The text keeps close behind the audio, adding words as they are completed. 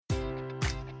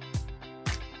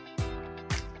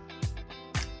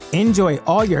Enjoy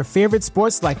all your favorite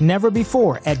sports like never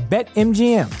before at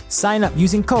BetMGM. Sign up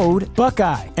using code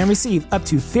Buckeye and receive up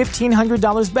to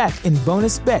 $1,500 back in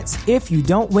bonus bets if you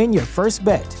don't win your first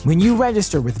bet. When you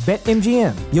register with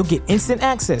BetMGM, you'll get instant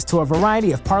access to a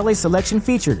variety of parlay selection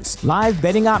features, live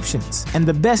betting options, and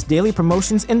the best daily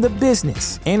promotions in the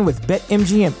business. And with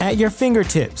BetMGM at your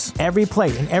fingertips, every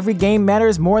play and every game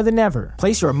matters more than ever.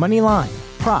 Place your money line,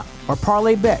 prop, or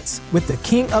parlay bets with the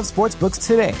king of sportsbooks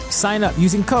today. Sign up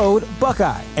using code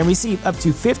Buckeye and receive up to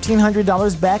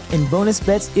 $1,500 back in bonus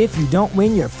bets if you don't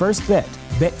win your first bet.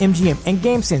 BetMGM and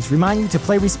GameSense remind you to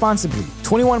play responsibly.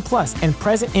 21 plus and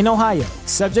present in Ohio,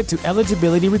 subject to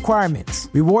eligibility requirements.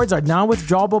 Rewards are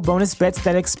non-withdrawable bonus bets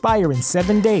that expire in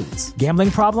 7 days. Gambling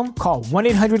problem? Call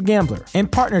 1-800-GAMBLER. In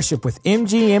partnership with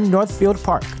MGM Northfield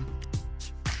Park.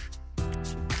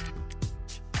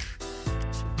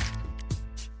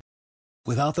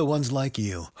 Without the ones like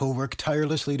you, who work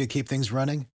tirelessly to keep things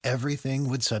running, everything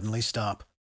would suddenly stop.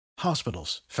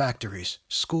 Hospitals, factories,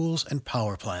 schools, and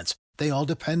power plants, they all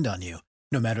depend on you.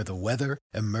 No matter the weather,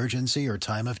 emergency, or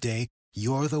time of day,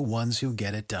 you're the ones who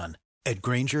get it done. At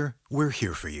Grainger, we're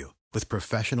here for you with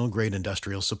professional-grade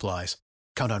industrial supplies.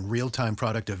 Count on real-time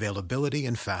product availability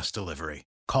and fast delivery.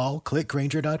 Call, click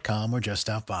Grainger.com, or just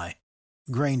stop by.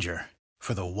 Grainger,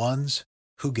 for the ones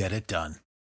who get it done.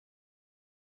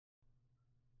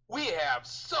 We have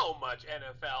so much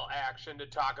NFL action to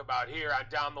talk about here on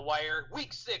Down the Wire.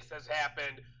 Week 6 has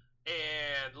happened,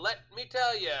 and let me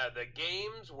tell you, the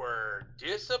games were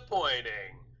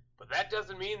disappointing. But that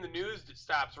doesn't mean the news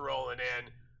stops rolling in.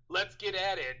 Let's get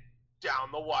at it,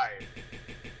 Down the Wire.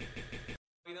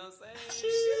 You know what I'm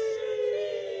saying?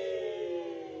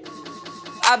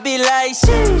 I be like,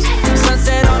 sheesh,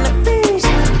 sunset on the beach.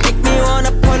 Make me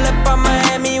wanna pull up on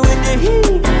Miami with the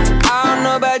heat. I don't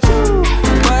know about you,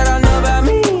 but I know about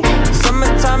me.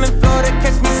 Summertime in Florida,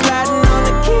 catch me sliding on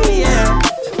the key, yeah.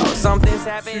 Oh, something's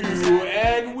happening.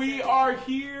 And we are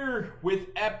here with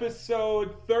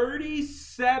episode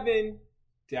 37.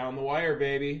 Down the Wire,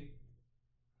 baby.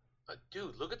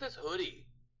 Dude, look at this hoodie.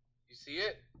 You see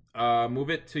it? Move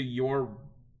it to your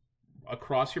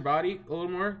across your body a little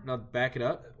more. Now back it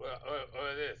up. What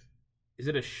is this? Is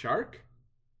it a shark?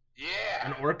 Yeah.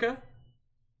 An orca?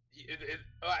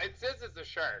 It says it's a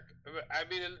shark. I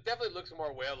mean, it definitely looks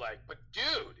more whale-like. But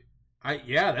dude,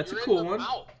 yeah, that's a cool one.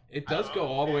 Mouth. It does go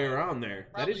all the way around there.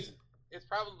 It's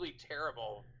probably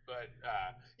terrible, but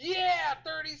yeah,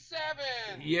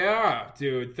 37. Yeah,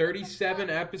 dude, 37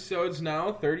 episodes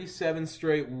now, 37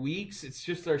 straight weeks. It's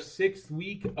just our 6th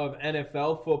week of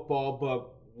NFL football, but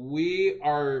we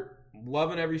are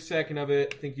loving every second of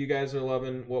it. I think you guys are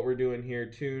loving what we're doing here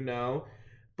too now.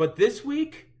 But this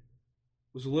week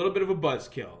was a little bit of a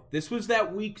buzzkill. This was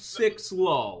that week 6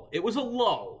 lull. It was a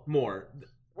lull more.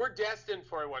 We're destined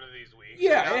for one of these weeks.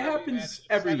 Yeah, it happens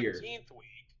every year. 17th week.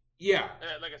 Yeah.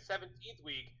 Like a 17th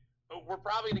week. But we're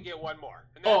probably going to get one more.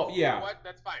 And yeah. You know what?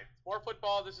 That's fine. More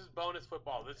football. This is bonus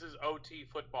football. This is OT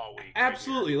football week.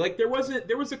 Absolutely. Like there was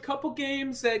a couple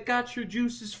games that got your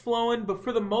juices flowing, but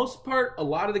for the most part, a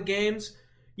lot of the games,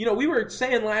 you know, we were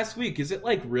saying last week, is it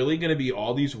like really going to be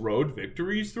all these road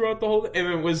victories throughout the whole? And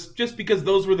it was just because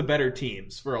those were the better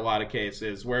teams for a lot of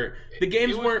cases where the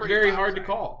games weren't very hard to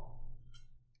call.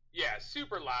 Yeah,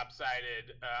 super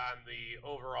lopsided on the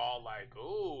overall, like,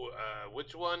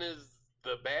 which one is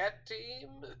the bad team?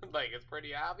 Like, it's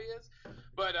pretty obvious.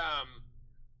 But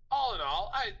all in all,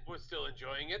 I was still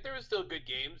enjoying it. There were still good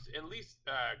games, at least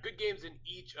good games in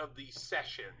each of the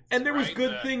sessions. And there was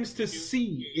good things to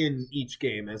see in each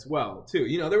game as well, too.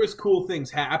 You know, there was cool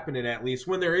things happening, at least.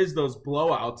 When there is those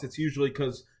blowouts, it's usually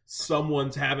because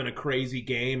someone's having a crazy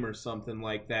game or something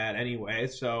like that anyway.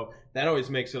 So that always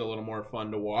makes it a little more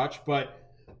fun to watch. But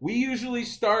we usually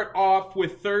start off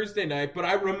with Thursday night, but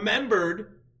I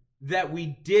remembered that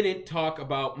we didn't talk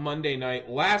about Monday night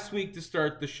last week to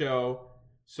start the show.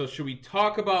 So should we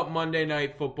talk about Monday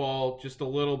Night Football just a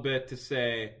little bit to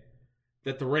say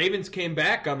that the Ravens came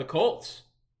back on the Colts?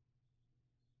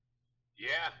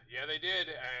 Yeah, they did,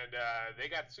 and they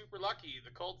got super lucky.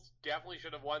 The Colts definitely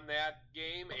should have won that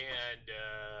game, and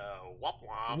womp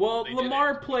womp. Well,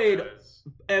 Lamar played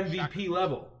MVP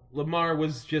level. Lamar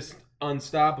was just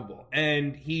unstoppable,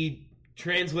 and he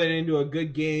translated into a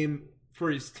good game for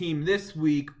his team this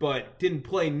week, but didn't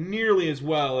play nearly as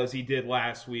well as he did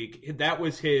last week. That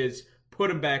was his put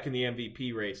him back in the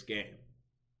MVP race game.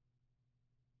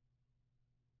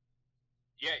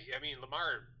 Yeah, I mean,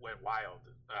 Lamar went wild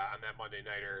on that Monday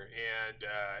Nighter, and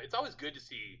it's always good to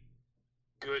see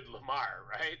good Lamar,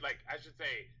 right? Like, I should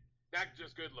say, not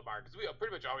just good Lamar, because we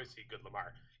pretty much always see good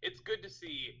Lamar. It's good to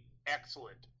see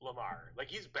excellent Lamar. Like,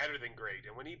 he's better than great.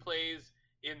 And when he plays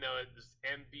in those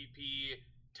MVP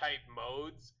type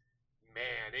modes,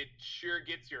 man, it sure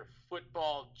gets your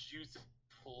football juice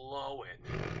flowing.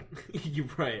 You're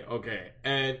right. Okay.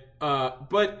 And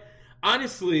but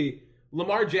honestly,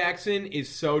 Lamar Jackson is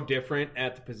so different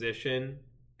at the position,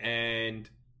 and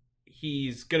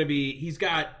he's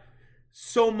got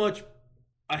so much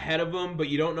ahead of him, but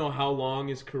you don't know how long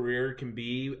his career can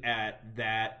be at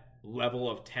that level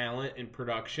of talent and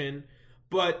production.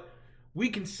 But we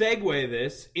can segue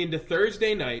this into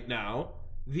Thursday night now.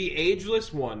 The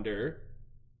ageless wonder,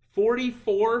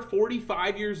 44,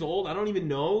 45 years old. I don't even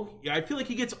know. I feel like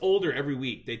he gets older every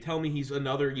week. They tell me he's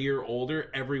another year older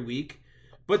every week.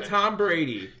 But Tom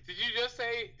Brady. Did you just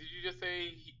say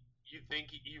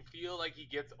you feel like he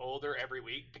gets older every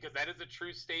week? Because that is a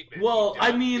true statement. Well,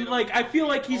 I mean, like, I feel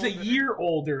like he's a year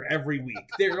older every week.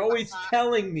 They're always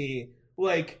telling me,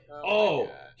 like,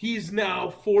 he's now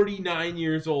 49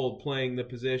 years old playing the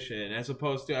position, as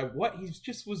opposed to, what? He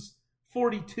just was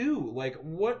 42. Like,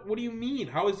 what do you mean?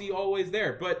 How is he always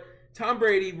there? But Tom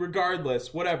Brady,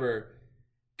 regardless, whatever,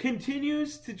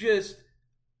 continues to just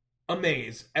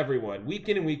amaze everyone week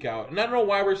in and week out. And I don't know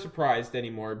why we're surprised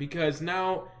anymore, because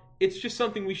now it's just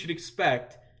something we should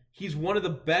expect. He's one of the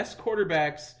best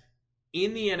quarterbacks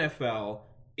in the NFL.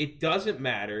 It doesn't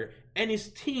matter. And his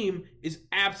team is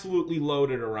absolutely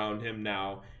loaded around him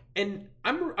now. And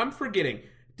I'm forgetting,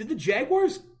 did the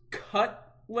Jaguars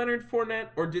cut Leonard Fournette,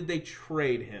 or did they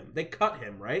trade him? They cut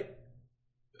him, right?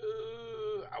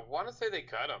 I want to say they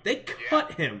cut him. They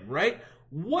cut him, right?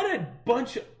 What a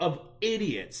bunch of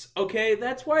idiots, okay?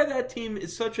 That's why that team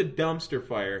is such a dumpster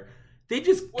fire. They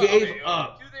just gave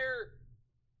up.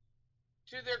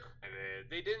 To their credit,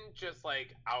 they didn't just,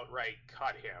 like, outright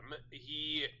cut him.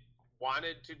 He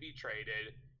wanted to be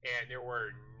traded, and there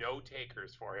were no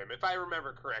takers for him, if I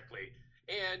remember correctly.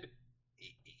 And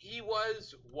he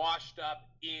was washed up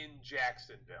in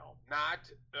Jacksonville. Not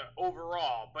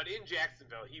overall, but in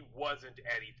Jacksonville, he wasn't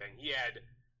anything. He had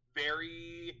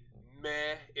very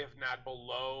meh, if not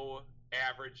below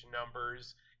average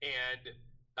numbers, and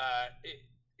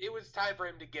it was time for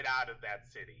him to get out of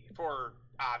that city for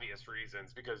obvious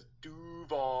reasons, because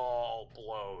Duval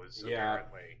blows,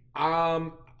 apparently.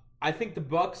 I think the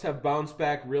Bucs have bounced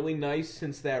back really nice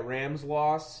since that Rams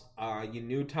loss. You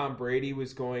knew Tom Brady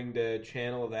was going to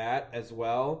channel that as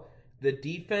well. The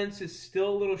defense is still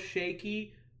a little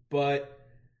shaky, but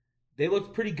they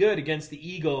looked pretty good against the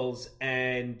Eagles,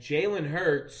 and Jalen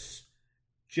Hurts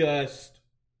just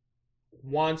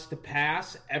wants to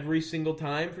pass every single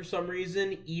time for some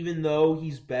reason, even though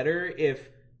he's better if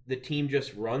the team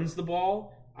just runs the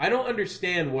ball. I don't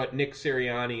understand what Nick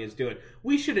Sirianni is doing.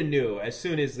 We should have knew as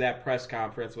soon as that press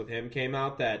conference with him came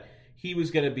out that he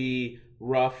was going to be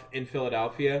rough in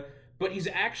Philadelphia, but he's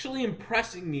actually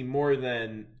impressing me more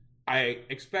than I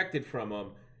expected from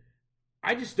him.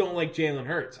 I just don't like Jalen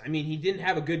Hurts. I mean, he didn't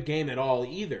have a good game at all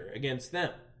either against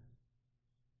them.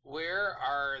 Where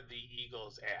are the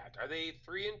Eagles at? Are they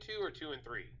 3-2 or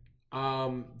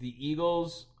 2-3? The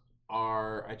Eagles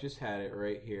are, I just had it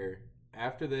right here.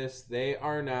 After this, they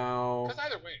are now. Because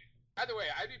either way,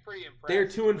 I'd be pretty impressed. They're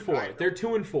 2-4. They're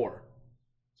 2-4.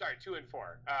 Sorry, 2-4.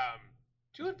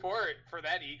 2-4 for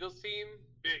that Eagles team,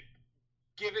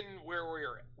 given where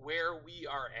we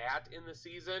are at in the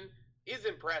season, is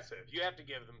impressive. You have to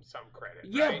give them some credit.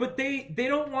 Yeah, right? but they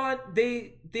don't want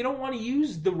to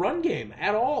use the run game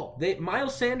at all.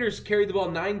 Miles Sanders carried the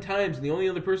ball 9 times, and the only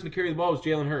other person to carry the ball was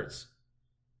Jalen Hurts.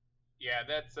 Yeah,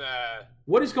 that's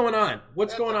what is going on?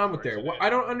 What's going on with there? I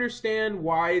don't understand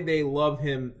why they love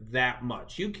him that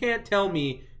much. You can't tell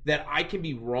me that I can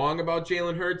be wrong about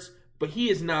Jalen Hurts, but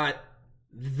he is not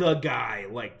the guy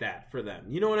like that for them.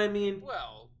 You know what I mean?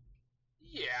 Well,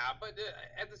 yeah, but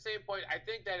at the same point, I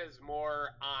think that is more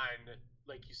on,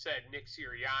 like you said, Nick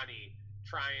Sirianni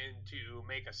trying to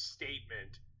make a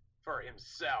statement for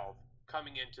himself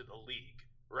coming into the league,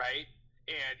 right?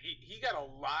 And he got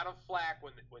a lot of flack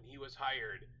when he was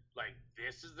hired. Like,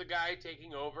 this is the guy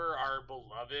taking over our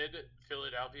beloved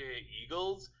Philadelphia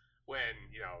Eagles, when,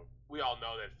 we all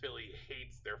know that Philly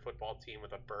hates their football team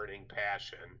with a burning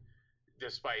passion,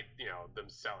 despite, them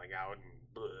selling out and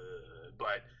blah.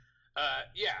 But,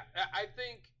 yeah, I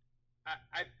think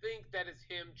that is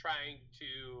him trying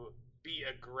to be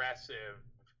aggressive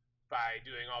by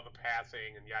doing all the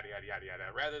passing and yada, yada, yada,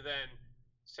 yada, rather than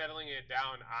settling it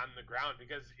down on the ground,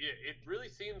 because it really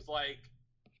seems like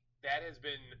that has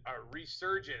been a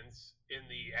resurgence in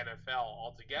the NFL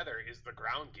altogether, is the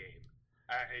ground game.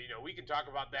 We can talk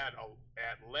about that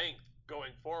at length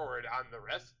going forward on the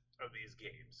rest of these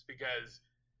games because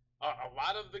a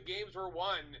lot of the games were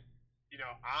won,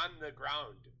 on the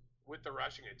ground with the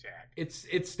rushing attack.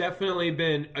 It's definitely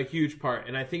been a huge part,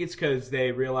 and I think it's because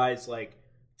they realize like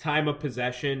time of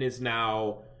possession is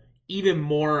now even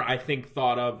more, I think,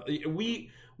 thought of.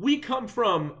 We come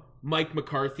from Mike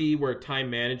McCarthy where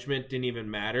time management didn't even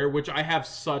matter, which I have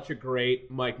such a great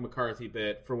Mike McCarthy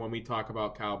bit for when we talk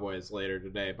about Cowboys later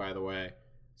today, by the way.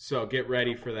 So get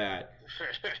ready for that.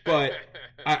 But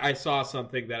I saw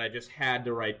something that I just had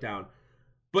to write down.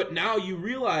 But now you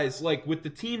realize, like, with the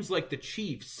teams like the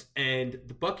Chiefs and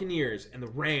the Buccaneers and the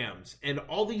Rams and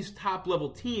all these top-level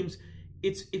teams,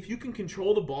 it's if you can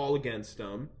control the ball against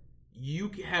them,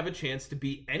 you have a chance to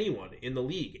beat anyone in the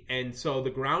league. And so the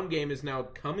ground game is now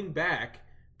coming back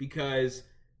because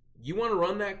you want to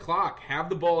run that clock, have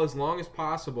the ball as long as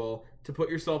possible to put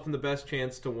yourself in the best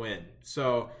chance to win.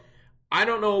 So I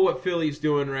don't know what Philly's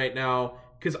doing right now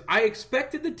because I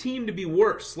expected the team to be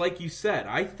worse. Like you said,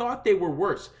 I thought they were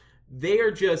worse. They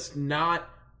are just not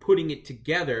putting it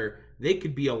together. They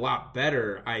could be a lot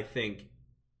better, I think,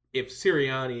 if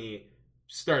Sirianni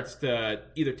starts to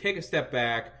either take a step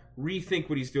back, rethink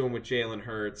what he's doing with Jalen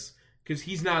Hurts, because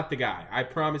he's not the guy. I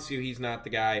promise you he's not the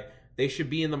guy. They should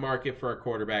be in the market for a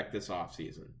quarterback this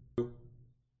offseason.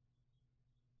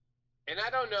 And I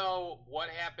don't know what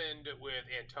happened with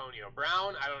Antonio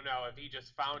Brown. I don't know if he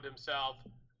just found himself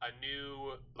a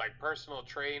new personal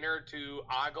trainer to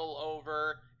ogle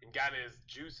over and got his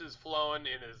juices flowing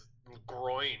in his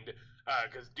groin.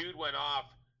 Because dude went off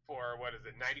for,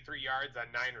 93 yards on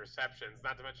 9 receptions,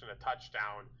 not to mention a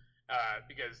touchdown.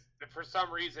 Because for some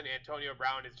reason, Antonio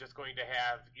Brown is just going to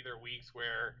have either weeks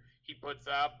where he puts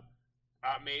up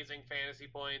amazing fantasy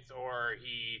points or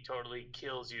he totally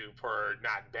kills you for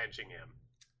not benching him.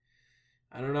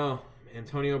 I don't know.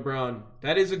 Antonio Brown,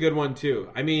 that is a good one too.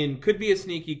 I mean, could be a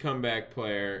sneaky comeback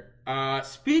player.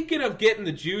 Speaking of getting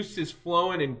the juices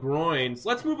flowing in groins,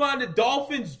 let's move on to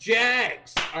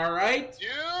Dolphins-Jags, all right?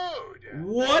 Dude!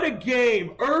 What a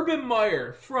game. Urban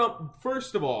Meyer,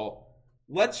 first of all,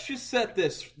 let's just set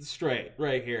this straight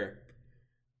right here.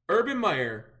 Urban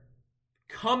Meyer,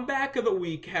 comeback of the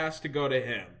week has to go to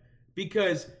him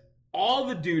because all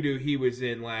the doo-doo he was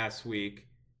in last week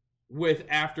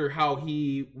after how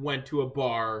he went to a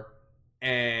bar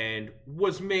and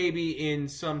was maybe in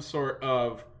some sort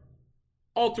of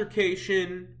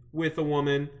altercation with a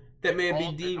woman that may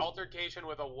be deemed... Altercation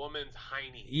with a woman's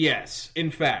hiney. Yes,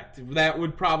 in fact. That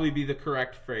would probably be the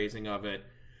correct phrasing of it.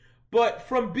 But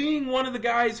from being one of the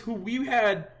guys who we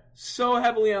had so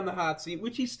heavily on the hot seat,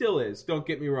 which he still is, don't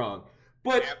get me wrong,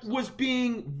 but Absolutely. Was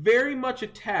being very much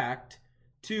attacked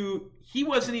he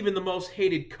wasn't even the most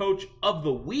hated coach of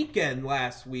the weekend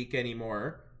last week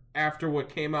anymore. After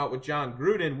what came out with John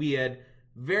Gruden, we had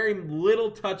very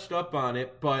little touched up on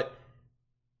it, but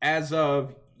as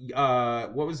of,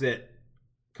 what was it,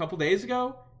 a couple days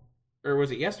ago? Or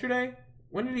was it yesterday?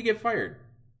 When did he get fired?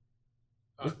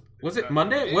 Was it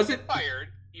Monday? He Was didn't it get fired?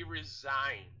 He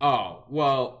resigned. Oh,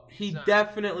 well, he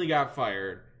definitely got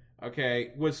fired.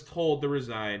 Okay, was told to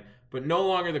resign, but no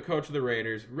longer the coach of the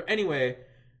Raiders. Anyway,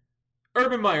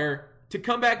 Urban Meyer, to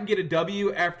come back and get a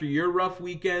W after your rough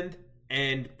weekend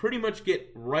and pretty much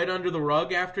get right under the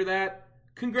rug after that,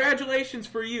 congratulations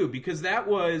for you, because that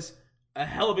was a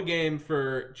hell of a game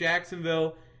for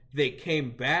Jacksonville. They came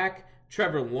back.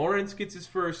 Trevor Lawrence gets his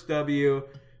first W,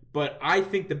 but I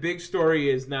think the big story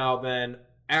is now then,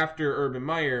 after Urban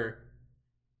Meyer,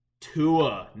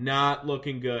 Tua not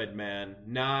looking good, man.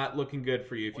 Not looking good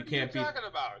for you if what you can't are you talking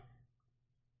about?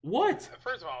 What?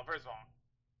 First of all,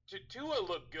 Tua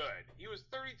looked good. He was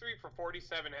 33 for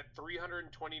 47, had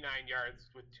 329 yards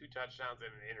with 2 touchdowns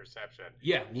and an interception.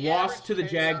 Yeah, lost to the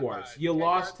Jaguars. You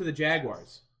lost to the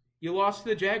Jaguars. You lost to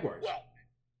the Jaguars. Well,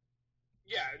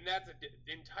 yeah, and that's an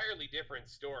entirely different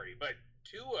story. But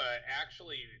Tua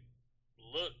actually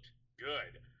looked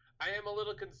good. I am a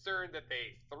little concerned that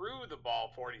they threw the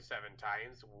ball 47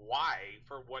 times. Why,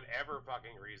 for whatever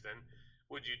fucking reason,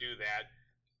 would you do that?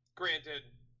 Granted,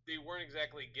 they weren't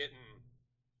exactly getting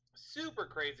super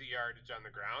crazy yardage on the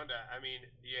ground. I mean,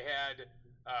 you had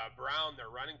Brown,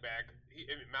 their running back.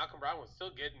 Malcolm Brown was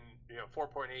still getting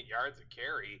 4.8 yards a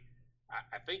carry.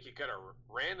 I think you could have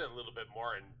ran it a little bit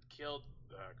more and killed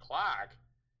the clock,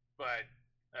 but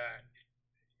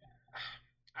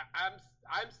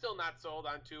I'm still not sold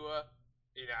on Tua.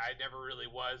 I never really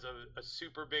was a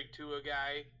super big Tua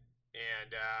guy,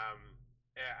 and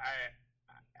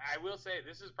I will say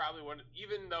this is probably one.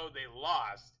 Even though they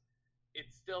lost,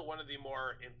 it's still one of the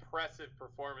more impressive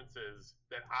performances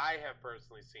that I have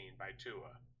personally seen by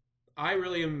Tua. I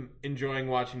really am enjoying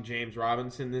watching James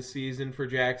Robinson this season for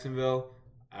Jacksonville.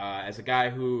 As a guy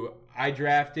who I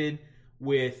drafted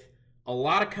with a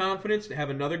lot of confidence to have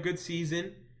another good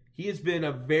season, he has been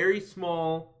a very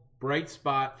small, bright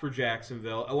spot for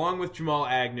Jacksonville, along with Jamal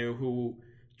Agnew, who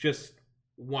just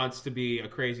wants to be a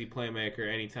crazy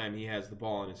playmaker anytime he has the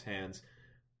ball in his hands.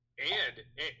 And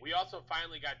we also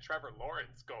finally got Trevor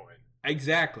Lawrence going.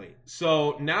 Exactly.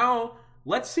 So now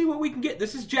let's see what we can get.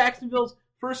 This is Jacksonville's.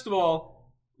 First of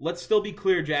all, let's still be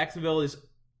clear. Jacksonville has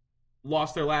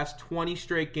lost their last 20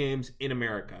 straight games in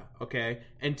America, okay?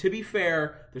 And to be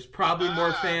fair, there's probably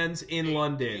more fans in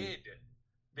London.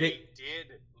 They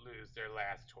did lose their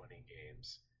last 20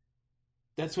 games.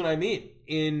 That's what I mean.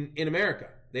 In America.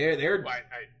 They're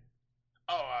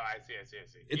I see.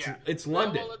 It's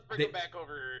London. Well, let's bring it back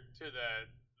over to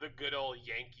the good old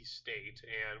Yankee State,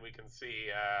 and we can see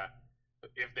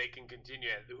if they can continue.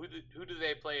 Who do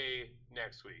they play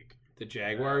next week? The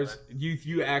Jaguars.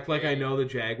 You act like I know the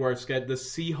Jaguars. The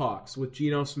Seahawks with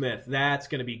Geno Smith. That's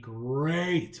going to be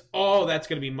great. Oh, that's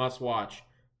going to be must watch.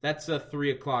 That's a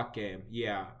 3:00 game.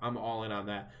 Yeah, I'm all in on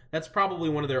that. That's probably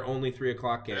one of their only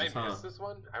 3:00 games, Did I miss this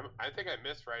one? I think I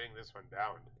missed writing this one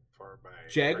down for my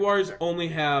Jaguars only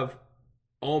have.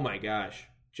 Oh my gosh,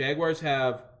 Jaguars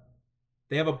have.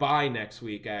 They have a bye next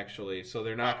week actually, so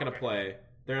they're not going to play.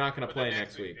 They're not going to play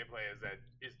next week. They play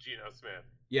is Geno Smith.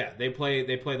 Yeah, they play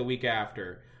the week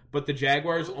after. But the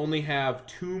Jaguars only have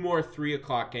 2 more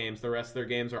 3:00 games. The rest of their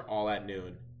games are all at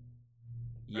noon.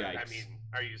 Yikes. I mean,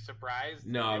 are you surprised?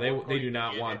 No, they do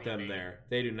not want them there.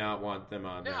 They do not want them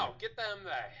on there. No, get them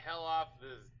the hell off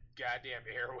this goddamn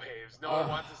airwaves. No one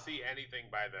wants to see anything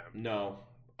by them. No.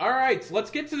 All right, so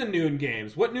let's get to the noon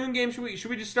games. What noon game should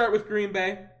we just start with Green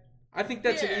Bay? I think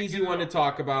that's an easy one to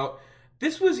talk about.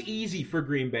 This was easy for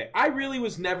Green Bay. I really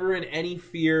was never in any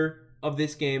fear of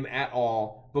this game at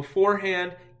all.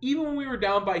 Beforehand, even when we were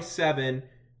down by 7,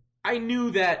 I knew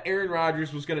that Aaron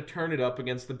Rodgers was going to turn it up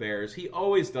against the Bears. He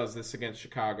always does this against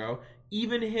Chicago.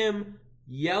 Even him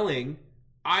yelling,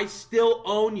 "I still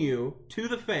own you," to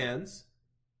the fans,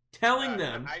 telling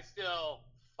them, "I still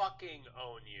fucking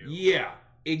own you." Yeah,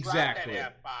 exactly. Drop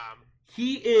that F-bomb.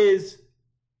 He is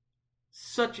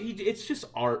it's just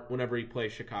art whenever he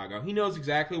plays Chicago. He knows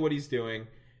exactly what he's doing.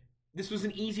 This was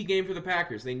an easy game for the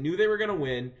Packers. They knew they were going to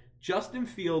win. Justin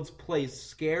Fields plays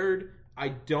scared. I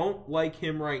don't like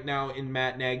him right now in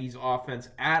Matt Nagy's offense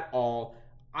at all.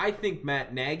 I think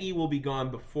Matt Nagy will be gone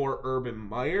before Urban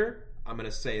Meyer. I'm going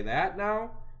to say that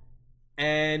now.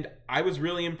 And I was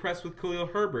really impressed with Khalil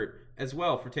Herbert as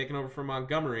well for taking over from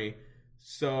Montgomery.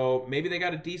 So maybe they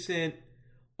got a decent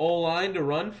O-line to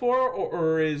run for,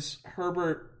 or is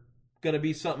Herbert going to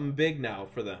be something big now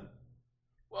for them?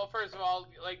 Well, first of all,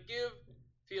 give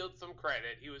Fields some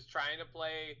credit. He was trying to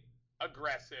play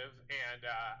aggressive, and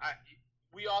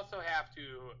we also have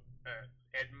to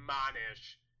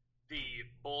admonish the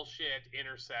bullshit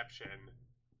interception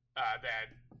that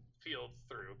Fields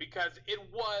threw, because it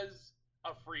was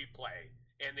a free play,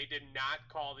 and they did not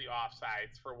call the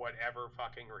offsides for whatever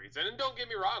fucking reason. And don't get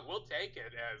me wrong, we'll take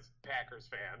it as Packers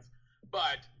fans,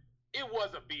 but it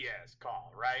was a BS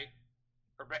call, right?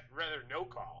 Or rather, no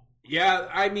call. Yeah,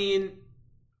 I mean,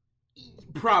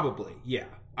 probably, yeah.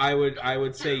 I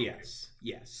would say yes.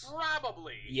 Yes.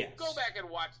 Probably. Yes. Go back and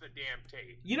watch the damn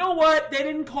tape. You know what? They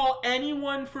didn't call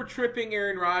anyone for tripping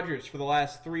Aaron Rodgers for the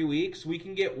last 3 weeks. We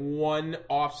can get 1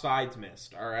 offsides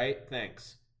missed, all right?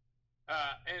 Thanks.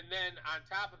 And then on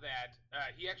top of that,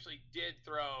 he actually did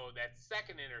throw that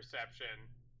second interception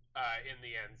in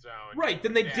the end zone. Right,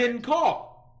 then they didn't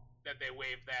call. That they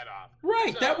waved that off.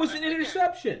 Right, so, that was an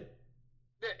interception.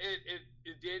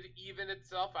 It did even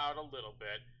itself out a little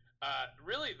bit.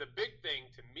 Really, the big thing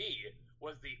to me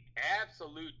was the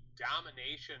absolute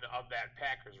domination of that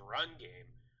Packers run game.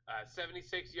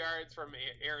 76 yards from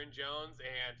Aaron Jones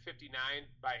and 59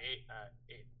 by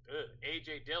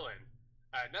A.J. Dillon.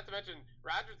 Not to mention,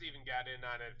 Rodgers even got in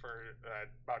on it for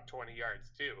about 20 yards,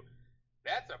 too.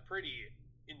 That's a pretty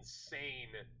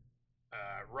insane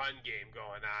run game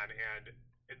going on. And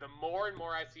the more and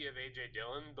more I see of A.J.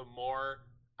 Dillon, the more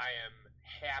I am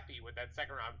happy with that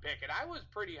second-round pick. And I was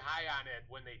pretty high on it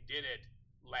when they did it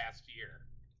last year.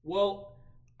 Well,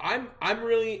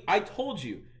 I told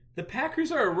you, the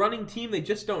Packers are a running team. They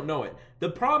just don't know it. The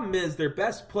problem is their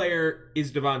best player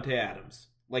is Devontae Adams.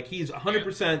 He's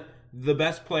 100% the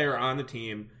best player on the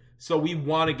team, so we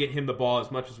want to get him the ball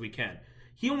as much as we can.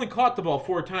 He only caught the ball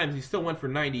 4 times. He still went for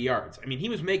 90 yards. I mean, he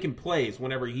was making plays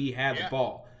whenever he had the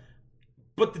ball.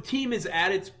 But the team is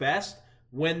at its best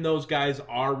when those guys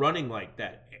are running like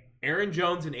that. Aaron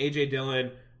Jones and A.J.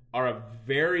 Dillon are a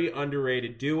very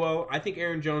underrated duo. I think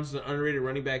Aaron Jones is an underrated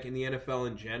running back in the NFL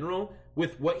in general.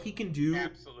 With what he can do,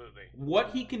 absolutely,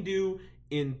 what he can do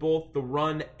in both the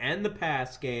run and the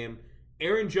pass game,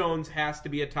 Aaron Jones has to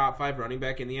be a top 5 running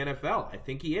back in the NFL. I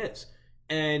think he is.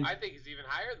 And I think he's even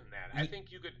higher than that. I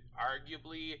think you could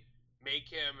arguably make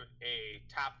him a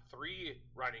top 3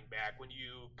 running back when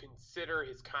you consider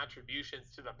his contributions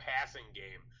to the passing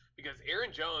game, because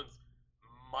Aaron Jones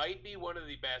might be one of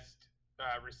the best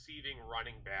receiving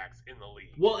running backs in the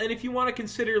league. Well, and if you want to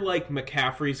consider, like,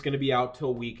 McCaffrey's going to be out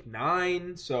till week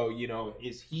 9, so,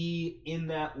 is he in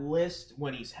that list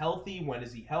when he's healthy? When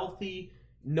is he healthy?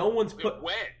 No one's put...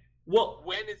 When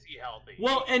is he healthy?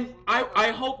 Well, and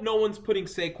I hope no one's putting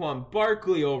Saquon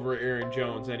Barkley over Aaron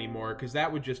Jones anymore, because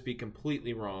that would just be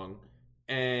completely wrong.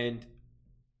 And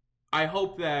I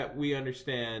hope that we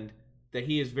understand that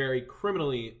he is very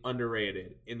criminally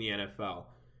underrated in the NFL.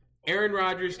 Aaron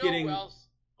Rodgers getting... Who else,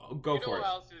 go for it. Who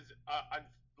else is...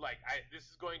 this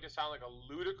is going to sound like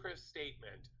a ludicrous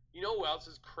statement. You know who else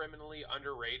is criminally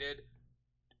underrated?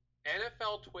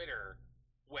 NFL Twitter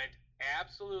went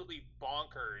absolutely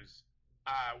bonkers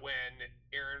when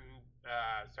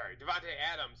Davante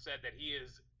Adams said that he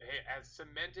has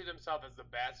cemented himself as the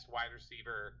best wide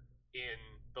receiver in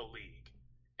the league.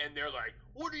 And they're like,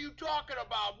 what are you talking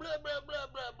about? Blah, blah, blah,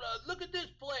 blah, blah. Look at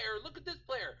this player. Look at this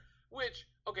player. Which,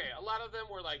 okay, a lot of them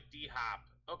were like D-Hop.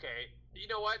 Okay, you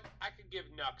know what? I could give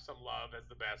Nuck some love as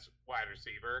the best wide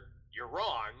receiver. You're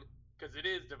wrong, because it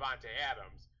is Davante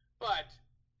Adams. But,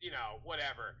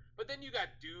 whatever. But then you got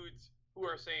dudes who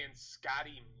are saying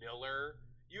Scotty Miller.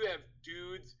 You have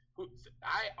dudes who...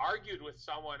 I argued with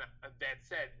someone that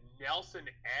said Nelson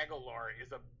Aguilar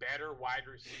is a better wide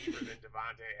receiver than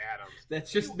Davante Adams.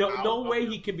 That's just no way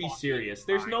he can be serious.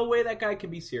 There's no way that guy can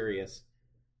be serious.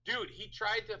 Dude, he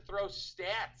tried to throw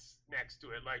stats next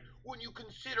to it, like, when you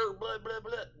consider blah, blah,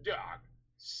 blah. Dog,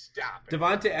 stop it.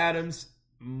 Davante Adams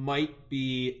might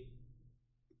be...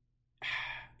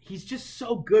 He's just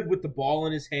so good with the ball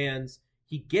in his hands.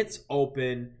 He gets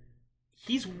open.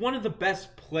 He's one of the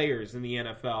best players in the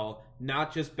NFL,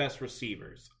 not just best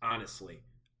receivers, honestly.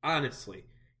 Honestly.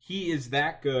 He is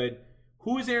that good.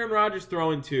 Who is Aaron Rodgers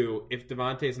throwing to if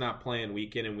Davante's not playing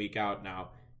week in and week out now?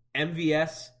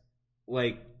 MVS?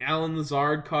 Like, Alan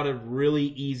Lazard caught a really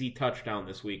easy touchdown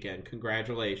this weekend.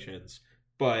 Congratulations.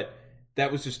 But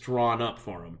that was just drawn up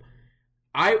for him.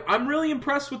 I'm really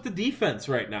impressed with the defense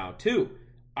right now, too.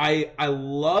 I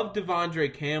love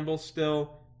Devondre Campbell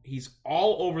still. He's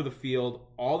all over the field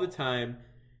all the time.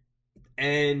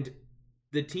 And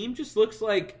the team just looks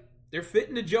like they're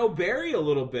fitting to Joe Barry a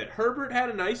little bit. Herbert had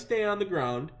a nice day on the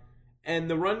ground, and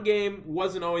the run game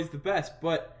wasn't always the best,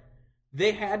 but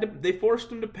they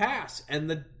forced him to pass,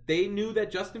 and they knew that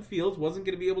Justin Fields wasn't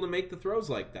going to be able to make the throws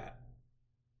like that.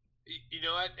 You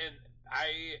know what? And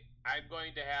I'm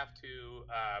going to have to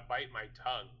bite my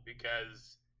tongue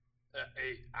because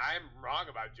I'm wrong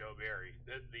about Joe Barry.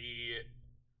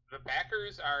 The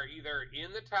Packers are either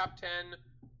in the top 10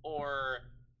 or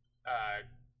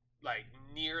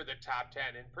near the top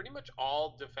 10 in pretty much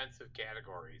all defensive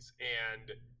categories.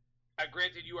 And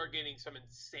granted, you are getting some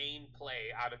insane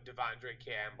play out of Devondre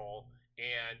Campbell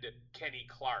and Kenny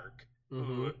Clark.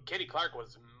 Mm-hmm. Kenny Clark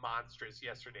was monstrous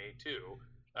yesterday too.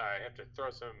 I have to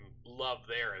throw some love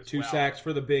there as 2 well. 2 sacks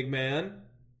for the big man.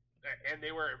 And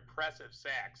they were impressive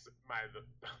sacks.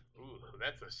 Ooh,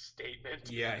 that's a statement.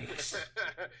 Yikes.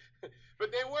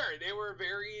 But they were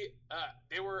very,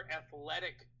 they were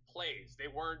athletic plays. They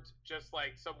weren't just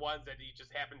like some ones that he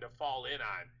just happened to fall in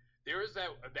on. There was that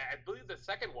I believe the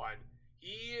second one,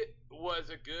 he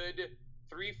was a good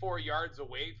 3-4 yards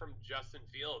away from Justin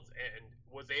Fields and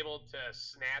was able to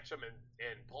snatch him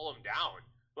and pull him down.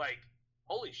 Like,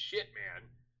 holy shit, man.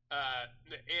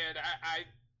 And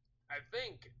I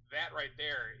think that right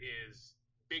there is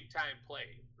big time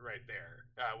play right there.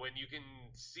 When you can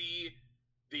see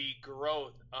the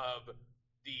growth of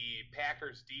the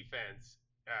Packers defense,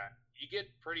 you get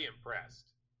pretty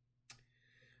impressed.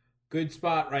 Good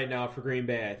spot right now for Green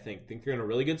Bay, I think. They're in a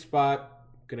really good spot.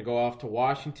 Going to go off to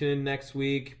Washington next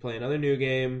week, play another noon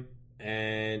game.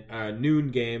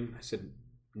 I said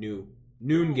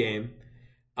noon game.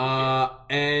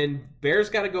 And Bears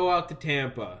got to go out to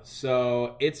Tampa,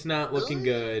 so it's not looking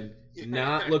good.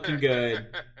 Not looking good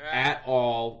at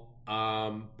all.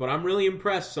 But I'm really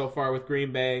impressed so far with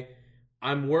Green Bay.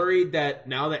 I'm worried that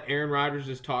now that Aaron Rodgers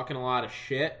is talking a lot of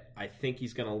shit, I think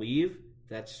he's going to leave.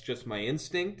 That's just my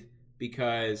instinct,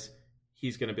 because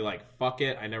he's going to be like, fuck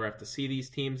it, I never have to see these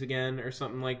teams again or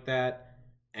something like that,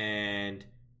 and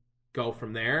go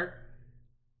from there.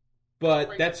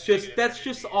 But that's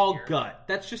just all gut.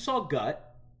 That's just all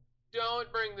gut.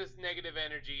 Don't bring this negative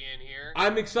energy in here.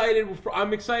 I'm excited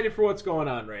for what's going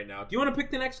on right now. Do you want to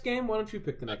pick the next game? Why don't you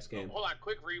pick the next game? Hold on,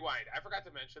 quick rewind. I forgot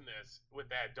to mention this with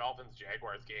that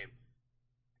Dolphins-Jaguars game.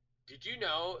 Did you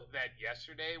know that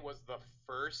yesterday was the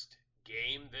first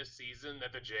game this season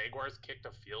that the Jaguars kicked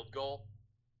a field goal?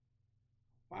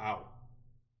 Wow.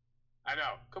 I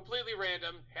know, completely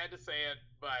random. Had to say it,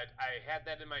 but I had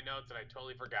that in my notes and I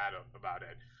totally forgot about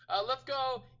it. Let's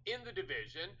go in the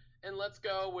division, and let's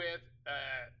go with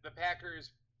the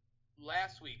Packers'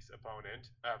 last week's opponent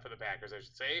for the Packers, I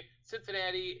should say,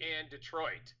 Cincinnati and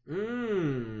Detroit.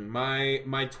 My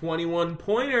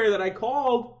 21-pointer that I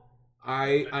called.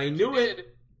 I knew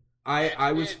it.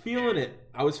 I was feeling it.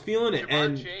 I was feeling it.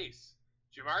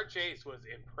 Jamar Chase was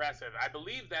impressive. I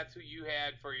believe that's who you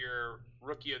had for your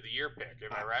Rookie of the Year pick.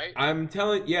 Am I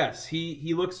right? Yes,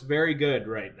 he looks very good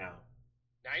right now.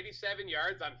 97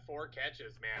 yards on 4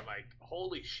 catches, man. Like,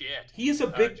 holy shit. He is a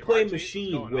big play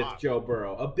machine with Joe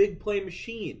Burrow. A big play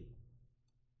machine.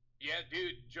 Yeah,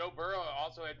 dude. Joe Burrow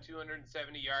also had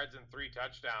 270 yards and 3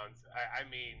 touchdowns. I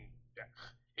mean,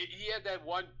 he had that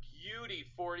one beauty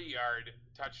 40-yard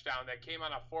touchdown that came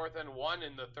on a 4th and 1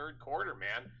 in the third quarter,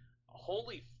 man.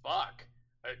 Holy fuck.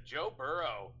 Joe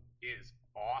Burrow is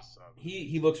awesome.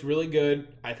 He looks really good.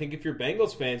 I think if you're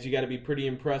Bengals fans, you got to be pretty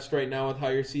impressed right now with how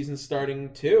your season's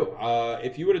starting too.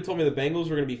 If you would have told me the Bengals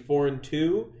were going to be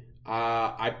 4-2,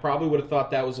 I probably would have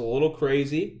thought that was a little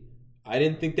crazy. I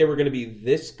didn't think they were going to be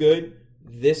this good,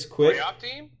 this quick. Playoff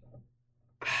team?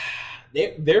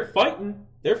 They're fighting.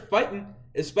 They're fighting.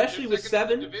 Especially with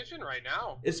 7 division right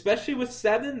now. Especially with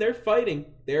 7, they're fighting.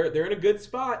 They're in a good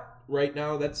spot right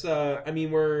now. That's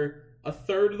we're a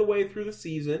third of the way through the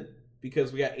season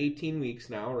because we got 18 weeks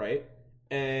now, right?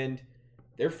 And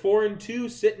they're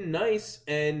 4-2, sitting nice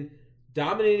and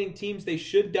dominating teams they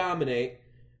should dominate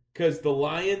because the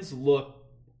Lions look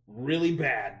really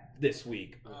bad this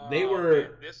week. They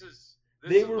were. This is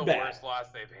they were the bad. Worst loss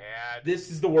they've had.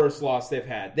 This is the worst loss they've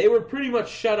had. They were pretty much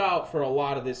shut out for a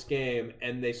lot of this game,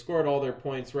 and they scored all their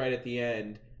points right at the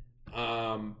end.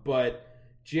 But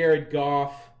Jared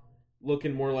Goff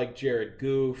looking more like Jared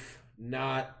Goof.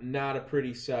 Not a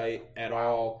pretty sight at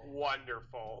all.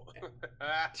 Wonderful.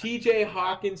 TJ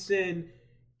Hawkinson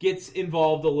gets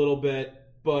involved a little bit,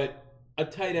 but a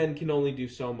tight end can only do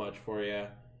so much for you.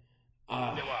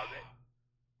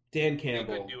 Dan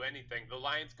Campbell. They couldn't do anything. The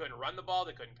Lions couldn't run the ball.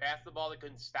 They couldn't pass the ball. They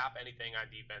couldn't stop anything on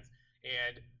defense.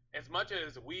 And as much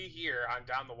as we here on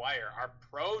Down the Wire are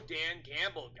pro Dan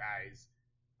Campbell guys,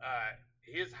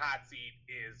 his hot seat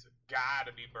is got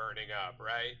to be burning up,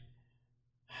 right?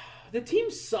 The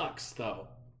team sucks, though.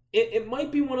 It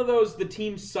might be one of those the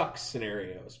team sucks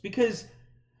scenarios.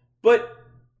 But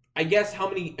I guess how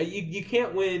many... You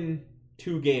can't win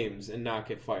 2 games and not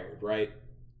get fired, right?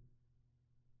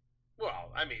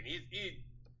 Well, I mean,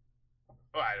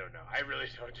 I don't know. I really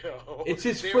don't know. It's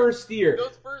his first year.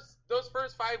 Those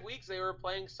first 5 weeks, they were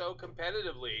playing so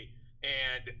competitively,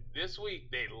 and this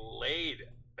week they laid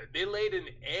an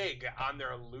egg on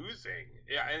their losing.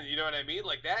 Yeah, and you know what I mean?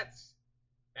 Like that's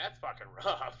fucking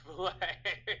rough.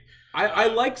 I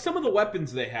like some of the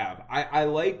weapons they have. I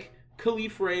like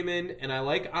Khalif Raymond, and I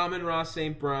like Amon-Ra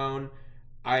St. Brown.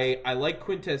 I like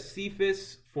Quintez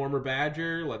Cephas, former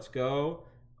Badger. Let's go.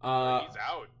 He's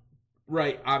out.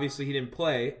 Right. Obviously, he didn't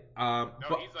play. No,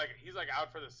 he's like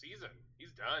out for the season.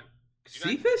 He's done.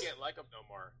 Cephas? You can't like him no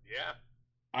more. Yeah.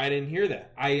 I didn't hear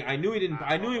that. I knew he didn't.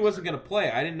 I knew he wasn't going to play.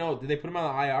 I didn't know. Did they put him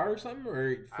on the IR or something?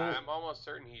 I'm almost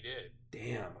certain he did.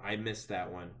 Damn, I missed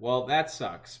that one. Well, that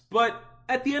sucks. But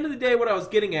at the end of the day, what I was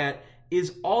getting at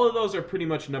is all of those are pretty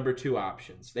much number 2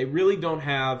 options. They really don't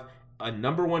have a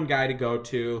number 1 guy to go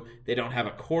to. They don't have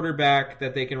a quarterback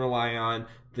that they can rely on.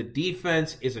 The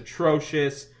defense is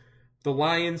atrocious. The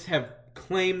Lions have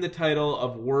claimed the title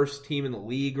of worst team in the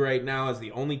league right now as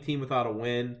the only team without a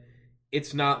win.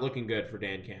 It's not looking good for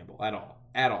Dan Campbell at all.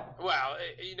 At all. Well,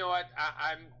 you know what?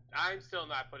 I'm still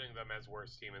not putting them as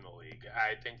worst team in the league.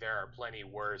 I think there are plenty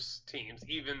worse teams,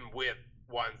 even with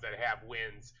ones that have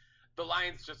wins. The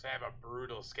Lions just have a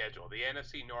brutal schedule. The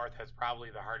NFC North has probably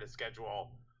the hardest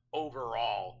schedule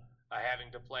overall,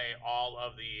 having to play all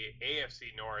of the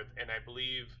AFC North, and I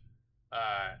believe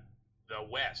the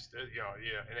West, an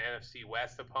NFC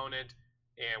West opponent,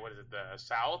 and what is it, the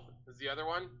South is the other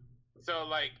one. So,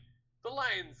 like, the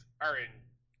Lions are in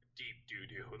deep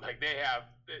doo-doo. Like,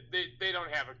 they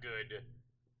don't have a good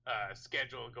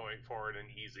schedule going forward, an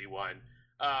easy one.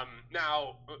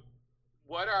 Now,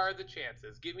 what are the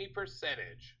chances? Give me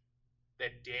percentage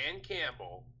that Dan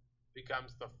Campbell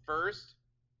becomes the first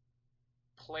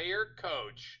player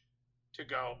coach to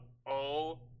go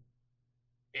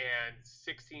and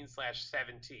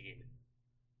 16/17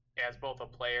 as both a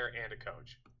player and a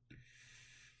coach?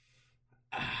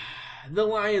 The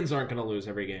Lions aren't going to lose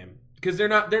every game because they're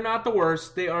not the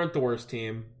worst. They aren't the worst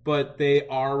team, but they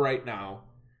are right now.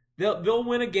 They'll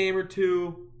win a game or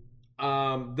two.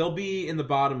 They'll be in the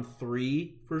bottom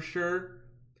 3 for sure.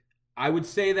 I would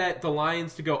say that the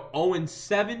Lions to go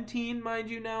 0-17, mind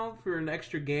you, now for an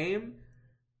extra game,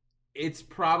 it's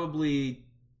probably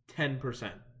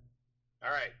 10%. All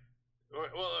right. Well,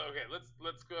 okay.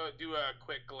 Let's go do a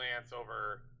quick glance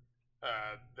over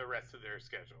the rest of their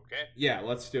schedule. Okay. Yeah,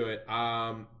 let's do it.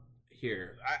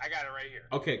 Here. I got it right here.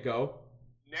 Okay, go.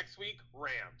 Next week,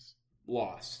 Rams.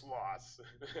 Loss.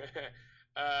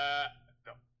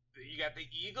 You got the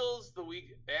Eagles the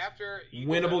week after.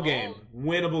 Winnable game.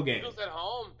 Eagles at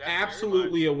home. That's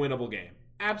Absolutely a winnable game.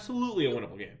 Absolutely a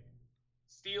winnable game.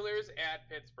 Steelers at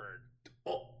Pittsburgh.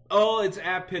 Oh, it's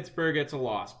at Pittsburgh. It's a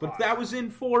loss. But if that was in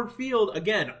Ford Field,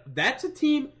 again, that's a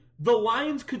team. The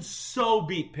Lions could so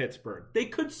beat Pittsburgh. They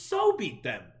could so beat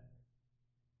them.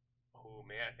 Oh,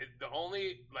 man. The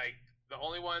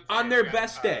only ones. On their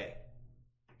best day.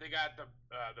 They got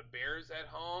the Bears at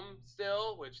home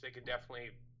still, which they could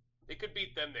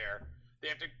beat them there. They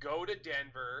have to go to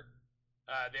Denver.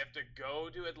 They have to go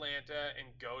to Atlanta and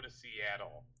go to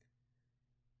Seattle.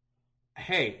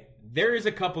 Hey, there is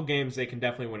a couple games they can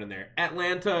definitely win in there.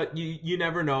 Atlanta, you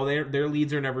never know. Their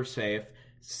leads are never safe.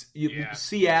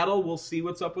 Seattle, we'll see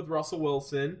what's up with Russell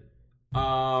Wilson.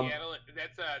 Seattle,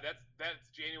 that's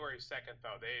January 2nd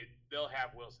though. They'll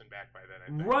have Wilson back by then, I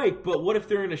think. Right, but what if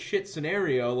they're in a shit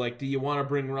scenario? Like, do you want to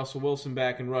bring Russell Wilson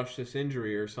back and rush this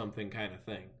injury or something kind of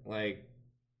thing? Like,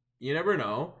 you never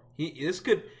know. This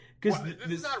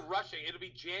is not rushing. It'll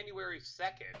be January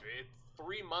 2nd. It's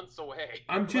 3 months away.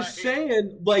 I'm just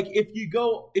saying, like,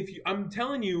 I'm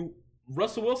telling you,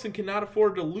 Russell Wilson cannot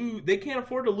afford to lose. They can't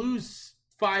afford to lose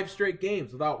 5 straight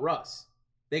games without Russ.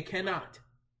 They cannot.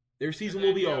 Their season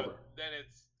will be over. Then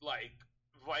it's like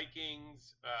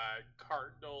Vikings,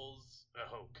 Cardinals.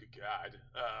 Oh, good God.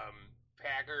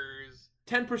 Packers.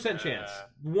 10% chance.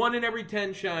 1 in every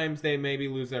 10 times they maybe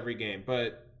lose every game.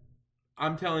 But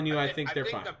I'm telling you, I think they're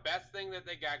fine. I think the best thing that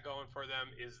they got going for them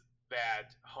is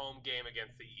that home game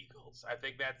against the Eagles. I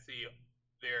think that's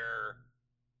their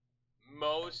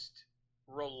most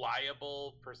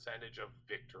reliable percentage of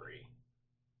victory.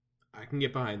 I can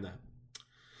get behind that.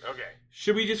 Okay.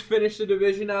 Should we just finish the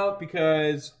division out?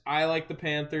 Because I like the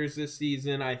Panthers this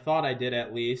season. I thought I did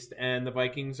at least. And the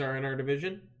Vikings are in our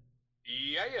division?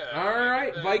 Yeah. All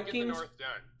right. Vikings, get the North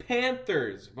done.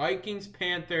 Panthers. Vikings,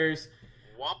 Panthers.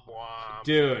 Womp womp.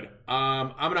 Dude,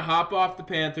 I'm going to hop off the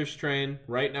Panthers train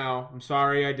right now. I'm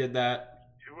sorry I did that.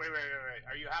 Wait.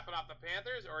 Are you hopping off the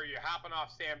Panthers or are you hopping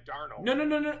off Sam Darnold?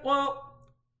 No. Well,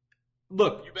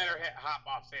 look. You better hop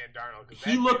off Sam Darnold.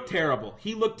 He looked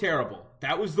terrible.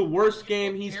 That was the worst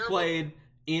game he's played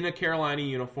in a Carolina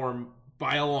uniform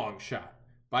by a long shot.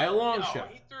 He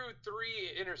threw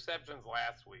 3 interceptions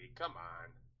last week. Come on.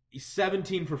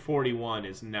 17 for 41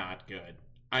 is not good.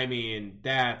 I mean,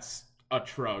 that's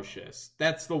atrocious.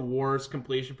 That's the worst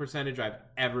completion percentage I've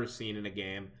ever seen in a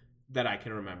game that I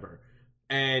can remember.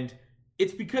 And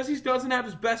it's because he doesn't have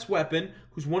his best weapon,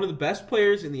 who's one of the best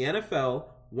players in the NFL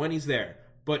when he's there.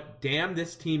 But damn,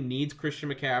 this team needs Christian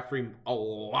McCaffrey a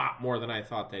lot more than I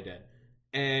thought they did.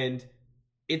 And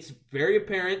it's very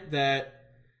apparent that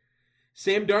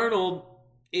Sam Darnold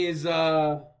is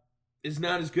not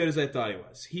as good as I thought he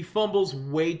was. He fumbles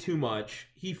way too much.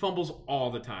 He fumbles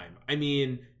all the time. I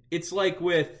mean, it's like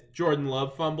with Jordan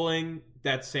Love fumbling,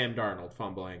 that's Sam Darnold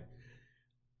fumbling.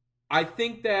 I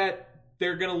think that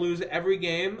they're going to lose every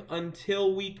game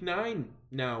until week 9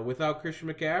 now without Christian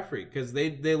McCaffrey because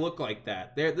they look like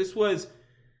that. This was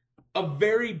a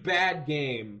very bad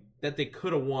game that they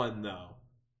could have won, though.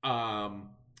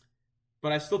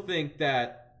 But I still think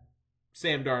that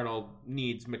Sam Darnold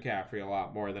needs McCaffrey a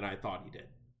lot more than I thought he did.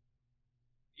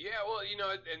 Yeah, well,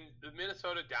 and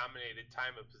Minnesota dominated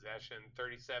time of possession,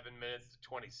 37 minutes to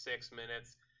 26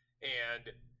 minutes.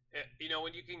 And,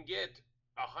 when you can get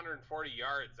 140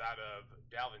 yards out of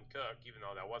Dalvin Cook, even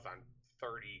though that was on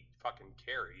 30 fucking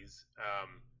carries,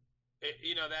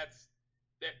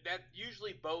 that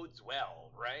usually bodes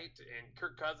well, right? And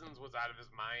Kirk Cousins was out of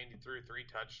his mind. He threw 3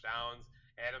 touchdowns.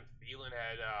 Adam Thielen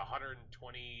had a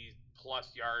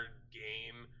 120-plus yard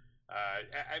game.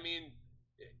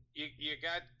 You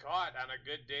got caught on a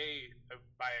good day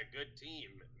by a good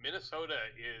team. Minnesota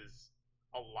is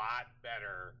a lot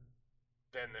better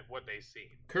than what they seem.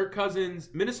 Kirk Cousins,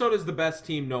 Minnesota's the best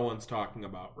team no one's talking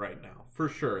about right now, for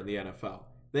sure, in the NFL.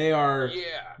 They are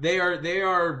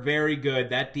very good.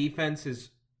 That defense is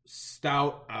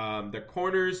stout. Their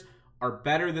corners are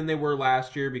better than they were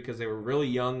last year because they were really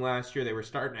young last year. They were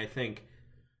starting, I think,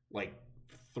 like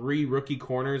 3 rookie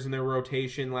corners in their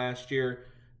rotation last year.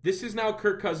 This is now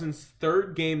Kirk Cousins'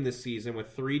 3rd game this season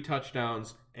with 3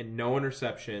 touchdowns and no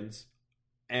interceptions.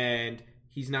 And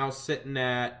he's now sitting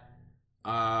at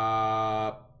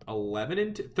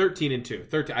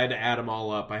 13-2. I had to add them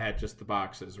all up. I had just the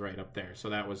boxes right up there. So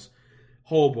that was,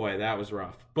 oh boy, that was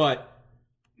rough. But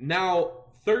now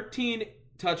 13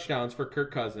 touchdowns for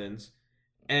Kirk Cousins,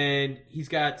 and he's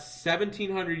got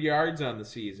 1,700 yards on the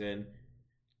season.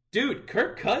 Dude,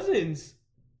 Kirk Cousins,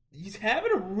 he's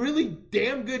having a really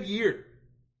damn good year.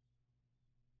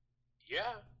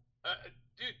 Yeah.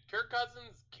 Dude, Kirk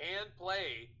Cousins can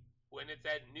play when it's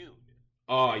at noon.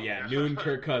 Oh, yeah, noon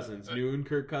Kirk Cousins. Noon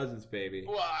Kirk Cousins, baby.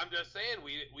 Well, I'm just saying,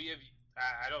 we have,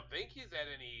 I don't think he's at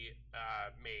any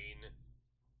main,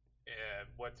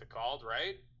 what's it called,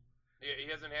 right? He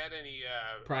hasn't had any...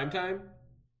 Primetime?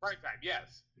 Primetime,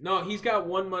 yes. No, he's got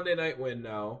one Monday night win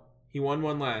now. He won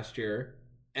one last year.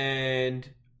 And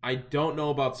I don't know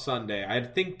about Sunday. I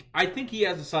think he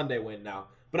has a Sunday win now.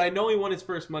 But I know he won his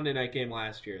first Monday night game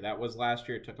last year. That was last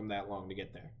year. It took him that long to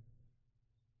get there.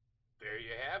 There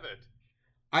you have it.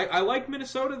 I like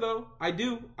Minnesota, though. I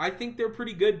do. I think they're a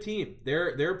pretty good team. They're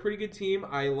a pretty good team.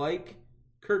 I like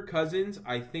Kirk Cousins.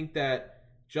 I think that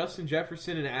Justin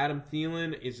Jefferson and Adam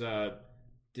Thielen is a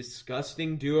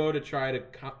disgusting duo to try to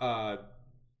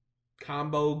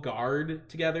combo guard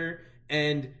together.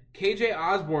 And KJ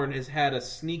Osborne has had a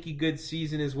sneaky good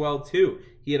season as well, too.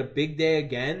 He had a big day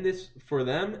again for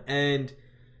them. And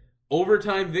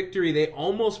overtime victory, they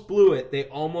almost blew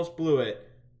it.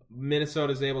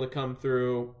 Minnesota's able to come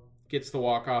through, gets the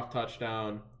walk-off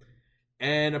touchdown,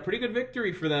 and a pretty good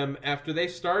victory for them after they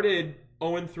started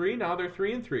 0-3. Now they're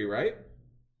 3-3, right?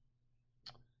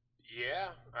 Yeah,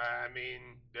 I mean,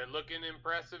 they're looking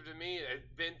impressive to me.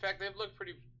 In fact, they've looked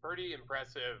pretty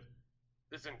impressive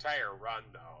this entire run,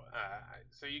 though.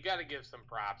 So you got to give some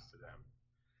props to them.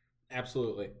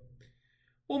 Absolutely.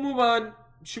 We'll move on.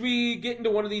 Should we get into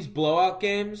one of these blowout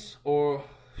games, or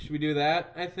should we do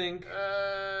that? I think.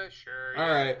 Sure. All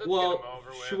right. Let's well, get 'em over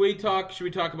with. Should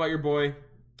we talk about your boy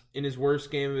in his worst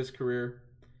game of his career?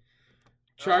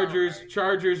 Chargers,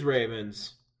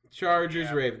 Ravens.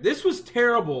 Ravens. This was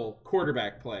terrible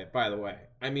quarterback play, by the way.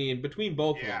 I mean, between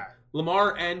both of them,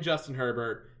 Lamar and Justin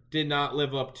Herbert did not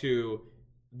live up to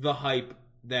the hype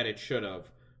that it should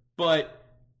have.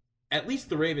 But at least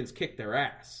the Ravens kicked their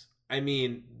ass. I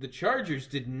mean, the Chargers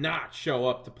did not show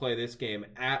up to play this game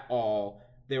at all.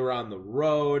 They were on the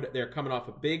road. They're coming off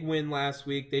a big win last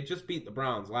week. They just beat the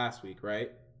Browns last week,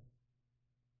 right?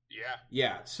 Yeah.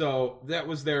 Yeah, so that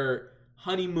was their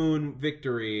honeymoon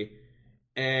victory.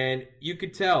 And you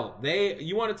could tell,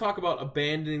 you want to talk about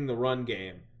abandoning the run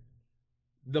game.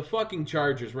 The fucking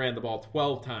Chargers ran the ball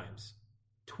 12 times.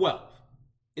 12.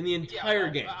 In the entire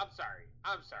game.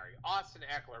 I'm sorry. Austin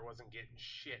Eckler wasn't getting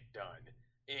shit done.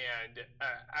 And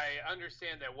I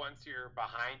understand that once you're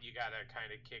behind, you got to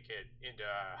kind of kick it into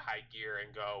high gear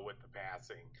and go with the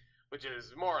passing, which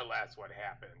is more or less what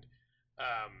happened.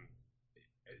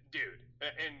 Dude,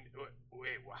 and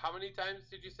wait, how many times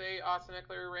did you say Austin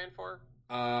Eckler ran for?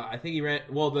 I think he ran,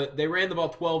 they ran the ball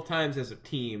 12 times as a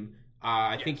team.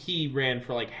 I think he ran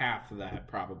for like half of that,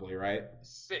 probably, right?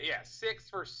 6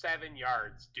 for 7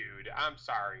 yards, dude. I'm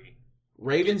sorry.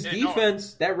 Ravens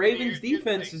defense. That Ravens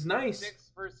defense is nice.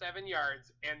 6 for 7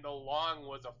 yards, and the long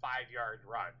was a 5-yard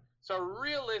run. So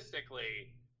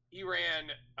realistically, he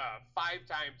ran 5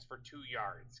 times for 2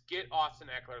 yards. Get Austin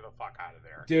Eckler the fuck out of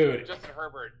there, dude. Justin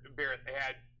Herbert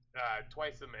had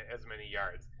twice as many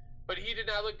yards, but he did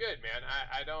not look good, man.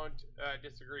 I don't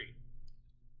disagree.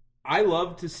 I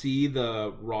love to see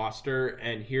the roster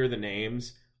and hear the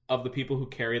names of the people who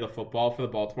carry the football for the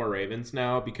Baltimore Ravens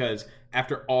now, because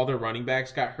after all their running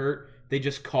backs got hurt, they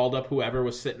just called up whoever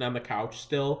was sitting on the couch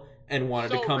still and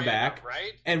wanted to come back,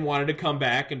 right? And wanted to come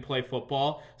back and play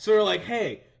football. So they're like,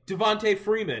 hey, Devontae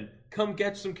Freeman, come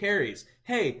get some carries.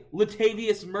 Hey,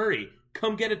 Latavius Murray,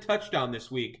 come get a touchdown this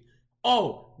week.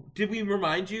 Oh, did we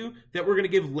remind you that we're going to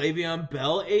give Le'Veon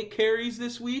Bell 8 carries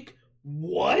this week?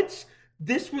 What?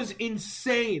 This was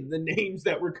insane, the names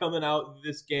that were coming out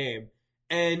this game.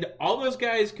 And all those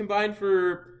guys combined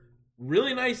for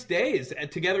really nice days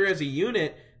together as a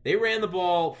unit. They ran the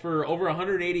ball for over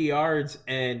 180 yards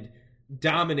and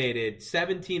dominated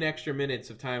 17 extra minutes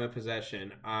of time of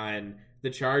possession on the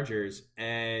Chargers.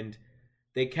 And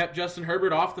they kept Justin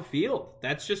Herbert off the field.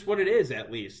 That's just what it is,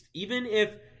 at least. Even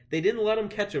if they didn't let him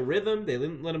catch a rhythm, they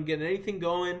didn't let him get anything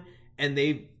going, and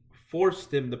they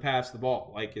forced him to pass the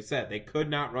ball. Like I said, they could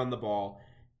not run the ball.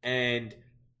 And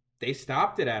they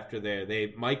stopped it after there.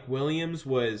 Mike Williams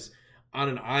was on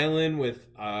an island with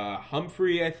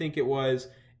Humphrey, I think it was,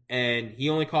 and he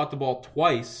only caught the ball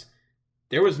twice.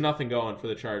 There was nothing going for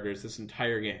the Chargers this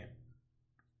entire game.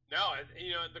 No,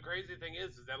 the crazy thing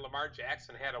is that Lamar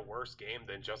Jackson had a worse game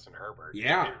than Justin Herbert.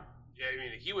 Yeah. I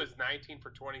mean, he was 19 for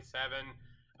 27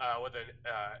 with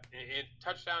a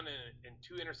touchdown and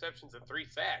 2 interceptions and 3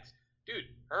 sacks. Dude,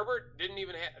 Herbert didn't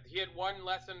even have – he had one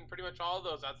less than pretty much all of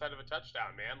those outside of a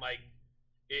touchdown, man. Like,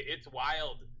 it's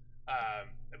wild.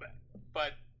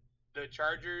 But the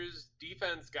Chargers'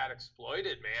 defense got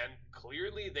exploited, man.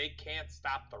 Clearly, they can't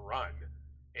stop the run.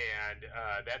 And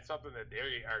that's something that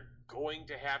they are going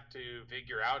to have to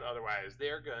figure out. Otherwise,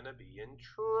 they're going to be in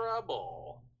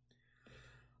trouble.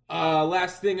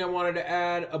 Last thing I wanted to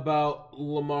add about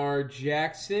Lamar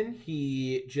Jackson.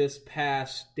 He just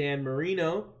passed Dan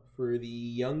Marino for the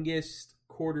youngest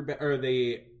quarterback, or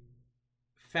the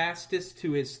fastest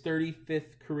to his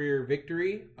 35th career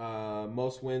victory.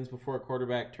 Most wins before a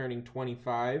quarterback turning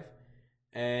 25.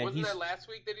 And wasn't that last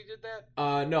week that he did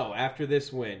that? No, after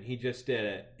this win, he just did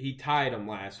it. He tied him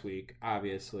last week,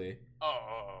 obviously.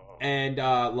 Oh. And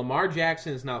Lamar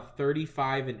Jackson is now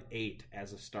 35-8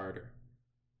 as a starter.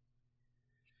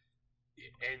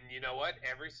 And you know what?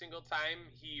 Every single time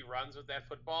he runs with that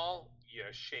football, you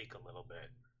shake a little bit.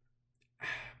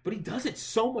 But he does it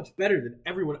so much better than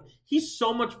everyone. He's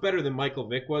so much better than Michael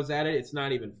Vick was at it. It's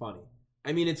not even funny.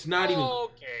 I mean, it's not even.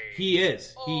 He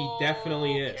is. He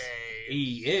definitely is.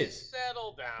 He is.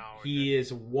 Settle down. He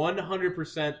is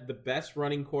 100% the best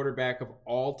running quarterback of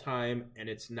all time, and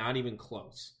it's not even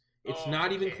close. It's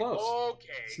not even close. Okay.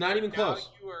 It's not even close.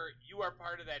 You are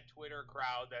part of that Twitter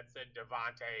crowd that said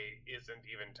Devontae isn't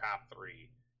even top 3.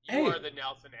 You are the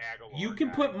Nelson Aguilar. You can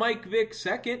guy. put Mike Vick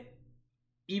second,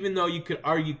 even though you could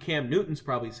argue Cam Newton's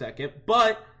probably second,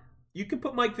 but you can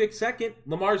put Mike Vick second.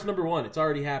 Lamar's number 1. It's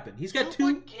already happened. He's got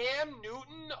 2. Put Cam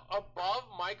Newton above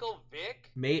Michael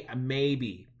Vick?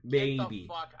 Maybe. Get the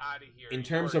fuck out of here. In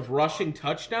terms of rushing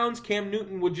touchdowns, Cam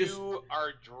Newton would just... You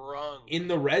are drunk. In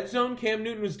the red zone, Cam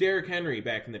Newton was Derrick Henry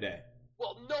back in the day.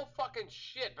 Well, no fucking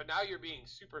shit, but now you're being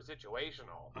super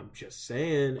situational. I'm just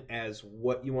saying as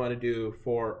what you want to do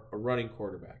for a running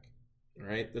quarterback. All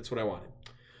right? That's what I wanted.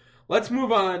 Let's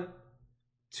move on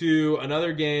to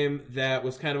another game that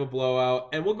was kind of a blowout,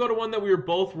 and we'll go to one that we were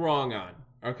both wrong on,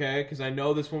 okay? Because I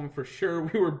know this one for sure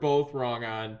we were both wrong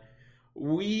on.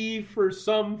 We, for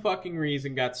some fucking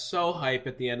reason, got so hype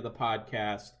at the end of the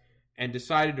podcast and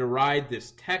decided to ride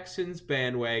this Texans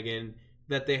bandwagon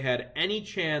that they had any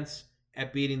chance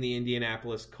at beating the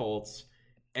Indianapolis Colts.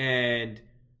 And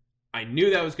I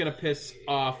knew that was going to piss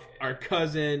off our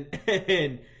cousin,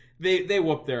 and they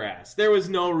whooped their ass. There was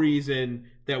no reason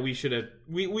that we should have...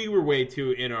 We were way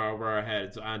too in over our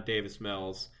heads on Davis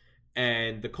Mills,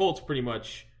 and the Colts pretty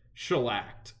much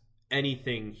shellacked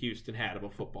anything Houston had of a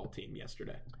football team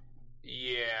yesterday.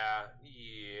 Yeah.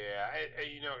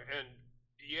 And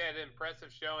you had impressive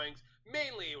showings.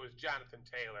 Mainly it was Jonathan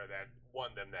Taylor that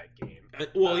won them that game.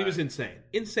 He was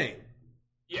insane.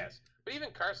 Yes, but even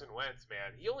Carson Wentz,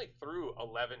 man, he only threw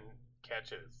 11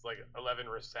 catches, like 11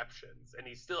 receptions, and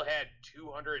he still had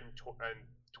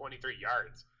 223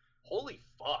 yards. Holy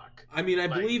fuck. I mean, I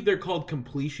believe they're called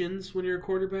completions when you're a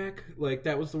quarterback. Like,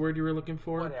 that was the word you were looking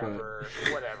for. Whatever.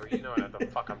 You know what the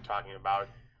fuck I'm talking about.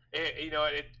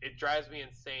 It drives me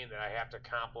insane that I have to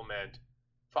compliment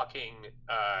fucking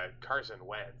Carson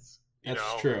Wentz.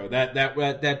 That's true.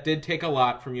 That did take a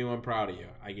lot from you. I'm proud of you.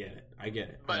 I get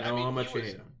it. But, I know how much you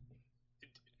hate him.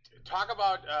 Talk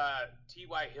about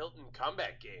T.Y. Hilton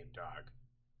comeback game, dog.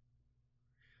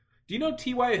 Do you know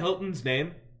T.Y. Hilton's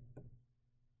name?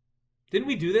 Didn't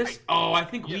we do this? I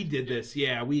think we did this.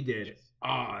 Yeah, we did. Yes.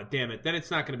 Damn it. Then it's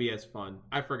not going to be as fun.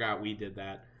 I forgot we did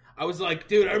that. I was like,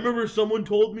 dude, I remember someone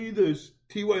told me this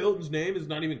T.Y. Hilton's name is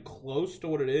not even close to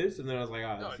what it is. And then I was like,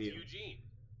 no, it's Eugene.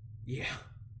 Yeah,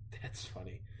 that's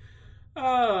funny.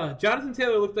 Jonathan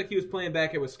Taylor looked like he was playing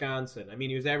back at Wisconsin. I mean,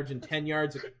 he was averaging 10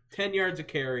 yards a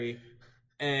carry,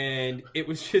 and it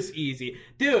was just easy.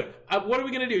 Dude, what are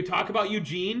we going to do? Talk about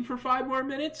Eugene for 5 more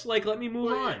minutes? Like, let me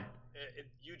move on.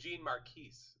 Eugene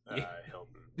Marquise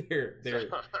Hilton. There,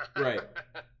 right.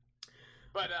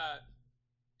 But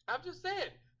I'm just saying,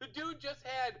 the dude just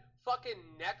had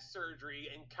fucking neck surgery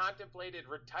and contemplated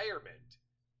retirement.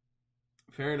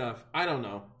 Fair enough. I don't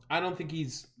know. I don't think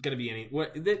he's going to be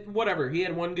whatever. He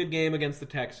had one good game against the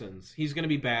Texans. He's going to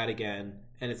be bad again,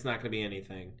 and it's not going to be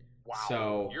anything. Wow.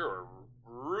 So, you're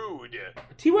rude.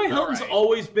 T.Y. Hilton's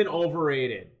always been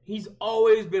overrated. He's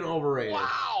always been overrated.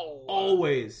 Wow.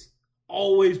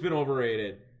 Always been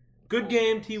overrated. Good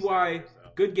game, T.Y.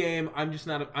 Good game. I'm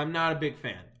not a big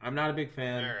fan. I'm not a big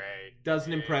fan. All right.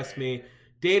 Doesn't impress me.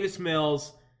 Davis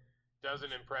Mills.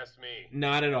 Doesn't impress me.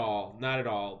 Not at all. Not at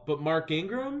all. But Mark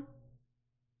Ingram?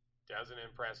 Doesn't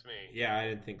impress me. Yeah, I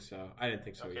didn't think so. I didn't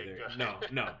think so Okay, either.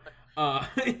 good. No.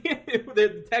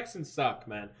 The Texans suck,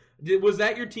 man. Was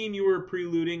that your team you were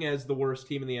preluding as the worst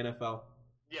team in the NFL?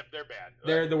 Yep, they're bad.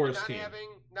 They're the worst not team.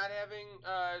 Not having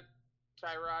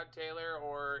Tyrod Taylor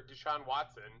or Deshaun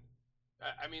Watson.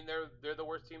 I mean, they're the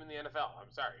worst team in the NFL.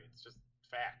 I'm sorry. It's just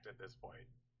fact at this point.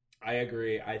 I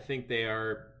agree. I think they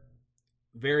are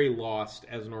very lost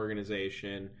as an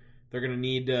organization. They're going to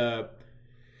need to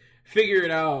figure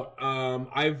it out.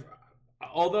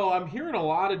 Although I'm hearing a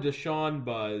lot of Deshaun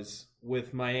buzz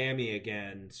with Miami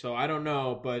again, so I don't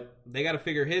know, but they got to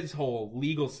figure his whole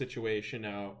legal situation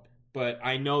out. But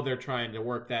I know they're trying to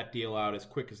work that deal out as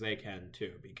quick as they can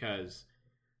too, because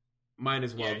might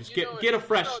as well just get a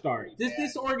fresh start.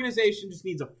 This organization just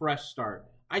needs a fresh start.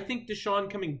 I think Deshaun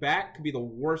coming back could be the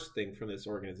worst thing for this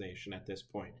organization at this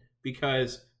point,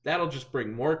 because that'll just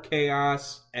bring more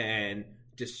chaos and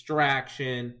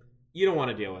distraction. You don't want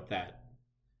to deal with that.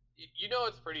 You know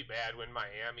it's pretty bad when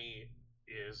Miami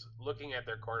is looking at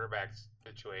their quarterback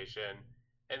situation,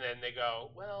 and then they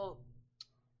go, well,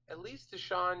 at least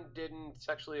Deshaun didn't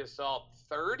sexually assault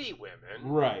 30 women.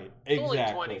 Right, exactly.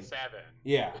 It's only 27.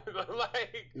 Yeah. Like,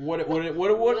 what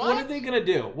are they going to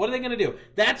do? What are they going to do?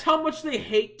 That's how much they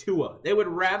hate Tua. They would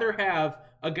rather have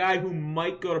a guy who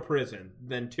might go to prison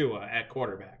than Tua at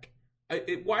quarterback.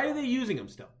 Why are they using him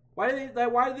still? Why do they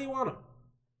want him?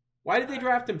 Why did they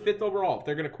draft him 5th overall if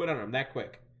they're going to quit on him that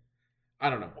quick? I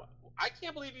don't know. I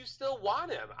can't believe you still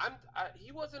want him.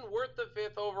 He wasn't worth the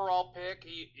 5th overall pick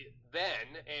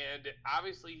then, and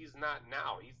obviously he's not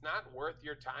now. He's not worth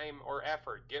your time or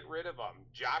effort. Get rid of him.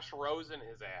 Josh Rosen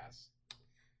his ass.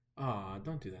 Aw,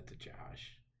 don't do that to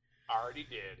Josh. Already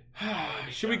did.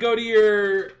 Should we go to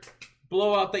your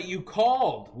blowout that you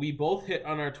called? We both hit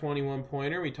on our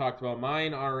 21-pointer. We talked about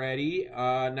mine already.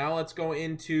 Now let's go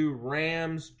into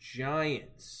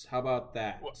Rams-Giants. How about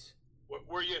that?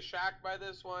 Were you shocked by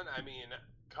this one? I mean,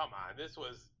 come on. This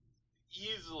was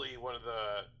easily one of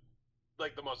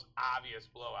the most obvious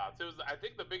blowouts. It was, I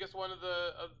think, the biggest one of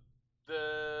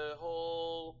the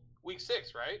whole week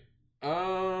 6, right?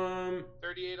 38-11?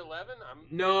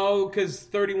 No, because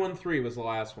 31-3 was the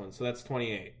last one, so that's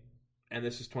 28. And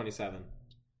this is 27.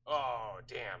 Oh,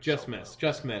 damn. Just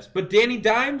missed. But Danny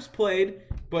Dimes played,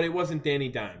 but it wasn't Danny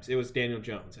Dimes. It was Daniel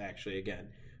Jones, actually, again.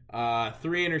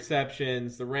 3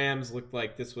 interceptions. The Rams looked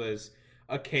like this was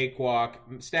a cakewalk.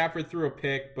 Stafford threw a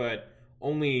pick, but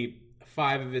only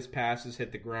 5 of his passes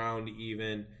hit the ground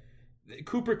even.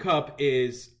 Cooper Kupp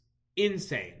is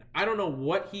insane. I don't know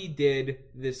what he did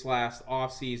this last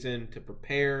offseason to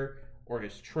prepare or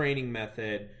his training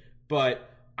method, but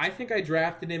I think I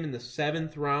drafted him in the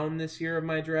 7th round this year of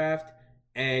my draft,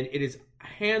 and it has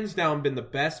hands down been the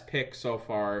best pick so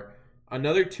far.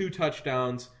 Another 2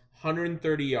 touchdowns,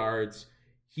 130 yards.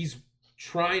 He's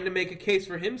trying to make a case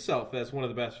for himself as one of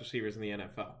the best receivers in the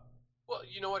NFL. Well,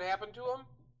 you know what happened to him?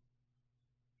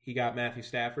 He got Matthew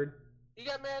Stafford. He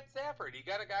got Matt Stafford. He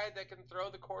got a guy that can throw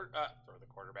the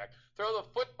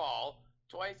football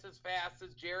twice as fast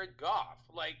as Jared Goff.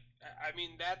 Like, I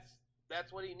mean,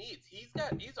 that's what he needs.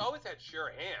 He's always had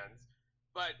sure hands,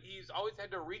 but he's always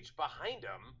had to reach behind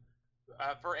him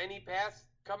for any pass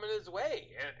coming his way.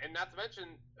 And not to mention,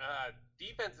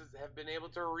 defenses have been able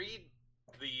to read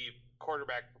the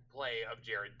quarterback play of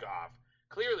Jared Goff.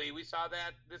 Clearly, we saw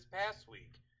that this past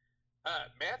week.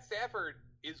 Matt Stafford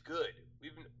is good.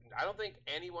 I don't think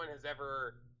anyone has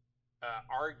ever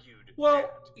argued. Well,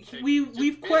 that.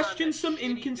 we've questioned some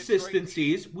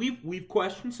inconsistencies. We've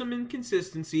questioned some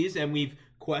inconsistencies, and we've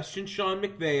questioned Sean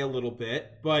McVay a little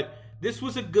bit. But this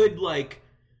was a good, like,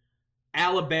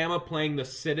 Alabama playing the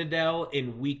Citadel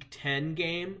in Week 10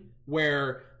 game,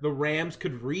 where the Rams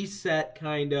could reset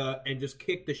kinda and just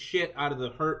kick the shit out of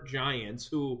the hurt Giants,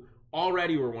 who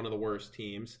already were one of the worst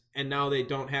teams, and now they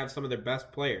don't have some of their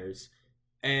best players,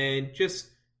 and just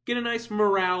get a nice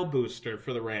morale booster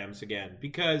for the Rams again,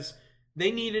 because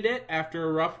they needed it after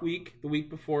a rough week the week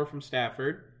before from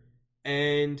Stafford.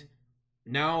 And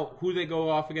now who they go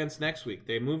off against next week?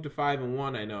 They moved to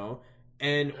 5-1, I know.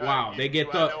 And wow, they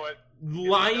get the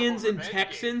Lions and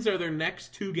Texans are their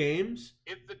next 2 games.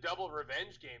 It's the double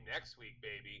revenge game next week,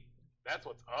 baby. That's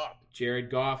what's up. Jared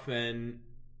Goff and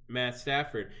Matt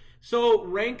Stafford. So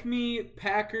rank me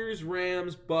Packers,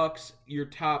 Rams, Bucks, your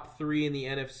top 3 in the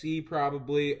NFC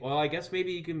probably. Well, I guess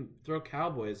maybe you can throw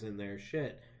Cowboys in there.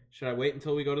 Shit. Should I wait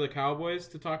until we go to the Cowboys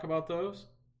to talk about those?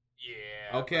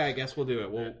 Yeah. Okay, I guess we'll do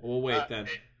it. We'll wait then.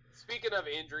 Speaking of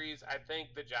injuries, I think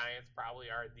the Giants probably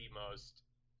are the most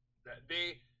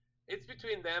It's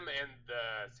between them and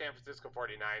the San Francisco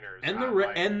 49ers.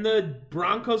 And the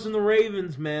Broncos and the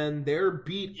Ravens, man, they're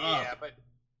beat up. Yeah, but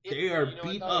they are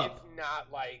beat up.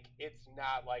 It's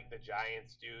not like the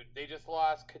Giants, dude. They just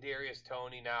lost Kadarius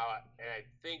Toney now, and I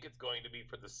think it's going to be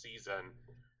for the season.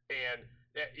 And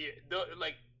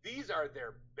these are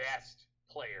their best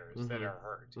players that are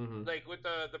hurt. Mm-hmm. Like with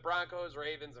the Broncos,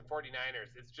 Ravens, and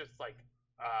 49ers, it's just like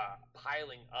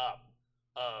piling up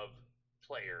of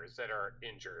players that are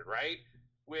injured, right?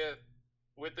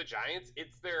 With the Giants,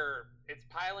 it's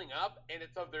piling up, and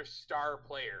it's of their star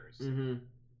players. Mm-hmm.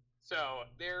 So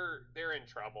they're in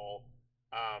trouble.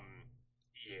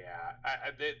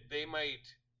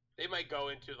 They might go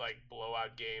into like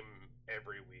blowout game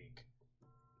every week.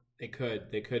 They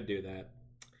could do that.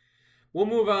 We'll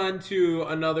move on to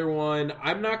another one.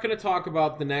 I'm not going to talk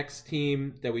about the next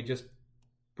team that we just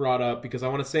brought up because I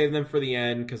want to save them for the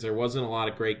end because there wasn't a lot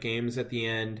of great games at the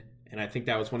end, and I think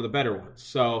that was one of the better ones.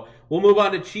 So we'll move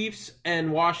on to Chiefs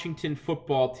and Washington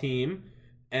football team,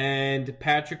 and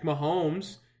Patrick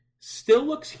Mahomes still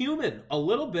looks human a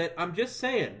little bit. I'm just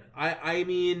saying. I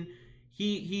mean,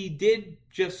 he did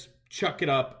just chuck it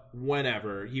up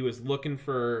whenever. He was looking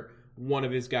for one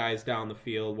of his guys down the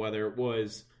field, whether it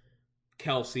was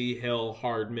Kelsey, Hill,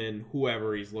 Hardman,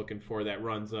 whoever he's looking for that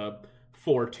runs a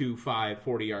 4.25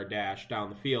 40-yard dash down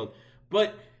the field.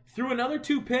 But threw another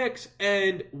 2 picks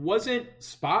and wasn't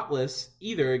spotless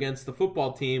either against the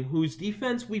football team, whose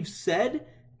defense we've said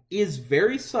is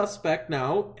very suspect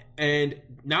now, and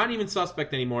not even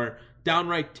suspect anymore,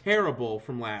 downright terrible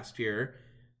from last year.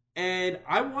 And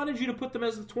I wanted you to put them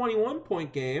as the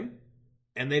 21-point game,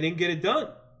 and they didn't get it done.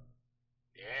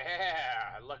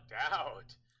 Yeah, I lucked out.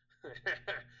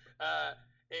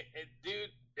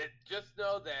 Just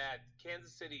know that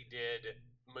Kansas City did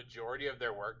majority of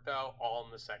their work, though, all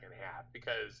in the second half,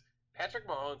 because Patrick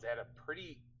Mahomes had a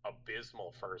pretty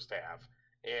abysmal first half,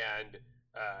 and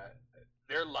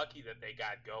they're lucky that they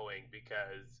got going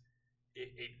because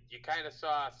you kind of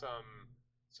saw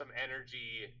some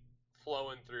energy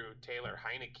flowing through Taylor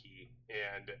Heineke,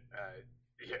 and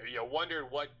you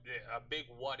wondered what a big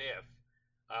what if.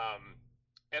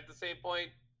 At the same point,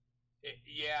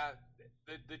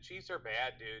 the Chiefs are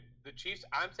bad, dude.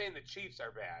 I'm saying the Chiefs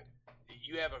are bad.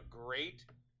 You have a great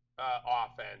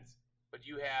offense, but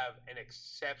you have an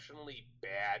exceptionally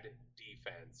bad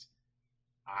defense.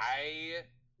 I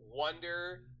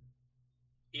wonder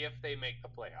if they make the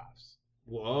playoffs.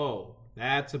 Whoa,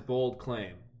 that's a bold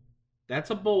claim.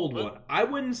 That's a bold one. I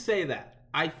wouldn't say that.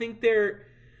 I think they're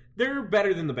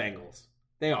better than the Bengals.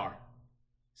 They are.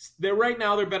 Right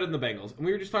now they're better than the Bengals. And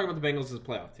we were just talking about the Bengals as a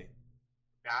playoff team.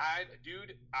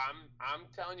 I'm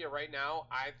telling you right now,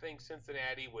 I think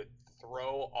Cincinnati would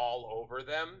throw all over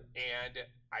them, and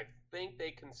I think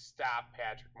they can stop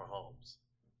Patrick Mahomes.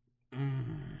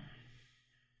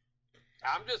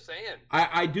 I'm just saying.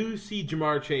 I do see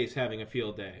Jamar Chase having a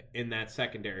field day in that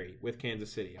secondary with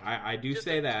Kansas City. I do just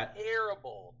say that.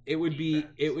 Terrible. It would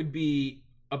be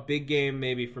a big game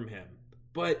maybe from him.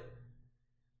 But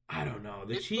I don't know.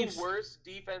 It's Chiefs, the worst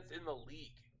defense in the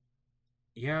league.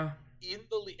 Yeah. In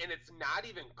the league, and it's not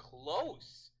even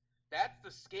close. That's the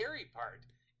scary part.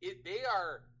 They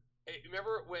are.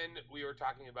 Remember when we were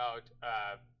talking about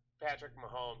Patrick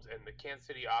Mahomes and the Kansas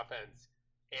City offense,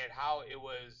 and how it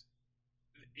was,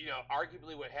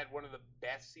 arguably what had one of the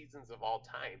best seasons of all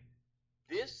time.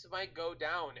 This might go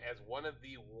down as one of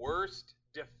the worst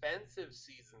defensive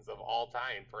seasons of all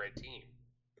time for a team.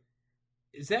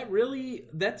 Is that really?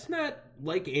 That's not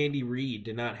like Andy Reid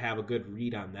to not have a good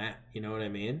read on that. You know what I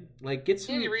mean? Like,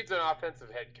 Andy Reid's an offensive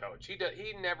head coach. He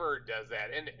never does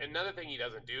that. And another thing he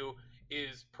doesn't do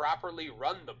is properly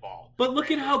run the ball. But look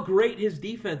at how great his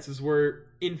defenses were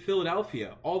in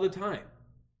Philadelphia all the time.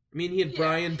 I mean, he had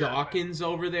Brian Dawkins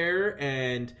over there,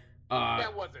 and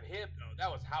that wasn't him though. That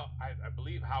was I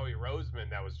believe Howie Roseman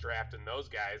that was drafting those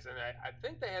guys, and I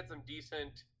think they had some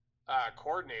decent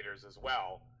coordinators as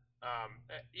well.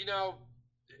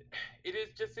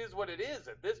 It is what it is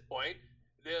at this point.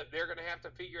 They're going to have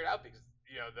to figure it out because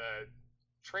the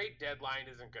trade deadline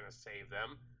isn't going to save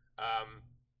them.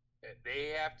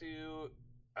 They have to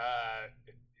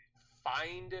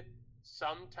find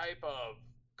some type of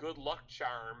good luck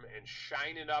charm and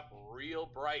shine it up real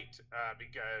bright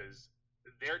because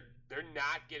they're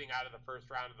not getting out of the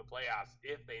first round of the playoffs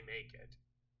if they make it.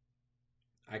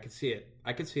 I can see it.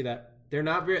 I can see that. They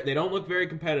don't look very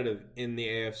competitive in the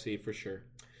AFC for sure.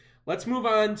 Let's move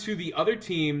on to the other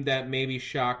team that maybe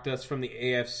shocked us from the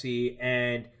AFC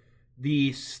and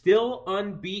the still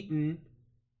unbeaten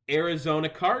Arizona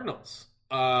Cardinals,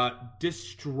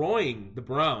 destroying the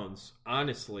Browns,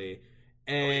 honestly.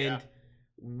 And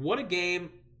what a game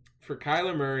for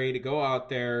Kyler Murray to go out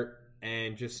there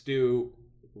and just do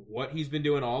what he's been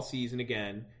doing all season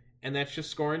again, and that's just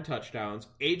scoring touchdowns.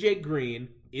 AJ Green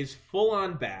is full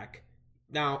on back.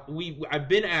 Now, I've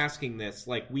been asking this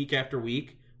like week after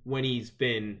week when he's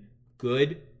been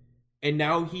good, and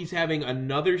now he's having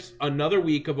another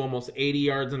week of almost 80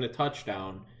 yards and a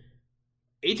touchdown.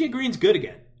 AJ Green's good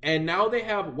again, and now they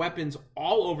have weapons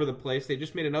all over the place. They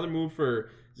just made another move for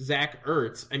Zach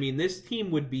Ertz. I mean, this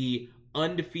team would be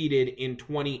undefeated in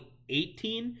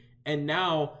 2018, and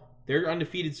now they're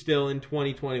undefeated still in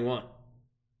 2021.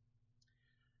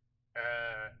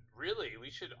 Really, we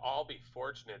should all be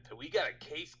fortunate that we got a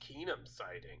Case Keenum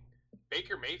sighting.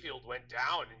 Baker Mayfield went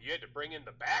down, and you had to bring in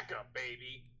the backup,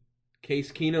 baby.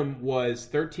 Case Keenum was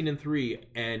 13-3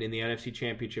 and in the NFC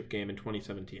Championship game in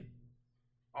 2017.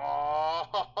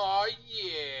 Oh,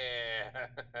 yeah.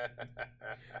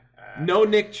 No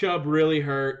Nick Chubb really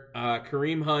hurt.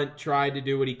 Kareem Hunt tried to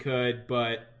do what he could,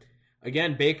 but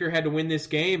again, Baker had to win this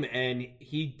game, and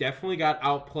he definitely got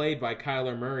outplayed by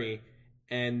Kyler Murray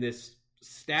and this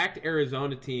stacked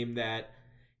Arizona team that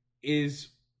is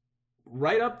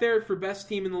right up there for best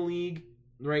team in the league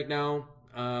right now.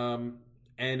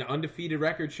 And undefeated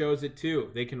record shows it too.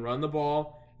 They can run the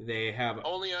ball. They have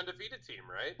only undefeated team,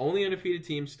 right? Only undefeated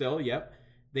team still. Yep.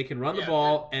 They can run the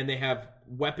ball, and they have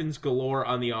weapons galore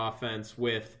on the offense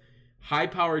with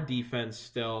high-powered defense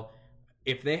still.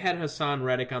 If they had Hassan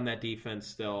Reddick on that defense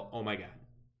still, oh my God.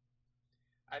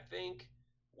 I think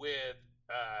with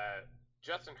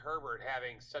Justin Herbert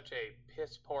having such a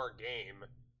piss-poor game,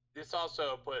 this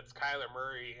also puts Kyler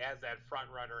Murray as that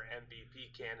front-runner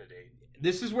MVP candidate.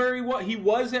 This is where he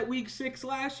was at Week 6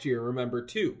 last year, remember,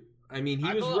 too. I mean,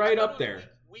 he was right up there.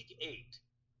 Week 8.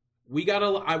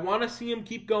 I want to see him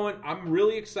keep going. I'm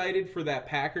really excited for that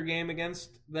Packer game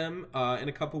against them in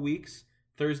a couple weeks,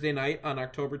 Thursday night on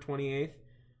October 28th.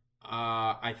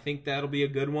 I think that'll be a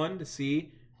good one to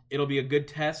see. It'll be a good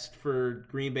test for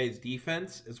Green Bay's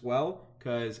defense as well,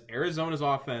 because Arizona's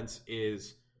offense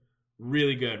is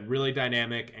really good, really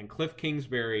dynamic, and Cliff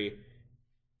Kingsbury,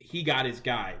 he got his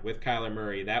guy with Kyler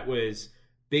Murray. That was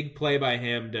big play by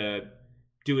him to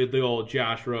do the old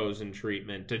Josh Rosen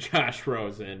treatment to Josh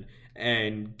Rosen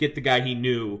and get the guy he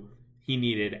knew he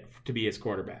needed to be his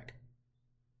quarterback.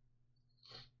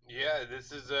 Yeah,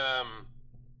 this is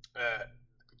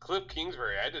Cliff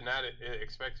Kingsbury. I did not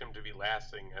expect him to be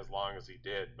lasting as long as he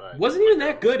did, but wasn't even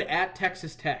that good at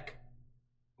Texas Tech.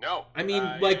 No, I mean,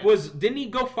 didn't he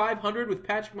go 500 with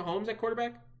Patrick Mahomes at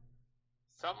quarterback?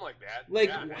 Something like that. Like,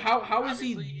 yeah, how is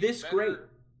he this great?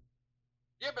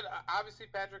 Yeah, but obviously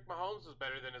Patrick Mahomes was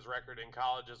better than his record in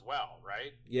college as well,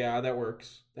 right? Yeah, that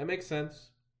works. That makes sense.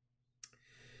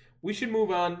 We should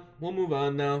move on. We'll move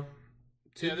on now.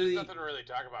 There's nothing to really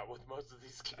talk about with most of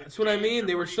these games. That's what I mean.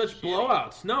 They were such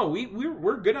blowouts. No,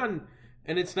 we're good on,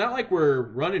 and it's not like we're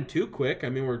running too quick. I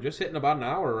mean, we're just hitting about an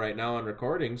hour right now on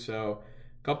recording, so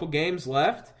a couple games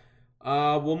left.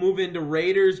 We'll move into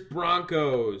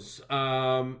Raiders-Broncos.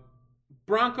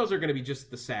 Broncos are going to be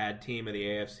just the sad team of the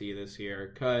AFC this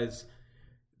year because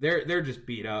they're just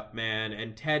beat up, man.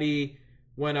 And Teddy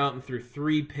went out and threw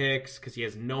 3 picks because he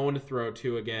has no one to throw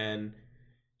to again.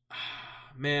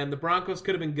 Man, the Broncos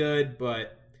could have been good,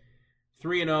 but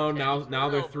 3-0. Now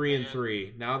they're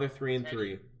 3-3. Now they're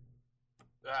 3-3.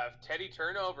 Teddy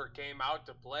turnover came out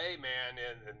to play, man,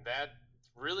 and that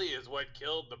really is what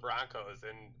killed the Broncos.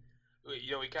 And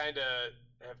we kind of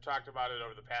have talked about it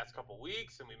over the past couple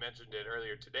weeks, and we mentioned it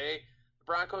earlier today. The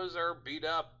Broncos are beat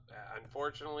up.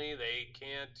 Unfortunately, they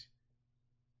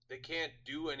can't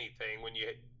do anything when you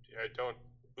don't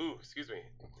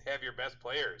have your best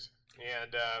players.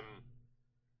 And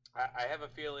I have a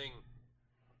feeling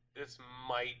this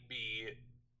might be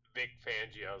Vic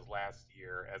Fangio's last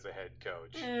year as a head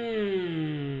coach.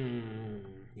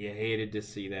 You hated to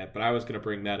see that, but I was going to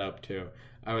bring that up too.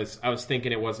 I was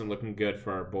thinking it wasn't looking good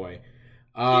for our boy.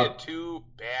 He had 2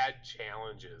 bad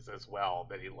challenges as well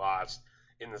that he lost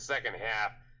in the second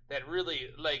half. That really,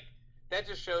 that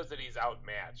just shows that he's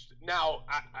outmatched. Now,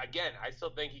 I still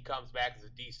think he comes back as a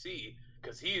DC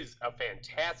because he's a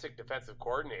fantastic defensive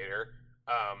coordinator.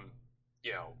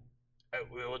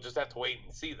 We'll just have to wait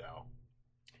and see, though.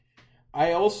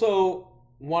 I also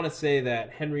want to say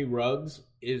that Henry Ruggs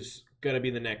is going to be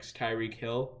the next Tyreek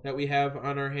Hill that we have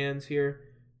on our hands here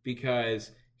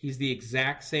because he's the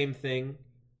exact same thing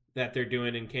that they're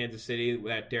doing in Kansas City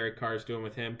that Derek Carr is doing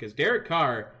with him. Because Derek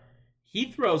Carr,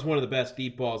 he throws one of the best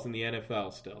deep balls in the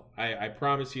NFL still. I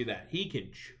promise you that. He can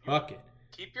chuck it.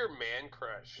 Keep your man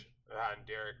crush on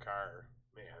Derek Carr,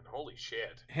 man. Holy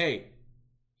shit. Hey,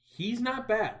 he's not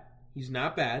bad. He's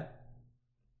not bad.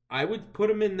 I would put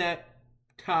him in that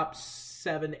top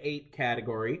 7-8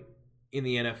 category in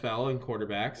the NFL in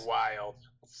quarterbacks. Wild.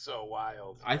 So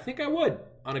wild. I think I would.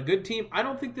 On a good team. I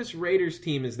don't think this Raiders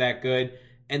team is that good.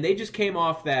 And they just came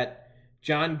off that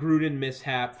John Gruden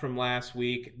mishap from last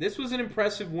week. This was an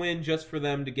impressive win just for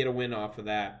them to get a win off of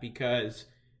that, because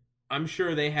I'm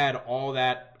sure they had all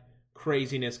that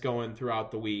craziness going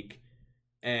throughout the week.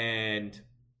 And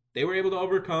they were able to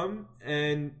overcome.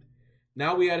 And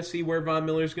now we got to see where Von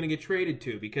Miller's going to get traded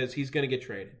to, because he's going to get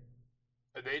traded.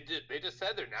 They just said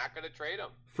they're not going to trade him.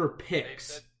 For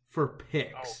picks. For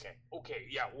picks. Okay,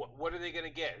 yeah. What are they going to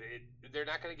get? They're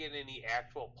not going to get any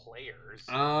actual players.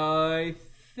 I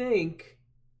think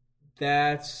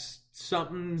that's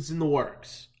something's in the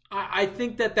works. I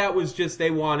think that was just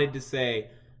they wanted to say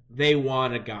they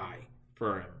want a guy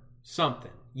for him.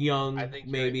 Something. Young, I think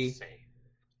maybe. You're insane.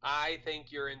 I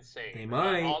think you're insane. They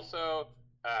might. Also,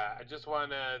 I just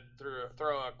want to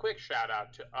throw a quick shout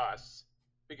out to us,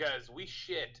 because we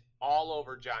shit all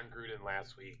over John Gruden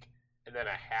last week. And then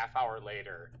a half hour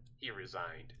later, he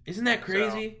resigned. Isn't that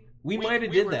crazy? So we might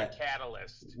have did were that. The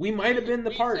catalyst. We might have been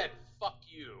the part. We said, fuck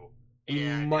you. We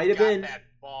And might have got been. that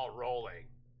ball rolling.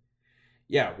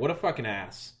 Yeah, what a fucking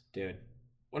ass, dude.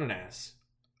 What an ass.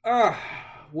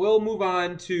 We'll move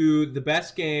on to the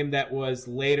best game that was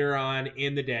later on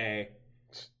in the day.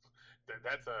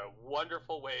 That's a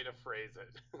wonderful way to phrase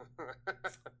it.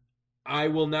 I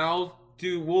will now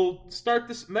we'll start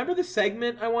this. Remember the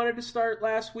segment I wanted to start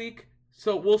last week?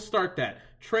 So we'll start that.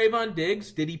 Trayvon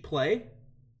Diggs, did he play?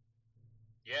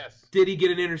 Yes. Did he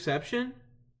get an interception?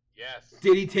 Yes.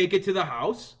 Did he take it to the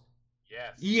house?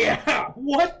 Yes. Yeah.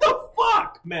 What the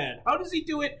fuck, man? How does he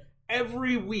do it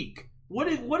every week? What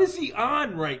is he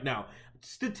on right now?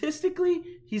 Statistically,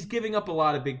 he's giving up a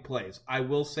lot of big plays. I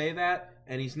will say that,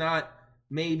 and he's not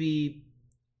maybe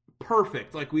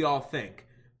perfect like we all think.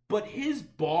 But his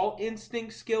ball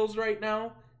instinct skills right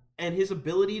now and his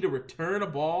ability to return a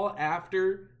ball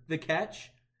after the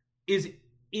catch is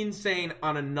insane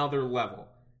on another level.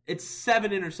 It's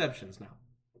 7 interceptions now.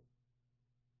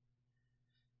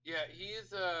 Yeah,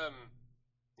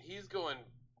 he's going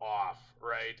off,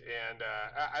 right? And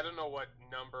I don't know what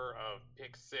number of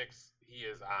pick six he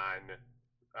is on,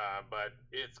 but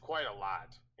it's quite a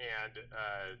lot. And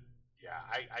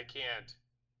I can't.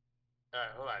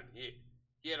 Hold on, he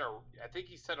had I think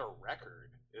he set a record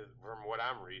from what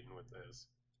I'm reading with this.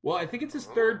 Well, I think it's his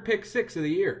third pick six of the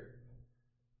year.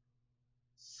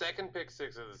 Second pick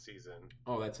six of the season.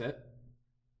 Oh, that's it?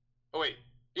 Oh, wait.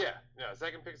 Yeah. No,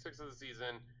 second pick six of the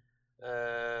season.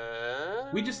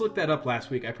 We just looked that up last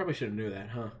week. I probably should have knew that,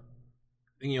 huh?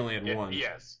 I think he only had one.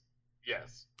 Yes.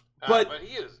 But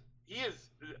he is.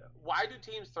 Why do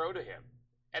teams throw to him?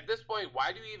 At this point,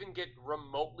 why do you even get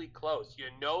remotely close? You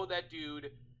know that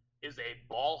dude is a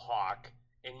ball hawk,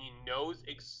 and he knows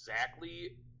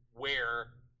exactly where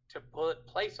to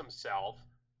place himself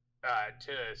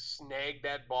to snag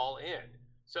that ball in.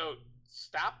 So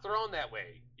stop throwing that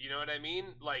way. You know what I mean?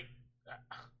 Like,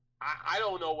 I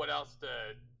don't know what else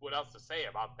to say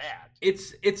about that.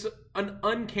 It's an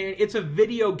uncanny. It's a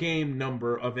video game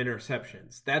number of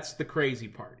interceptions. That's the crazy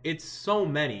part. It's so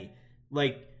many.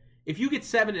 Like, if you get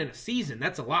 7 in a season,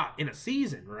 that's a lot in a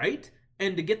season, right?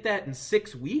 And to get that in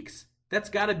 6 weeks, that's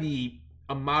got to be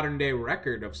a modern day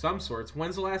record of some sorts.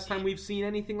 When's the last time we've seen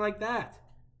anything like that?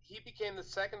 He became the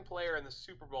second player in the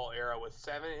Super Bowl era with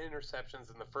 7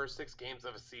 interceptions in the first 6 games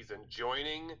of a season,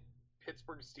 joining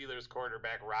Pittsburgh Steelers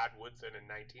quarterback Rod Woodson in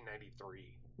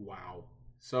 1993. Wow.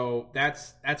 So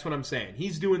that's what I'm saying.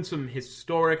 He's doing some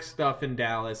historic stuff in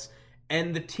Dallas,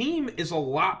 and the team is a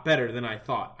lot better than I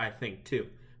thought, I think, too.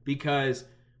 Because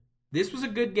this was a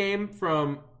good game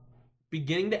from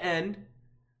beginning to end,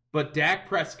 but Dak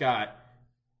Prescott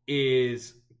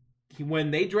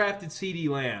when they drafted CeeDee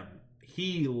Lamb,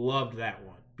 he loved that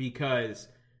one because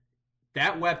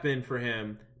that weapon for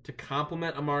him to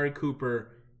complement Amari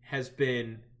Cooper has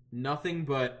been nothing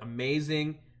but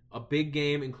amazing. A big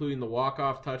game, including the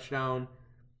walk-off touchdown.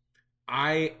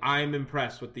 I'm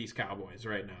impressed with these Cowboys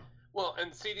right now. Well,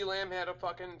 and CeeDee Lamb had a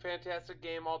fucking fantastic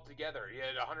game altogether. He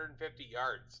had 150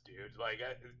 yards, dude. Like,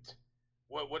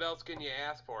 what else can you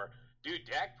ask for? Dude,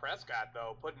 Dak Prescott,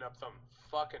 though, putting up some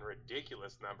fucking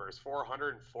ridiculous numbers.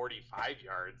 445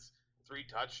 yards, 3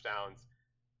 touchdowns.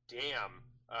 Damn.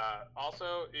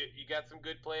 Also, you got some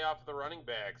good play off of the running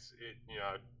backs.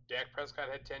 Dak Prescott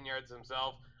had 10 yards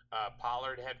himself.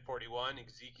 Pollard had 41.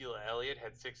 Ezekiel Elliott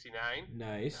had 69.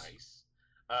 Nice.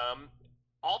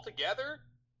 Altogether,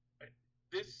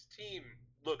 this team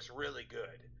looks really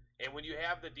good. And when you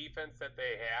have the defense that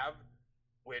they have,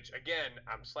 which, again,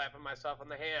 I'm slapping myself on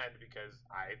the hand because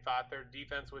I thought their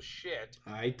defense was shit.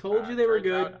 I told you they were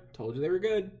good. Out,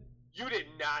 you did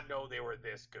not know they were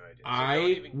this good. So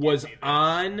I was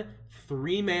on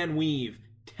 3-man weave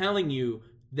telling you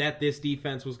that this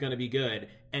defense was going to be good.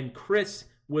 And Chris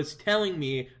was telling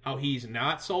me how he's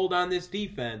not sold on this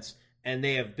defense, and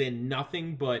they have been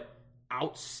nothing but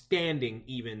outstanding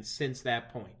even since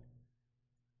that point.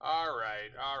 All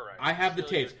right. I have the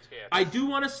tapes. I do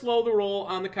want to slow the roll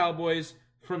on the Cowboys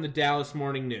from the Dallas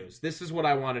Morning News. This is what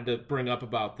I wanted to bring up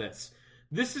about this.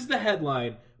 This is the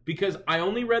headline because I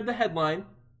only read the headline,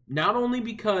 not only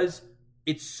because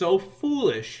it's so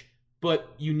foolish,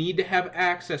 but you need to have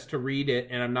access to read it,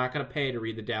 and I'm not going to pay to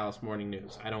read the Dallas Morning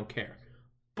News. I don't care.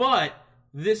 But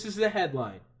this is the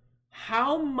headline.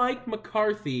 How Mike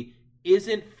McCarthy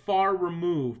isn't far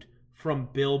removed from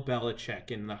Bill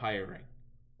Belichick in the hiring.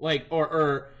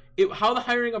 How the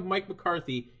hiring of Mike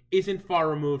McCarthy isn't far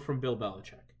removed from Bill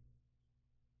Belichick.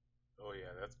 Oh,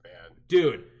 yeah, that's bad.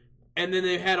 Dude. And then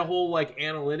they had a whole,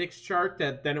 analytics chart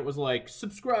that then it was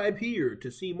subscribe here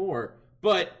to see more.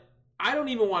 But I don't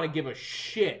even want to give a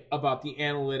shit about the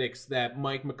analytics that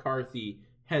Mike McCarthy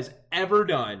has ever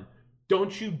done.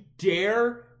 Don't you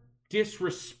dare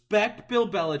disrespect Bill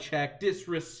Belichick,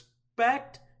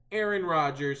 disrespect Aaron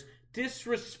Rodgers,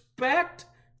 disrespect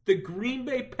the Green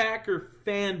Bay Packer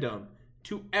fandom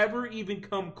to ever even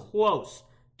come close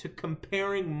to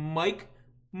comparing Mike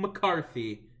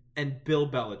McCarthy and Bill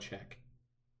Belichick.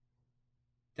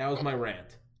 That was my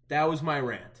rant.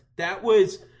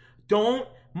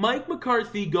 Mike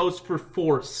McCarthy goes for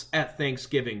force at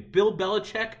Thanksgiving. Bill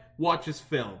Belichick watches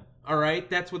film. All right?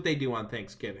 That's what they do on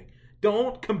Thanksgiving.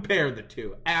 Don't compare the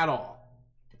two at all.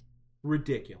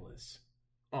 Ridiculous.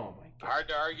 Oh, my God. Hard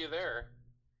to argue there.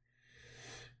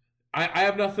 I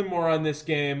have nothing more on this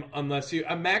game unless you...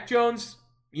 Mac Jones,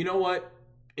 you know what?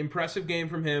 Impressive game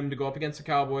from him to go up against the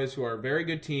Cowboys, who are a very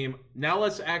good team. Now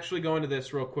let's actually go into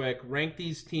this real quick. Rank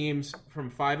these teams from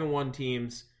 5-1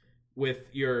 teams with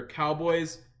your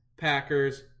Cowboys,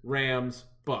 Packers, Rams,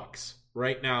 Bucks.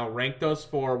 Right now, rank those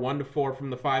 4, 1 to 4 from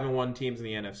the 5-1 teams in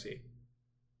the NFC.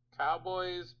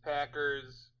 Cowboys,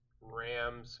 Packers,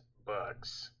 Rams,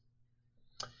 Bucks.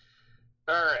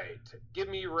 All right. Give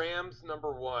me Rams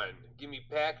number 1. Give me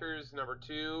Packers number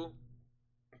 2.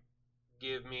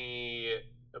 Give me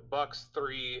Bucks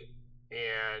 3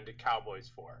 and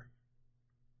Cowboys 4.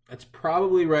 That's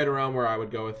probably right around where I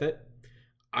would go with it.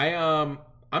 I'm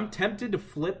tempted to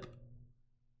flip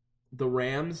the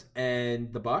Rams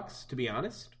and the Bucks, to be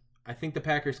honest. I think the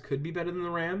Packers could be better than the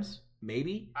Rams,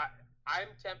 maybe. I'm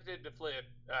tempted to flip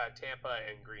Tampa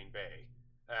and Green Bay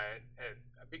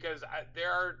because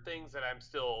there are things that I'm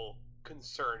still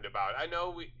concerned about. I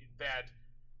know that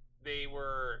they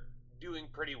were doing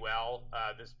pretty well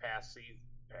this past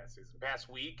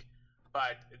week,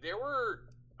 but there were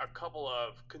a couple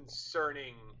of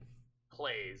concerning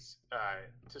plays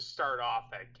to start off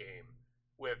that game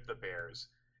with the Bears.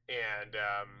 And,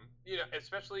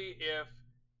 especially if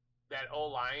that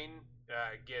O-line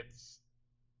gets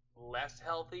less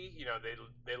healthy,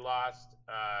 they lost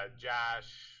Josh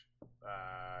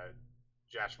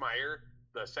Meyer,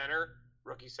 the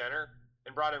rookie center,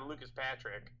 and brought in Lucas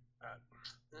Patrick.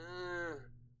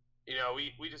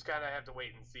 We just kind of have to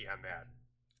wait and see on that.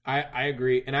 I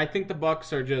agree. And I think the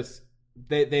Bucks are just,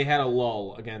 they had a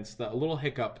lull a little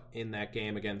hiccup in that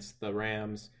game against the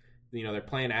Rams. They're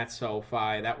playing at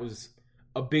SoFi. That was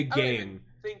a big game.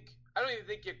 I don't even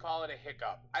think you call it a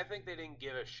hiccup. I think they didn't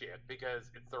give a shit because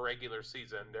it's the regular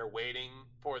season. They're waiting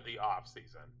for the off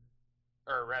season,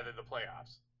 or rather the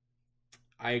playoffs.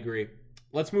 I agree.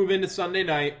 Let's move into Sunday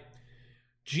night.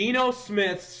 Geno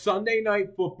Smith's Sunday Night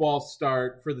Football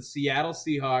start for the Seattle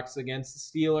Seahawks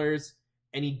against the Steelers,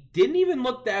 and he didn't even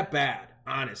look that bad,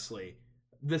 honestly.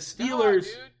 The Steelers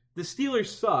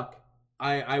suck.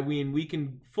 I mean, we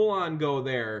can full on go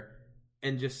there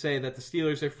and just say that the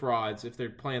Steelers are frauds if they're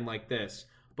playing like this.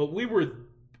 But we were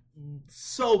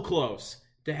so close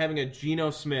to having a Geno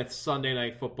Smith Sunday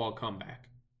Night Football comeback.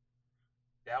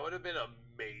 That would have been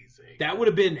amazing. That would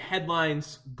have been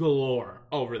headlines galore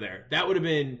over there. That would have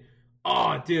been,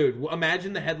 oh, dude,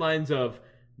 imagine the headlines of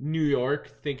New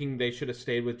York thinking they should have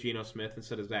stayed with Geno Smith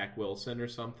instead of Zach Wilson or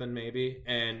something maybe,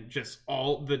 and just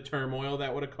all the turmoil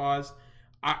that would have caused.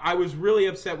 I was really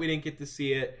upset we didn't get to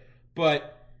see it,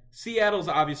 but Seattle's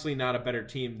obviously not a better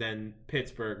team than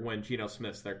Pittsburgh when Geno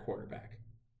Smith's their quarterback.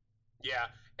 Yeah,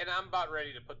 and I'm about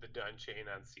ready to put the done chain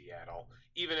on Seattle,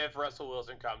 even if Russell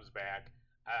Wilson comes back.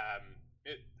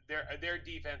 Their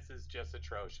defense is just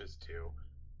atrocious too.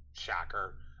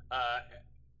 Shocker.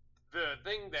 The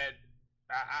thing that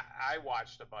I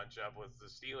watched a bunch of was the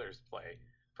Steelers play.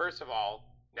 First of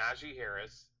all, Najee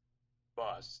Harris,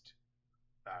 bust.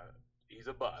 He's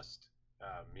a bust.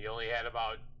 He only had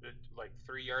about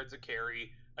 3 yards of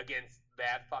carry against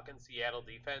that fucking Seattle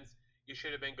defense. You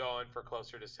should have been going for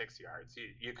closer to 6 yards.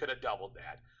 You could have doubled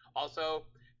that. Also,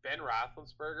 Ben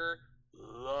Roethlisberger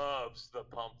loves the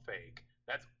pump fake.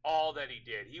 That's all that he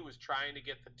did. He was trying to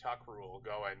get the tuck rule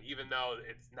going, even though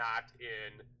it's not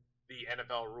in the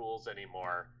NFL rules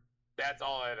anymore. That's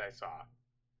all that I saw.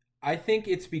 I think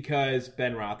it's because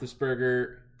Ben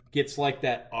Roethlisberger gets like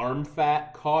that arm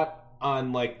fat caught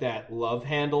on like that love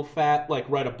handle fat, like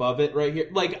right above it right here.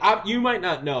 Like you might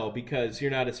not know because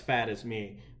you're not as fat as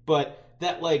me, but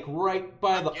that like right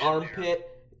by the armpit,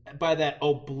 by that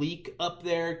oblique up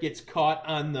there gets caught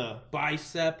on the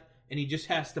bicep, and he just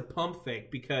has to pump fake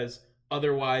because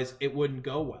otherwise it wouldn't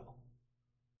go well.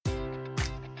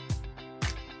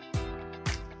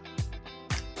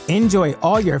 Enjoy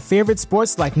all your favorite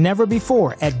sports like never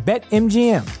before at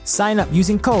BetMGM. Sign up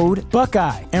using code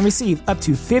Buckeye and receive up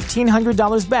to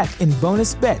 $1,500 back in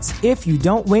bonus bets if you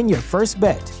don't win your first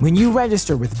bet. When you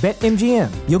register with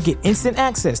BetMGM, you'll get instant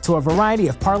access to a variety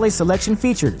of parlay selection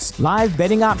features, live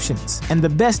betting options, and the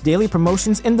best daily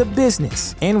promotions in the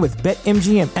business. And with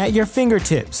BetMGM at your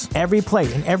fingertips, every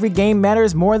play and every game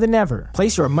matters more than ever.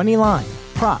 Place your money line,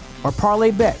 prop, or parlay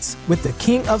bets with the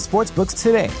king of sportsbooks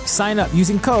today. Sign up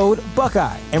using code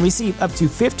Buckeye and receive up to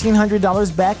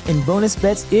 $1,500 back in bonus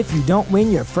bets if you don't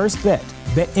win your first bet.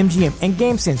 BetMGM and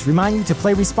GameSense remind you to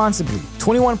play responsibly.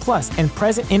 21 plus and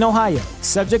present in Ohio,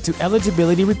 subject to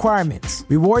eligibility requirements.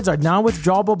 Rewards are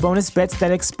non-withdrawable bonus bets that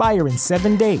expire in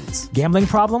 7 days. Gambling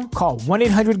problem? Call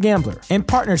 1-800-GAMBLER in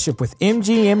partnership with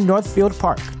MGM Northfield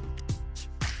Park.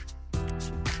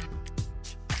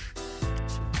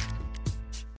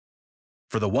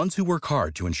 For the ones who work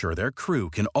hard to ensure their crew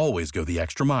can always go the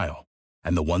extra mile,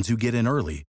 and the ones who get in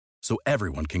early so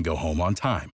everyone can go home on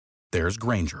time, there's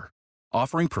Grainger,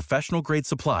 offering professional-grade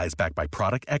supplies backed by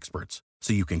product experts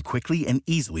so you can quickly and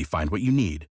easily find what you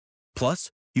need.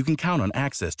 Plus, you can count on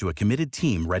access to a committed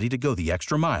team ready to go the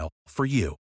extra mile for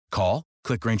you. Call,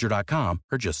 click Grainger.com,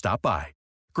 or just stop by.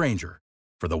 Grainger,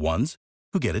 for the ones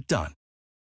who get it done.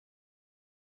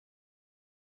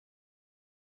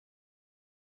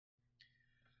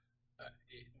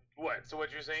 What? So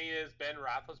what you're saying is Ben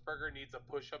Roethlisberger needs a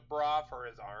push-up bra for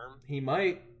his arm? He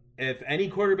might. If any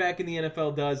quarterback in the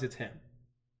NFL does, it's him.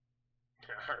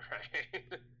 All right.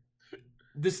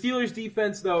 The Steelers'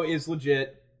 defense, though, is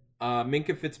legit.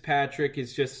 Minkah Fitzpatrick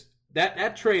is just...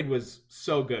 That trade was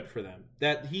so good for them.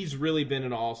 That he's really been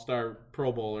an all-star,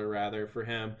 Pro Bowler, rather, for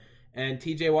him. And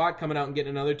T.J. Watt coming out and getting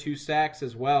another 2 sacks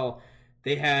as well.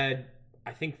 They had,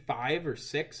 I think, 5 or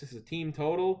 6 as a team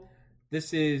total.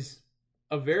 This is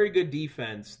a very good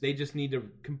defense. They just need to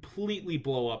completely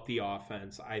blow up the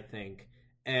offense, I think.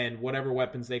 And whatever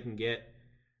weapons they can get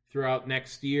throughout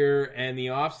next year and the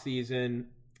offseason,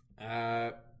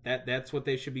 that's what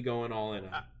they should be going all in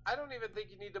on. I don't even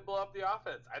think you need to blow up the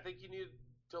offense. I think you need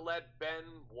to let Ben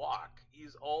walk.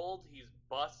 He's old, he's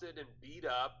busted and beat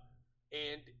up,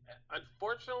 and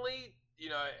unfortunately,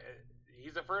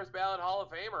 he's a first ballot Hall of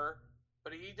Famer,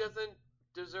 but he doesn't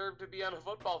deserve to be on a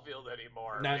football field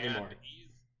anymore. Not anymore.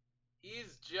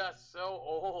 He's just so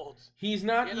old. He's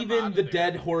not even the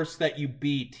dead horse that you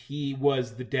beat. He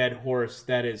was the dead horse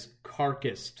that is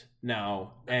carcassed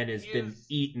now and has been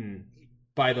eaten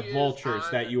by the vultures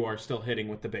that you are still hitting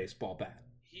with the baseball bat.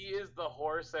 He is the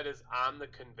horse that is on the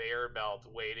conveyor belt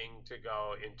waiting to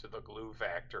go into the glue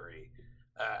factory.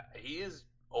 He is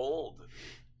old.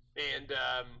 And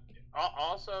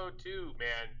also, too,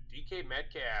 man, DK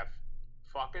Metcalf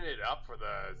fucking it up for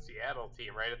the Seattle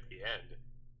team right at the end.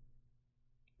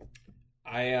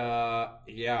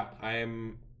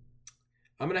 I'm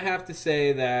gonna have to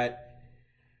say that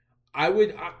I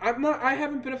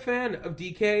haven't been a fan of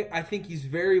DK. I think he's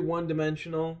very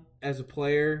one-dimensional as a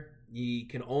player. He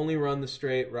can only run the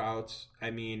straight routes. I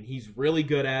mean, he's really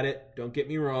good at it. Don't get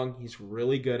me wrong. He's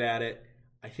really good at it.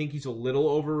 I think he's a little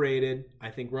overrated. I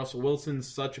think Russell Wilson's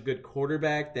such a good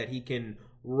quarterback that he can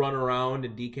run around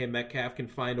and DK Metcalf can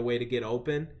find a way to get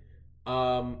open.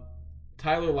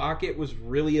 Tyler Lockett was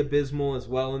really abysmal as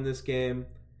well in this game.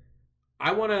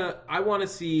 I want to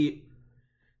see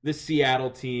the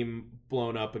Seattle team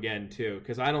blown up again too,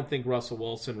 because I don't think Russell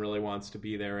Wilson really wants to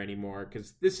be there anymore,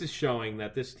 because this is showing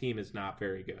that this team is not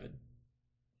very good.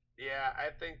 Yeah, I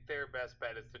think their best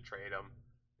bet is to trade him.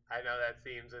 I know that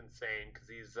seems insane because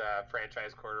he's a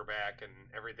franchise quarterback and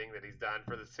everything that he's done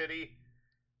for the city,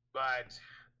 but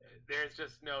there's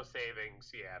just no saving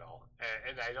Seattle,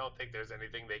 and I don't think there's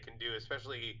anything they can do,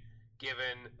 especially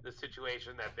given the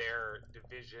situation that their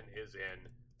division is in.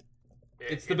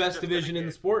 It's the best division in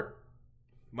the sport.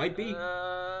 Might be.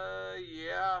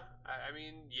 Yeah. I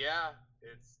mean, yeah.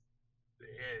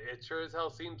 It sure as hell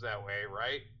seems that way,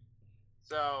 right?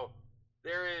 So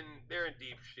they're in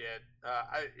deep shit.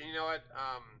 You know what?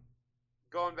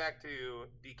 Going back to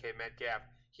DK Metcalf,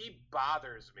 he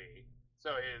bothers me.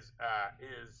 So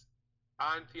his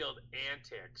on-field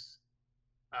antics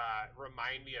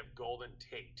remind me of Golden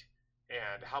Tate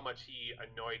and how much he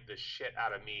annoyed the shit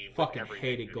out of me. Fucking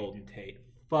hated Golden Tate.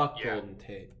 Fuck yeah. Golden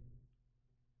Tate.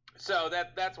 So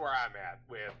that's where I'm at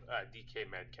with DK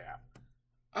Metcalf.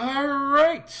 All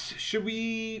right. Should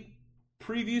we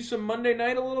preview some Monday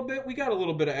night a little bit? We got a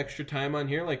little bit of extra time on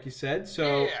here, like you said.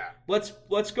 So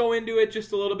let's go into it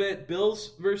just a little bit.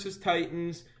 Bills versus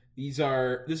Titans. This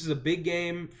is a big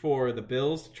game for the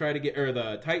Bills to try to get, or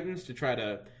the Titans to try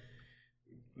to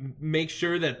make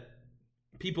sure that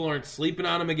people aren't sleeping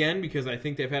on them again, because I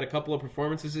think they've had a couple of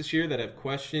performances this year that have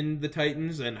questioned the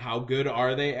Titans and how good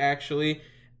are they actually.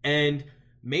 And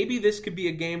maybe this could be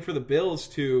a game for the Bills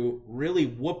to really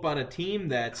whoop on a team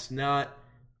that's not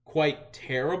quite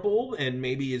terrible and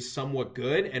maybe is somewhat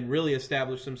good and really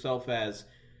establish themselves as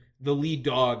the lead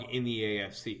dog in the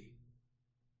AFC.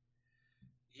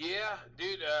 Yeah,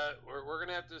 dude, we're going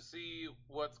to have to see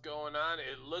what's going on.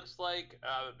 It looks like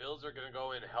the Bills are going to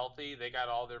go in healthy. They got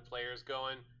all their players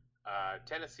going.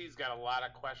 Tennessee's got a lot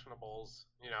of questionables.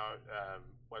 You know,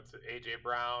 A.J.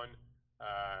 Brown,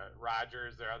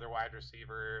 Rodgers, their other wide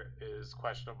receiver, is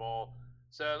questionable.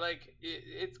 So, like,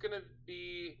 it's going to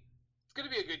be a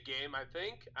good game, I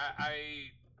think.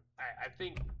 I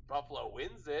think Buffalo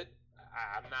wins it.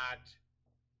 I'm not...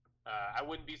 I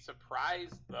wouldn't be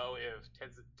surprised, though, if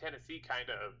Tennessee kind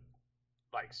of,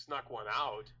 like, snuck one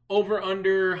out. Over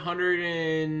under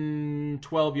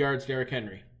 112 yards, Derrick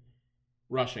Henry.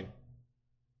 Rushing.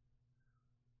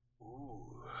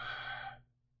 Ooh.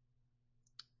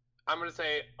 I'm going to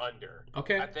say under.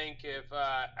 Okay. I think if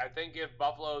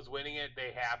Buffalo is winning it,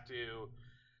 they have to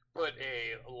put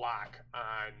a lock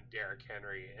on Derrick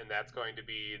Henry, and that's going to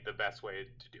be the best way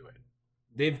to do it.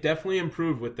 They've definitely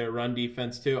improved with their run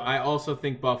defense, too. I also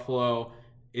think Buffalo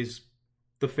is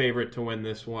the favorite to win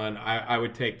this one. I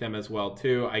would take them as well,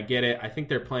 too. I get it. I think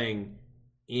they're playing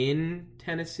in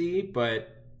Tennessee,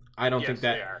 but I don't think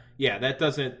that... They are. Yeah, that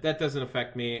doesn't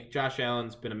affect me. Josh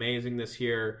Allen's been amazing this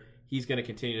year. He's going to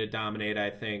continue to dominate,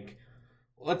 I think.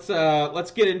 Let's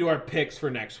get into our picks for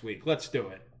next week. Let's do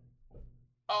it.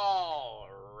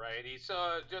 Alrighty.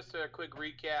 So just a quick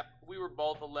recap. We were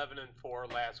both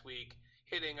 11-4 last week,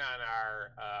 hitting on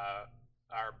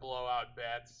our blowout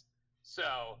bets.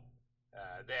 So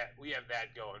that we have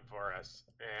that going for us,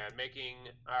 and making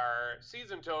our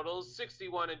season totals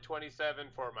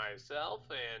 61-27 for myself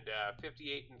and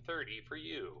 58-30 for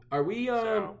you. Are we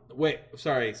wait,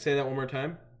 sorry, say that one more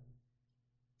time.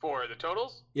 For the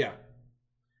totals? Yeah.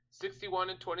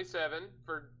 61-27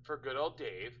 for good old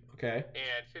Dave. Okay.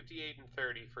 And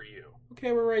 58-30 for you.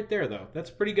 Okay, we're right there though. That's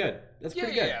pretty good. Pretty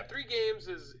good. Yeah, 3 games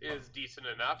is decent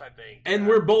enough, I think. And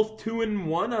we're both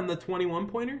 2-1 on the 21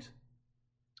 pointers?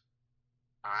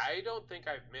 I don't think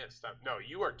I've missed. No,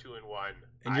 you are 2-1.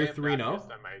 And you're 3-0?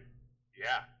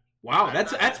 Yeah. Wow,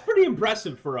 that's pretty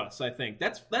impressive for us, I think.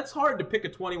 That's hard to pick a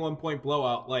 21-point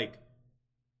blowout. Like,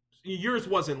 yours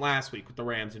wasn't last week with the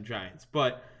Rams and Giants,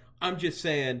 but I'm just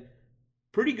saying,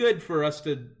 pretty good for us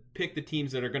to pick the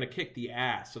teams that are going to kick the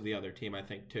ass of the other team, I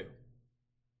think, too.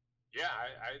 Yeah,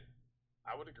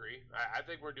 I would agree. I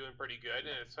think we're doing pretty good, and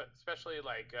it's especially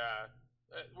like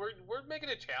we're making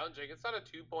it challenging. It's not a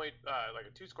 2-point like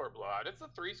a 2-score blowout. It's a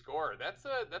 3-score. That's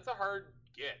a hard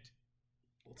get.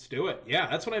 Let's do it. Yeah,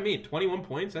 that's what I mean. 21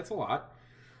 points. That's a lot.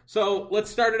 So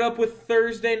let's start it up with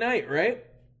Thursday night, right?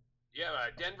 Yeah,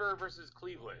 Denver versus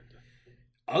Cleveland.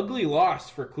 Ugly loss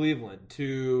for Cleveland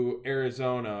to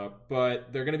Arizona,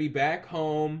 but they're going to be back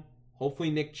home. Hopefully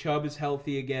Nick Chubb is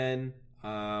healthy again.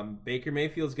 Baker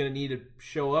Mayfield's going to need to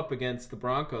show up against the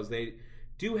Broncos. They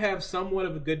do have somewhat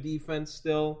of a good defense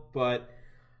still, but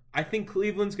I think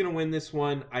Cleveland's going to win this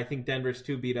one. I think Denver's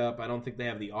too beat up. I don't think they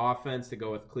have the offense to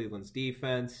go with Cleveland's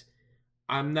defense.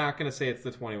 I'm not going to say it's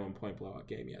the 21-point blowout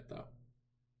game yet, though.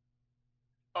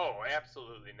 Oh,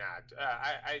 absolutely not.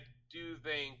 I do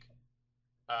think...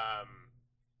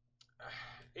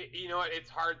 you know what? It's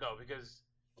hard though, because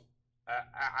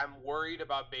I'm worried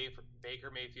about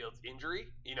Baker Mayfield's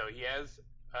injury. You know, he has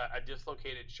a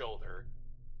dislocated shoulder,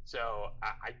 so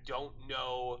I don't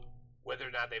know whether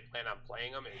or not they plan on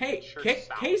playing him. Hey, Case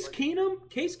Keenum?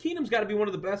 Case Keenum's got to be one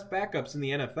of the best backups in the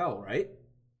NFL, right?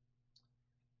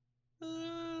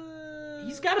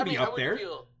 He's got to be up there.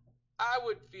 I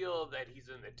would feel that he's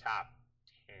in the top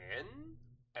 10.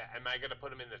 Am I going to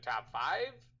put him in the top 5?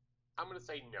 I'm going to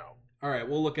say no. All right,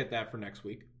 we'll look at that for next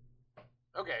week.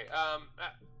 Okay.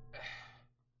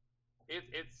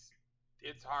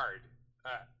 It's hard.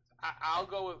 I'll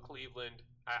go with Cleveland.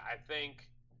 I think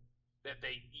that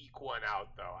they eke one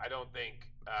out, though. I don't think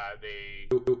they...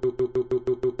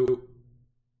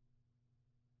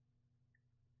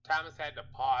 Thomas had to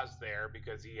pause there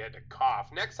because he had to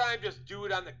cough. Next time, just do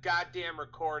it on the goddamn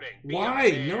recording.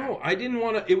 Why? No, I didn't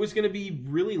want to... It was going to be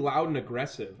really loud and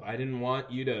aggressive. I didn't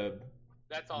want you to...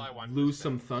 That's all I wanted. Lose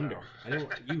some thunder. So. I didn't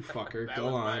want... You fucker. Go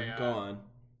on. Go on.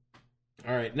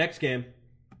 All right, next game.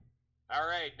 All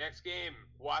right, next game.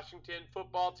 Washington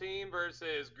football team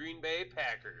versus Green Bay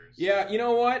Packers. Yeah, you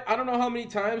know what? I don't know how many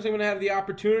times I'm going to have the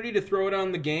opportunity to throw it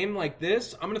on the game like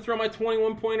this. I'm going to throw my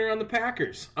 21-pointer on the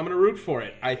Packers. I'm going to root for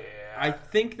it. Yeah. I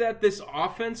think that this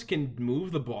offense can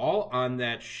move the ball on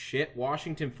that shit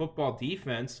Washington football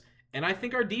defense, and I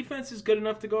think our defense is good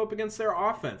enough to go up against their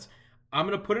offense. I'm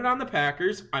going to put it on the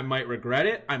Packers. I might regret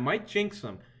it. I might jinx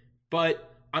them,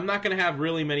 but I'm not going to have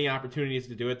really many opportunities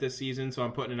to do it this season, so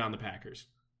I'm putting it on the Packers.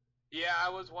 Yeah, I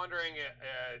was wondering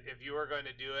if you were going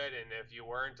to do it, and if you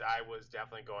weren't, I was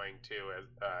definitely going to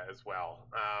as well.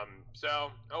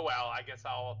 Oh well, I guess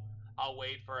I'll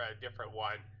wait for a different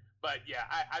one. But yeah,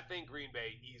 I think Green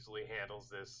Bay easily handles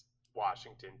this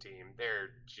Washington team.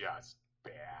 They're just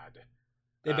bad.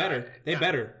 They better. They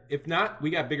better. If not, we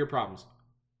got bigger problems.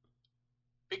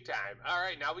 Big time. All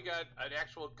right, now we got an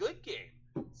actual good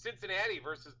game. Cincinnati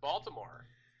versus Baltimore.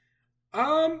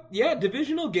 Yeah,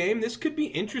 divisional game. This could be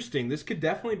interesting. This could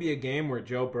definitely be a game where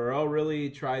Joe Burrow really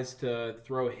tries to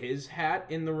throw his hat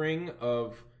in the ring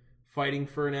of fighting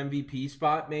for an MVP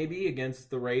spot maybe against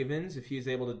the Ravens if he's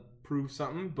able to prove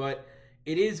something. But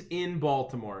it is in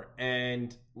Baltimore,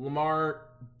 and Lamar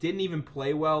didn't even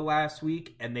play well last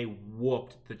week, and they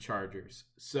whooped the Chargers.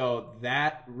 So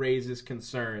that raises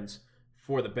concerns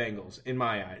for the Bengals in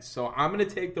my eyes. So I'm going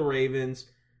to take the Ravens.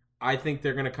 I think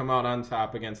they're going to come out on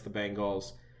top against the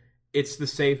Bengals. It's the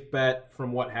safe bet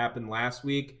from what happened last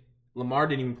week. Lamar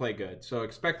didn't even play good. So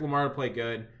expect Lamar to play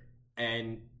good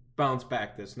and bounce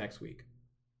back this next week.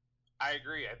 I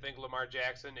agree. I think Lamar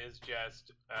Jackson is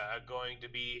just going to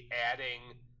be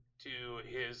adding to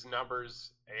his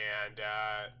numbers. And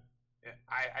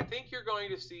I think you're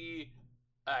going to see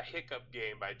a hiccup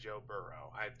game by Joe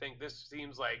Burrow. I think this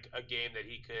seems like a game that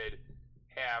he could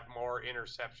have more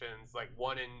interceptions, like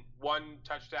one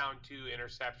touchdown, 2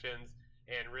 interceptions,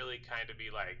 and really kind of be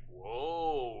like,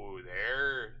 whoa,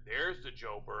 there's the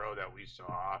Joe Burrow that we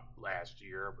saw last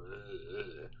year.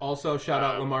 Blah. Also, shout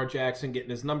out Lamar Jackson getting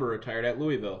his number retired at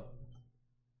Louisville.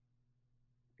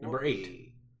 Number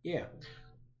 8. Yeah.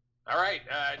 All right,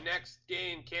 next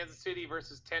game, Kansas City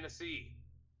versus Tennessee.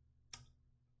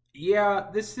 Yeah,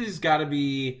 this has got to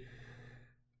be...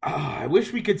 I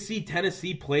wish we could see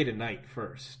Tennessee play tonight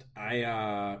first.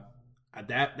 That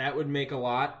would make a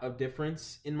lot of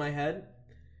difference in my head.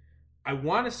 I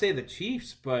want to say the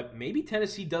Chiefs, but maybe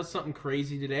Tennessee does something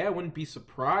crazy today. I wouldn't be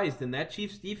surprised. And that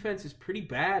Chiefs defense is pretty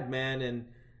bad, man. And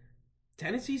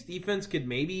Tennessee's defense could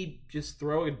maybe just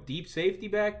throw a deep safety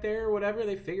back there or whatever.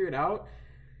 They figure it out.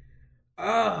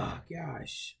 Oh,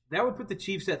 gosh. That would put the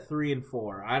Chiefs at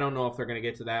 3-4. I don't know if they're going to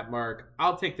get to that mark.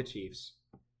 I'll take the Chiefs.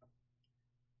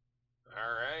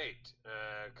 All right.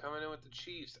 Coming in with the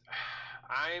Chiefs.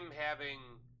 I'm having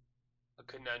a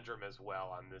conundrum as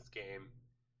well on this game.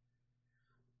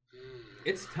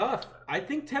 It's tough. I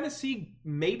think Tennessee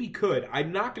maybe could.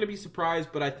 I'm not going to be surprised,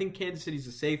 but I think Kansas City's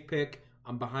a safe pick.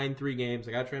 I'm behind 3 games.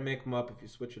 I got to try and make them up if you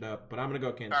switch it up, but I'm going to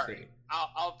go Kansas City.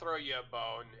 I'll throw you a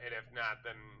bone, and if not,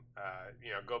 then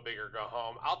go big or go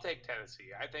home. I'll take Tennessee.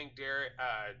 I think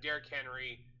Derrick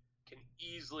Henry can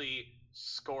easily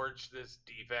scorch this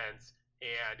defense,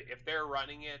 and if they're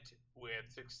running it with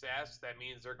success, that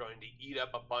means they're going to eat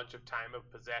up a bunch of time of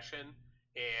possession,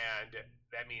 and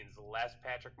that means less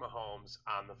Patrick Mahomes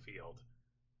on the field.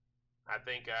 I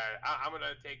think I'm going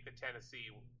to take the Tennessee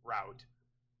route.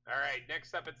 All right,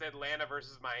 next up it's Atlanta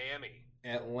versus Miami.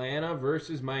 Atlanta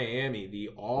versus Miami, the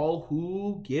all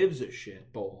who gives a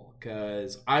shit bowl,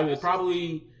 because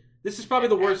this is probably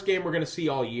the worst game we're going to see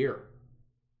all year.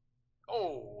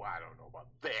 Oh, I don't know about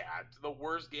that. The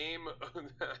worst game,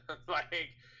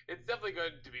 it's definitely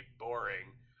going to be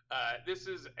boring. This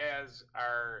is, as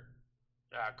our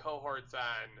cohorts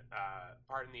on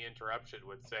Pardon the Interruption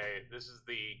would say, this is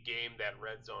the game that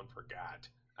Red Zone forgot.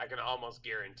 I can almost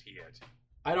guarantee it.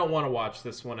 I don't want to watch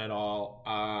this one at all.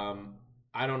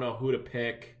 I don't know who to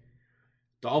pick.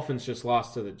 Dolphins just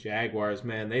lost to the Jaguars,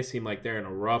 man. They seem like they're in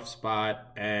a rough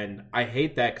spot, and I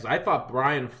hate that because I thought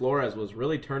Brian Flores was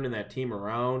really turning that team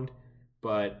around,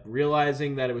 but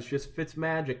realizing that it was just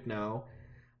Fitzmagic now,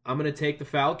 I'm going to take the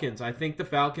Falcons. I think the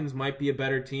Falcons might be a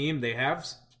better team. They have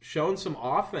shown some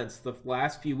offense the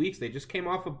last few weeks. They just came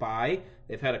off a bye.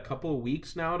 They've had a couple of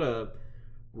weeks now to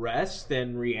rest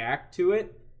and react to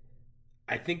it.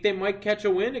 I think they might catch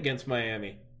a win against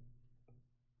Miami.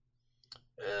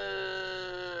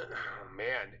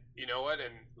 Man, you know what?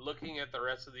 And looking at the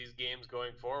rest of these games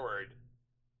going forward,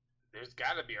 there's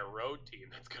got to be a road team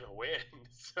that's going to win.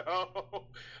 So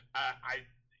I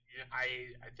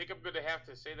think I'm going to have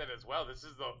to say that as well. This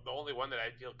is the only one that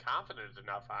I feel confident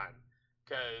enough on.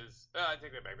 Because I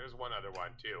take that back. There's one other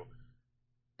one too.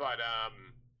 But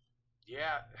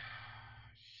yeah,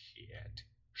 shit.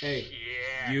 Hey,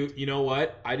 shit. You know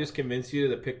what? I just convinced you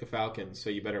to pick the Falcons, so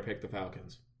you better pick the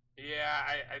Falcons. Yeah,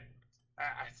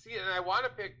 I see it, and I want to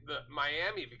pick the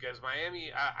Miami because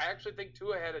Miami. I actually think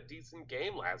Tua had a decent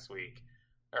game last week,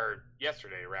 or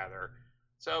yesterday rather.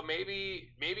 So maybe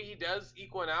he does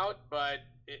eke one out, but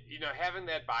having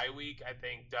that bye week, I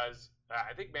think does.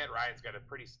 I think Matt Ryan's got a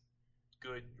pretty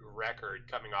good record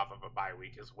coming off of a bye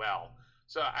week as well.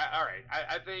 So all right,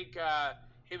 I think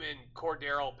him and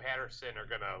Cordero Patterson are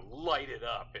gonna light it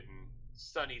up in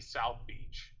sunny South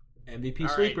Beach. MVP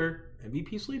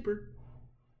sleeper.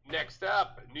 Next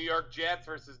up, New York Jets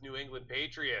versus New England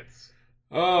Patriots.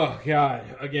 Oh, God.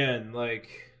 Again,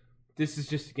 this is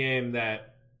just a game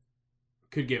that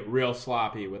could get real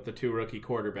sloppy with the two rookie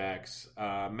quarterbacks.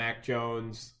 Mac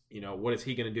Jones, what is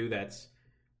he going to do that's,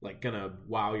 going to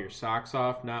wow your socks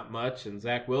off? Not much. And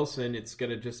Zach Wilson, it's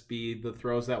going to just be the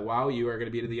throws that wow you are going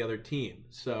to be to the other team.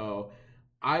 So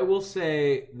I will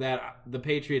say that the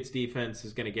Patriots defense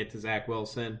is going to get to Zach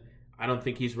Wilson. I don't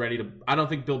think he's ready to. I don't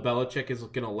think Bill Belichick is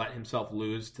going to let himself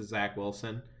lose to Zach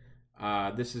Wilson.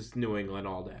 This is New England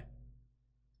all day.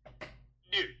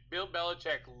 Dude, Bill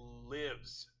Belichick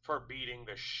lives for beating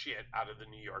the shit out of the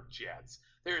New York Jets.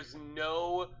 There's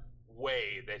no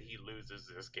way that he loses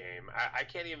this game. I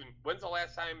can't even. When's the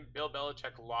last time Bill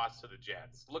Belichick lost to the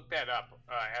Jets? Look that up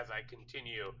as I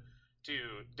continue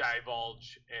to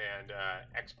divulge and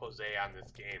expose on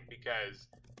this game because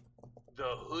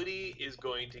the hoodie is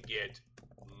going to get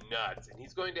nuts, and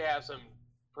he's going to have some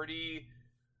pretty.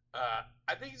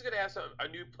 I think he's going to have a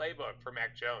new playbook for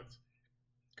Mac Jones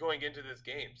going into this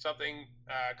game. Something,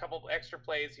 a couple extra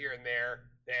plays here and there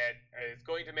that is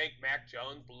going to make Mac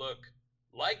Jones look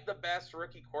like the best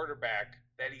rookie quarterback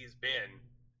that he's been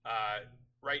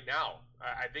right now.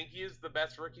 I think he is the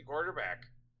best rookie quarterback.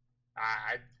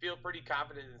 I feel pretty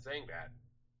confident in saying that.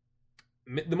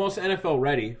 The most NFL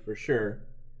ready for sure.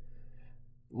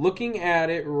 Looking at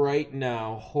it right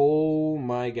now, oh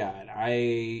my God.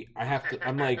 I have to,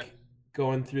 I'm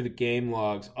going through the game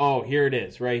logs. Oh, here it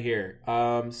is, right here.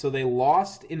 So they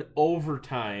lost in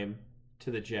overtime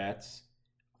to the Jets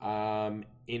in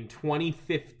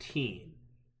 2015.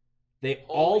 They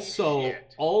also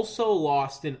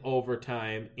lost in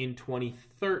overtime in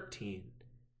 2013.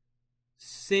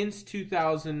 Since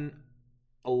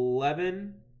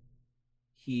 2011,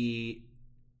 he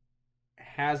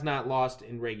has not lost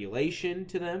in regulation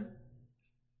to them,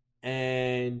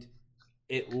 and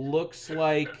it looks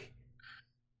like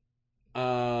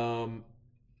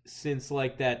since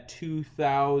that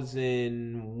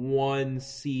 2001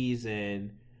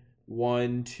 season,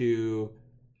 1, 2,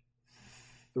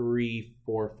 3,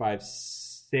 4, 5,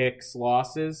 6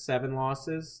 losses, 7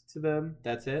 losses to them.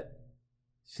 That's it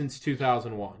since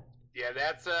 2001. Yeah,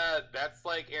 that's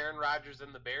like Aaron Rodgers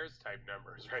and the Bears type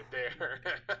numbers right there.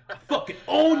 I fucking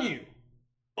own you.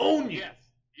 Yes,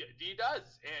 he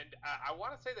does. And I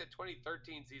want to say that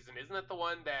 2013 season, isn't that the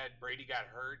one that Brady got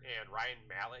hurt and Ryan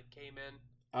Mallett came in?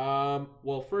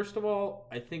 Well, first of all,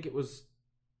 I think it was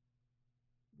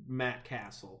Matt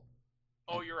Castle.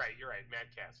 Oh, you're right,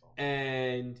 Matt Castle.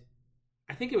 And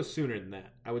I think it was sooner than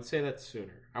that. I would say that's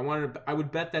sooner. I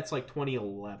would bet that's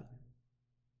 2011.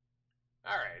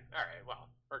 All right. Well,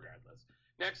 regardless.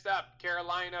 Next up,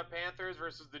 Carolina Panthers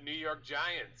versus the New York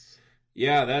Giants.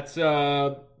 Yeah, that's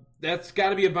got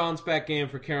to be a bounce back game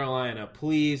for Carolina.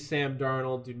 Please, Sam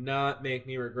Darnold, do not make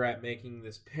me regret making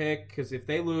this pick because if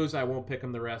they lose, I won't pick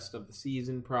them the rest of the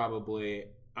season probably.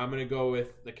 I'm going to go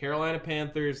with the Carolina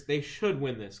Panthers. They should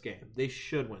win this game. I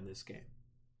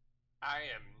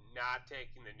am not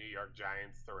taking the New York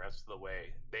Giants the rest of the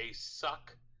way. They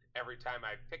suck every time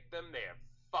I pick them. They have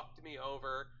fucked me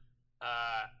over,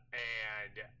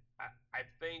 and I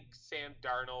think Sam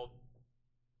Darnold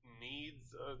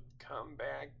needs a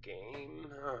comeback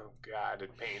game. Oh God,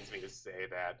 it pains me to say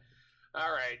that,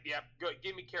 All right. Yep. Go.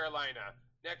 Give me Carolina.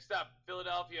 Next up,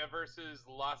 Philadelphia versus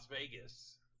Las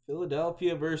Vegas.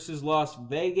 Philadelphia versus Las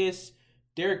Vegas.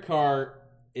 Derek Carr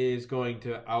is going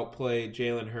to outplay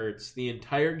Jalen Hurts the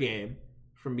entire game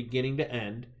from beginning to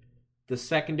end. The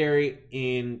secondary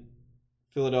in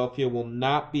Philadelphia will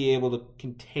not be able to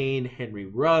contain Henry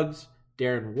Ruggs,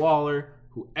 Darren Waller,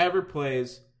 whoever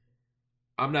plays.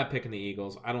 I'm not picking the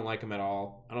Eagles. I don't like them at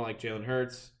all. I don't like Jalen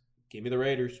Hurts. Give me the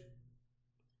Raiders.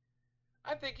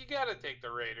 I think you got to take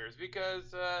the Raiders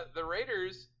because the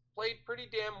Raiders played pretty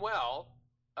damn well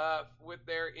with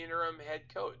their interim head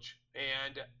coach.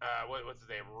 And what's his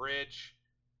name? Rich.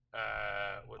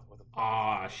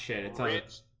 Shit! It's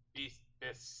Rich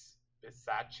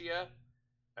Bisaccia.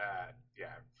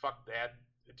 Yeah, fuck that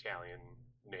Italian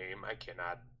name. I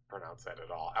cannot pronounce that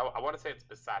at all. I want to say it's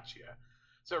Bisaccia.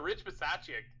 So Rich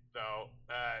Bisaccia, though,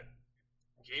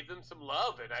 gave them some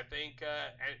love, and I think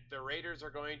the Raiders are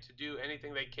going to do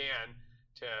anything they can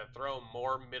to throw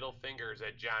more middle fingers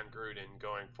at John Gruden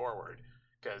going forward,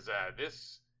 because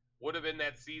this would have been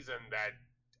that season that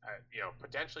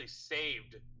potentially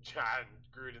saved John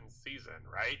Gruden's season,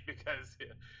 right? Because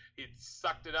he'd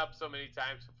sucked it up so many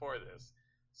times before this.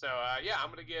 So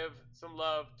I'm going to give some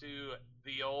love to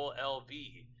the old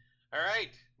LV. All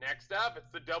right, next up, it's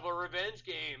the double revenge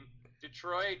game.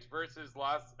 Detroit versus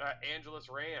Los Angeles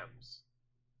Rams.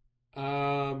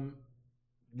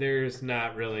 There's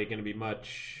not really going to be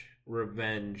much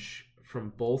revenge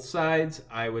from both sides.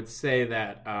 I would say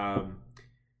that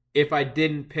if I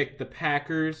didn't pick the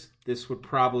Packers, this would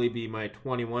probably be my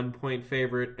 21-point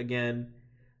favorite again.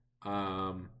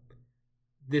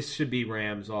 This should be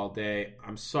Rams all day.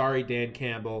 I'm sorry, Dan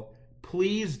Campbell.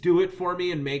 Please do it for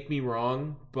me and make me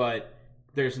wrong, but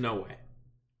there's no way.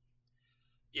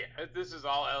 Yeah, this is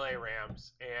all LA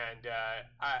Rams, and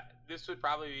this would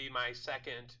probably be my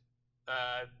second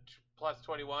plus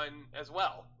 21 as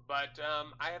well. But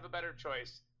I have a better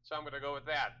choice, so I'm going to go with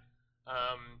that.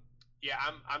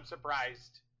 I'm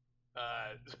surprised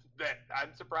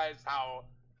I'm surprised how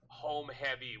home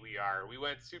heavy we are. We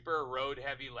went super road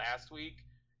heavy last week,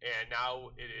 and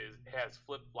now has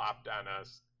flip flopped on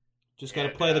us. Just got to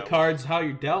play the cards how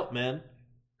you're dealt, man.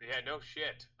 Yeah, no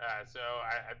shit. So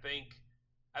I think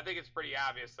it's pretty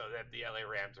obvious, though, that the LA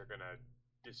Rams are going to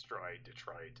destroy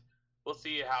Detroit. We'll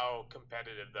see how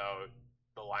competitive, though,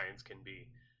 the Lions can be.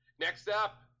 Next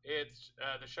up, it's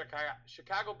the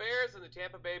Chicago Bears and the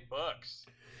Tampa Bay Bucks.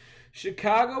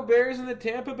 Chicago Bears and the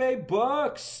Tampa Bay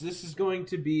Bucks. This is going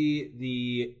to be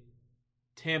the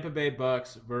Tampa Bay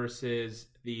Bucks versus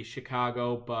the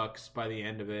Chicago Bucks by the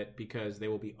end of it, because they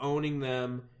will be owning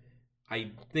them.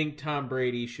 I think Tom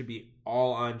Brady should be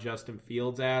all on Justin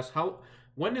Fields' ass.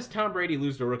 When does Tom Brady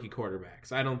lose to rookie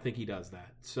quarterbacks? I don't think he does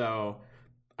that. So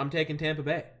I'm taking Tampa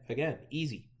Bay. Again,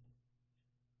 easy.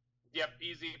 Yep,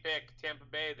 easy pick. Tampa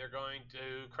Bay, they're going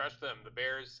to crush them. The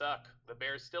Bears suck. The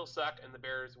Bears still suck, and the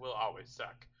Bears will always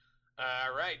suck.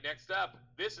 All right, next up,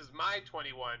 this is my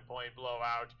 21-point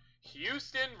blowout.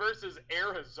 Houston versus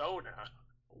Arizona.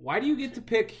 Why do you get to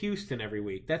pick Houston every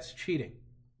week? That's cheating.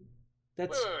 Wait.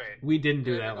 We didn't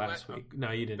do that last week.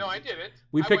 No, you didn't. No, I didn't.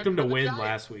 We picked them to win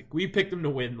last week.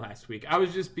 I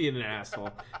was just being an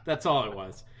asshole. That's all it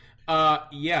was.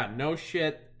 No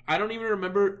shit. I don't even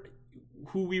remember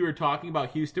who we were talking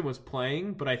about Houston was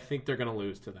playing, but I think they're going to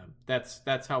lose to them. That's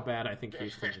how bad I think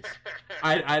Houston is.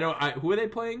 Who are they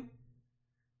playing?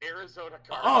 Arizona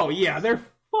Cardinals. Oh, yeah, they're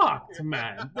fucked,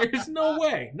 man. There's no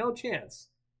way. No chance.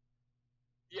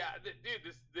 Yeah,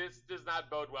 dude, this does not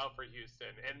bode well for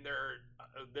Houston, and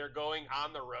they're going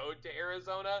on the road to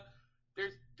Arizona.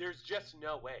 There's just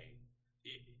no way.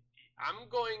 I'm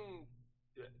gonna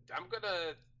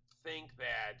think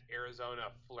that Arizona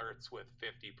flirts with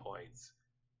 50 points.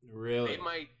 Really?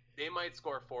 They might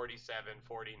score 47,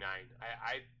 49.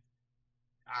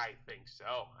 I think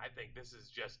so. I think this is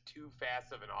just too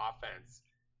fast of an offense.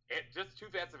 Just too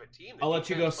fast of a team. I'll let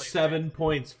you go 7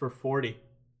 points for 40.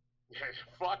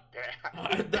 Fuck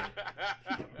that.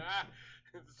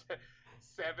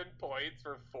 7 points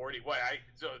for 40.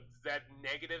 So is that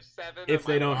 -7? If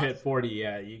they don't hit 40,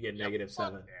 yeah, you get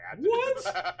 -7.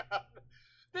 What?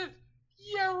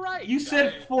 Yeah, right. You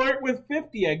said flirt with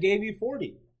 50. I gave you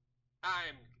 40.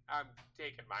 I'm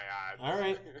taking my odds. All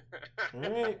right.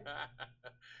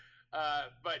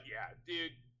 But yeah,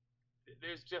 dude,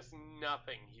 there's just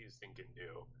nothing Houston can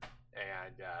do,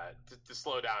 and to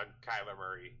slow down Kyler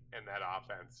Murray and that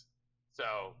offense.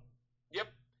 So, yep.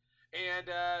 And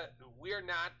we are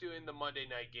not doing the Monday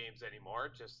night games anymore.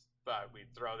 Just thought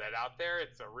we'd throw that out there.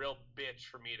 It's a real bitch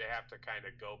for me to have to kind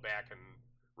of go back and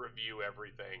review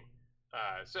everything.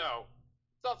 So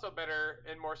It's also better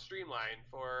and more streamlined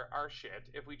for our shit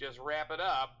if we just wrap it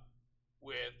up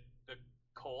with the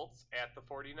Colts at the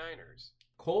 49ers.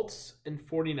 Colts and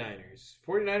 49ers.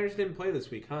 49ers didn't play this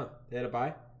week, huh? They had a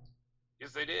bye?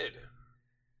 Yes, they did.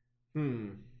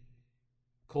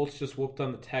 Colts just whooped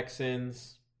on the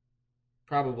Texans.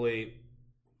 Probably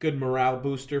good morale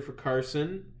booster for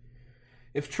Carson.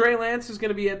 If Trey Lance is going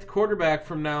to be at the quarterback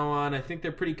from now on, I think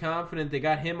they're pretty confident. They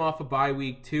got him off a bye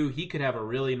week too. He could have a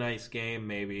really nice game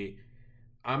maybe.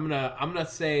 I'm gonna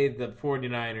say the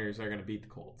 49ers are going to beat the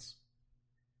Colts.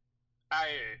 I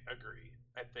agree.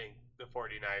 I think the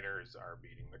 49ers are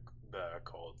beating the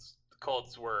Colts. The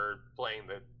Colts were playing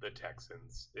the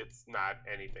Texans. It's not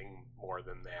anything more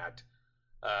than that.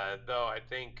 Though I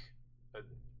think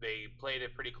they played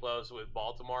it pretty close with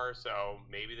Baltimore, so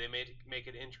maybe they make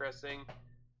it interesting.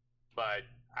 But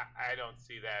I don't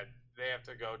see that. They have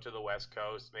to go to the West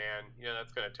Coast, man.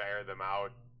 That's going to tire them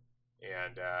out.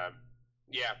 And,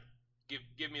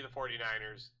 give me the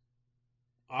 49ers.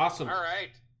 Awesome. All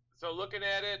right. So looking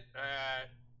at it,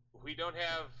 we don't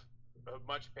have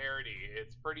much parity.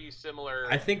 It's pretty similar.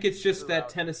 I think it's just that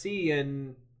Tennessee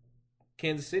and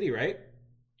Kansas City, right?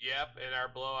 Yep, and our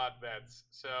blowout bets.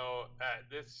 So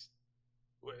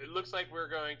it looks like we're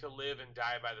going to live and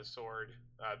die by the sword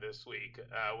this week.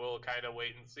 We'll kind of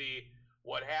wait and see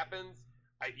what happens.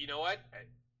 You know what?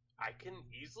 I can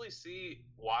easily see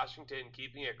Washington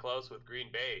keeping it close with Green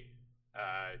Bay.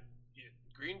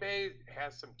 Green Bay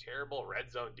has some terrible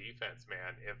red zone defense,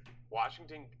 man. If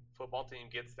Washington football team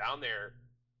gets down there,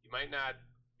 you might not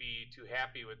be too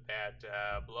happy with that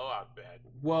blowout bet.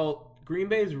 Well, Green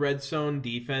Bay's red zone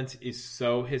defense is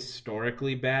so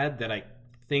historically bad that I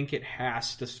think it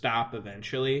has to stop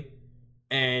eventually.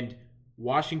 And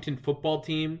Washington football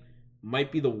team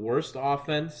might be the worst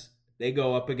offense they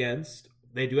go up against.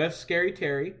 They do have Scary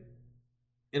Terry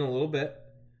in a little bit,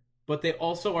 but they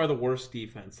also are the worst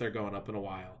defense they're going up in a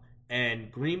while.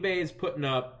 And Green Bay is putting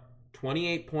up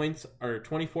 28 points, or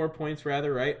 24 points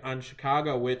rather, right, on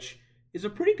Chicago, which is a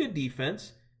pretty good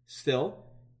defense still.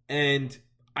 And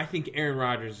I think Aaron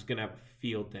Rodgers is going to have a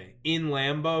field day. In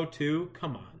Lambeau, too?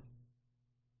 Come on.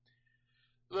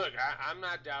 Look, I'm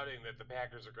not doubting that the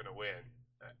Packers are going to win.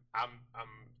 I'm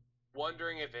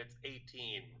wondering if it's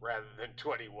 18 rather than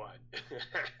 21.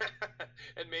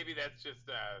 And maybe that's just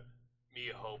me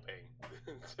hoping.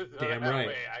 So Damn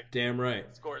right. Damn right.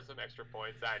 Score some extra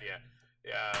points on you.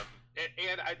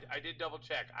 And I did double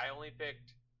check. I only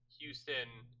picked Houston.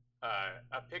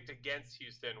 I picked against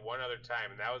Houston one other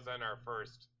time, and that was on our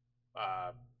first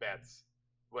bets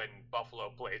when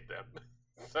Buffalo played them.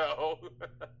 So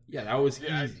yeah, that was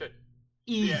easy.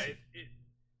 Easy. Yeah,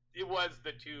 it was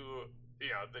the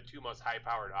two most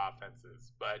high-powered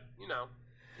offenses, but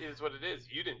it is what it is.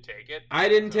 You didn't take it. I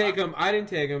didn't take them.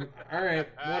 All right,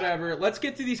 whatever. Let's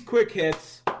get to these quick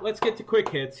hits. Let's get to quick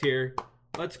hits here.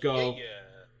 Let's go.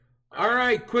 Yeah. All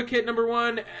right, quick hit number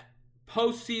one.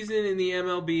 Postseason in the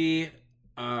MLB.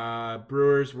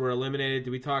 Brewers were eliminated. Did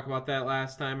we talk about that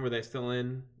last time? Were they still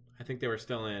in? I think they were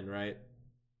still in, right?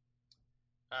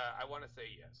 I want to say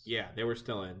yes. Yeah, they were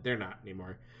still in. They're not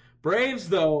anymore. Braves,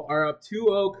 though, are up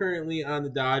 2-0 currently on the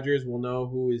Dodgers. We'll know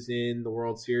who is in the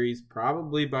World Series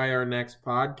probably by our next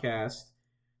podcast.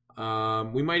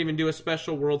 We might even do a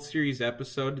special World Series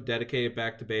episode to dedicate it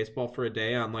back to baseball for a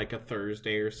day on like a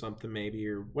Thursday or something maybe,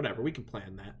 or whatever. We can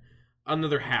plan that.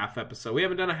 Another half episode. We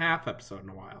haven't done a half episode in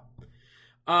a while.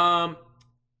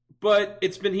 But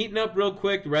it's been heating up real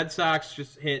quick. The Red Sox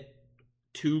just hit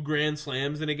 2 grand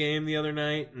slams in a game the other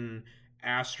night, and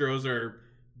Astros are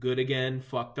good again.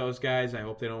 Fuck those guys. I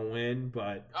hope they don't win,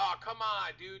 but... Oh, come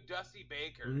on, dude. Dusty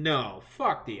Baker. No,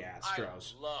 fuck the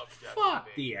Astros. I love Dusty Fuck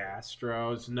Baker. the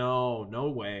Astros.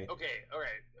 No way. Okay, all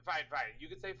right. Fine. You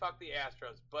can say fuck the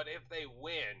Astros, but if they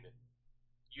win,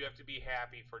 you have to be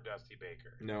happy for Dusty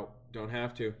Baker. No, don't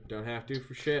have to. Don't have to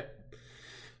for shit.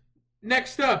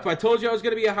 Next up, I told you I was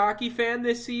going to be a hockey fan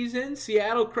this season.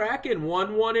 Seattle Kraken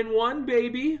 1-1-1,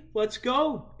 baby. Let's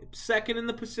go. Second in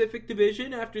the Pacific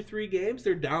Division after 3 games.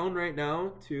 They're down right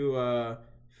now to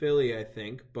Philly, I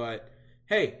think. But,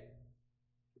 hey,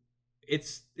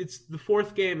 it's the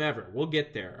 4th game ever. We'll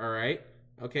get there, all right?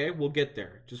 Okay, we'll get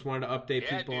there. Just wanted to update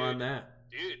people on that.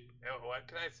 Dude, what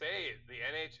can I say? The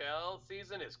NHL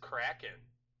season is cracking.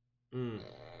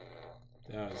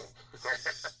 That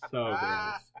was so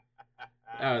gross.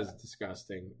 That was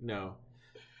disgusting. No.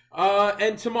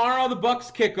 And tomorrow the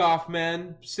Bucks kick off,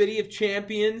 man. City of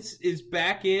Champions is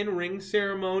back in. Ring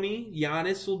ceremony.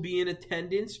 Giannis will be in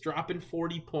attendance, dropping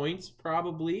 40 points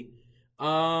probably.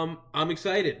 I'm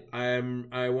excited.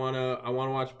 I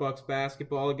wanna watch Bucks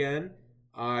basketball again.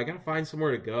 I got to find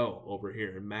somewhere to go over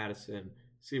here in Madison,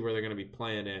 see where they're going to be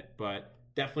playing it. But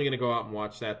definitely going to go out and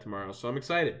watch that tomorrow. So I'm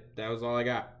excited. That was all I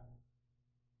got.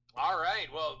 All right.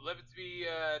 Well, let's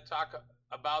talk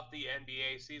about the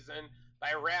NBA season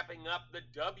by wrapping up the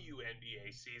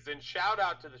WNBA season. Shout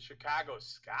out to the Chicago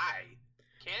Sky.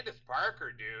 Candace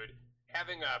Parker, dude,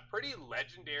 having a pretty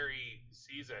legendary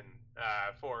season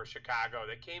for Chicago.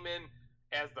 They came in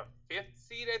as the 5th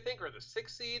seed, I think, or the 6th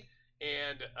seed,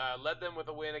 and led them with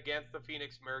a win against the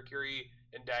Phoenix Mercury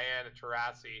and Diana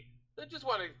Taurasi. I just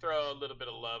want to throw a little bit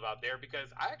of love out there because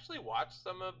I actually watched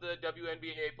some of the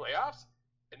WNBA playoffs,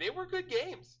 and they were good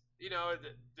games. You know,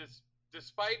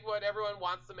 despite what everyone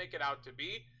wants to make it out to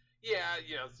be, yeah,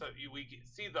 you know, so we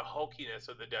see the hokiness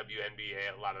of the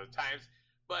WNBA a lot of the times,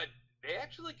 but they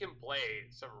actually can play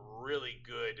some really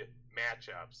good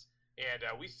matchups. And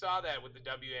we saw that with the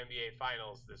WNBA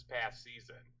finals this past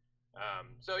season.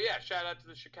 So, yeah, shout out to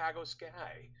the Chicago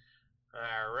Sky.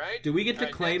 All right. Do we get to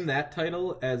claim that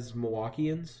title as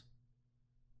Milwaukeeans?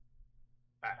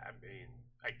 I mean,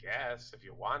 I guess, if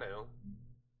you want to.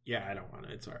 Yeah, I don't want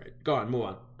to. It's all right. Go on, move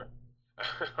on.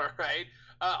 All right.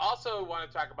 Also, want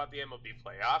to talk about the MLB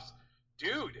playoffs.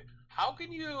 Dude, how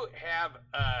can you have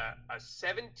a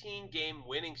 17-game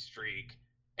winning streak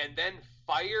and then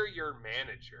fire your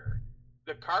manager?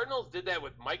 The Cardinals did that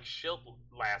with Mike Shildt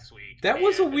last week. That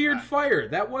was a weird fire.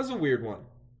 That was a weird one.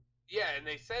 Yeah, and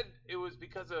they said it was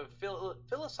because of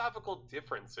philosophical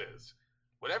differences.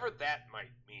 Whatever that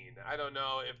might mean. I don't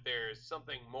know if there's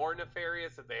something more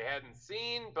nefarious that they hadn't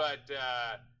seen, but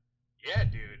yeah,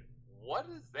 dude, what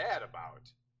is that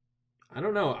about? I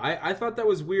don't know. I thought that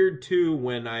was weird, too,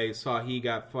 when I saw he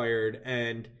got fired,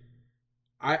 and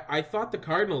I thought the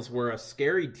Cardinals were a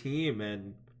scary team,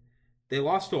 and they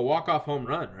lost to a walk-off home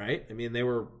run, right? I mean, they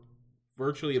were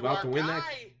virtually about to win that.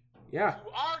 Yeah. To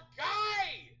our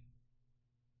guy!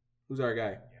 Who's our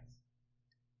guy? Yes.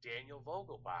 Daniel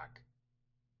Vogelbach.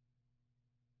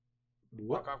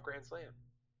 What? Walk-off grand slam.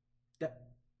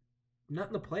 Not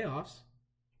in the playoffs.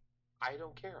 I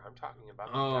don't care. I'm talking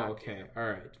about the Oh, okay. game. All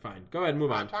right. Fine. Go ahead.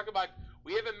 Move on. I'm talking about,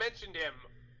 we haven't mentioned him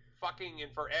fucking in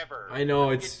forever. I know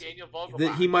Let's get Daniel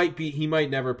Vogelbach. he might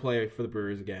never play for the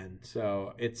Brewers again,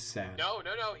 so it's sad. No.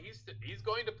 He's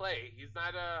going to play. He's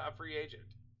not a free agent.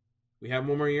 We have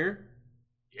one more year?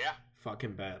 Yeah.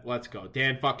 Fucking bet. Let's go.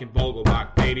 Dan fucking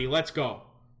Vogelbach, baby. Let's go.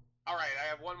 All right, I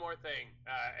have one more thing,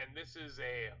 and this is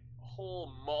a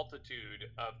whole multitude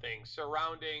of things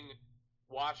surrounding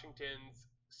Washington's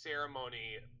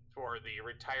ceremony for the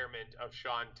retirement of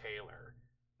Sean Taylor.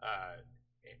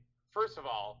 First of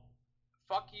all,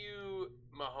 fuck you,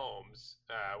 Mahomes.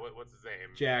 What's his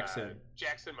name? Jackson.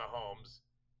 Jackson Mahomes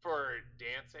for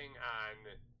dancing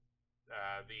on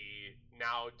the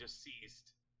now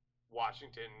deceased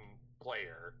Washington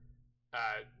player.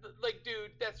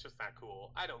 Dude, that's just not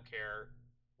cool. I don't care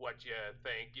what you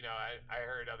think. You know, I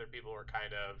heard other people were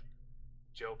kind of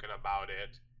joking about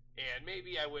it, and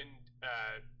maybe I wouldn't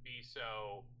be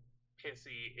so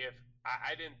pissy if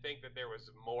I didn't think that there was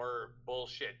more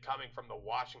bullshit coming from the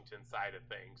Washington side of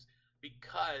things,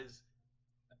 because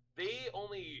they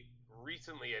only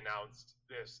recently announced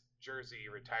this jersey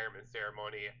retirement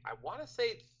ceremony, I want to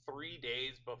say 3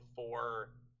 days before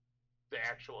the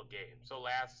actual game. So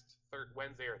last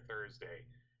Wednesday or Thursday.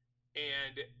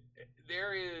 And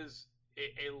there is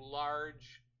a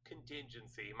large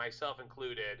contingency, myself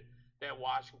included, that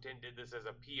Washington did this as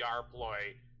a PR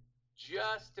ploy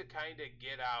just to kind of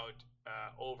get out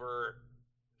over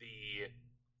the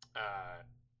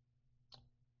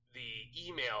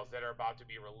emails that are about to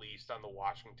be released on the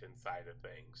Washington side of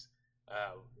things.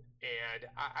 And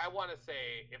I want to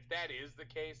say, if that is the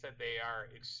case, that they are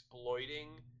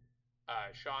exploiting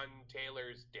Sean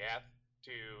Taylor's death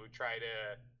to try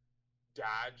to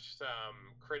dodge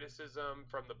some criticism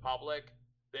from the public,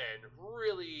 then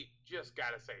really just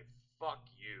got to say fuck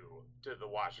you to the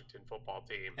Washington football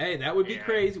team. Hey, that would be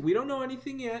crazy. We don't know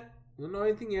anything yet.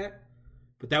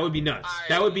 But that would be nuts.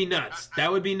 That would be nuts.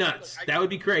 That would be nuts. That would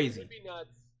be crazy.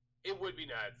 It would be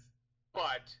nuts.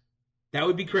 But that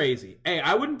would be crazy. Hey,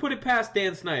 I wouldn't put it past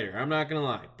Dan Snyder. I'm not going to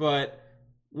lie. But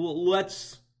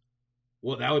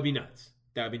that would be nuts.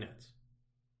 That would be nuts.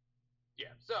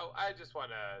 Yeah, so I just want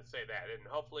to say that. And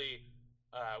hopefully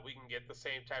we can get the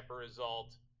same type of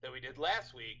result that we did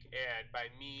last week. And by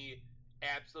me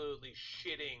absolutely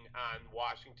shitting on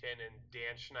Washington and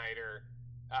Dan Snyder,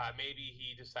 maybe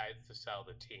he decides to sell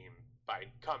the team by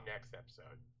come next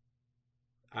episode.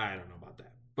 I don't know about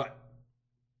that. But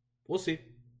we'll see.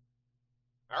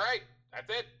 All right, that's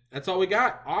it. That's all we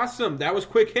got. Awesome. That was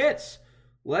quick hits.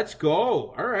 Let's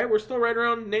go. All right, we're still right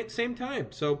around same time,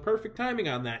 so perfect timing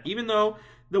on that. Even though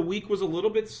the week was a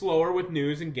little bit slower with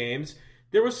news and games,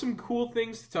 there was some cool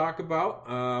things to talk about.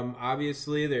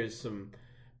 Obviously, there's some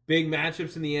big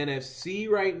matchups in the NFC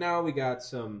right now. We got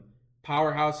some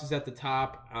powerhouses at the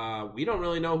top. We don't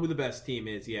really know who the best team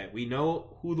is yet. We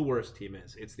know who the worst team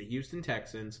is. It's the Houston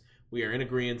Texans. We are in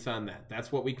agreement on that.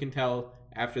 That's what we can tell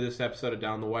after this episode of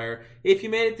Down the Wire. If you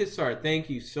made it this far, thank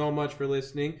you so much for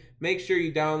listening. Make sure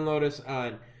you download us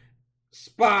on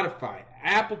Spotify,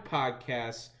 Apple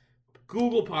Podcasts,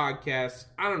 Google Podcasts,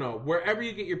 I don't know, wherever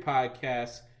you get your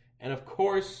podcasts, and of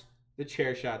course,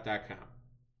 thechairshot.com.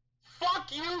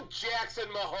 Fuck you, Jackson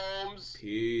Mahomes.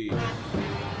 Peace.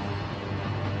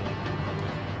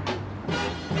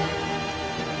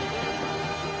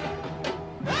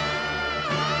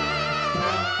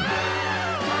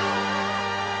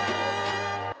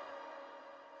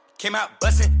 Came out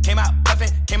bustin', came out puffin',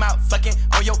 came out fucking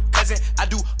on your cousin. I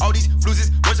do all these fluses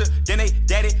worse than they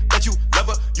daddy, but you love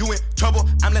her, you in trouble.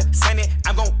 I'm the Sunday,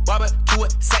 I'm gon' barbecue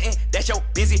it, satin. That's your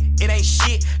busy, it ain't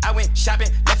shit. I went shopping,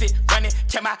 left it running,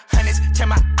 check my hundreds, check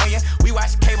my onion. We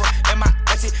watch cable and my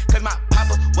auntie, cause my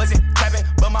papa wasn't trapping,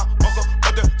 but my uncle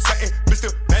up the satin. Mr.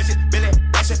 Magic, Billy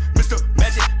Bashing, Mr.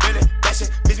 Magic, Billy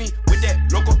Bashing. Miss me with that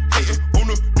local hating on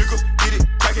the nigga, get it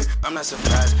cracking. I'm not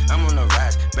surprised, I'm on the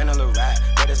rise, been on the ride,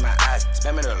 that is my eyes,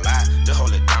 spam it a lot, just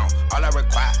hold it down. All I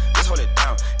require, just hold it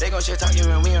down. They gon' shit talking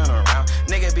when we on around.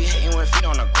 Nigga be hating with feet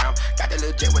on the ground. Got the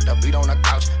little jet with the beat on the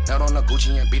couch. Nut on the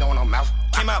Gucci and beat on the mouth.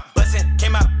 Came out buzzin',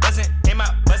 came out buzzin', came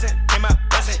out buzzin', came out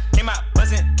buzzin', came out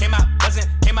buzzin', came out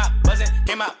buzzin', came out buzzin',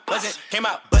 came out buzzin', came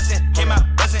out buzzin', came out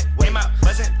buzzin', came out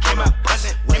buzzin', came out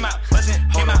buzzin', came out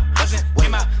buzzin', came out buzzin',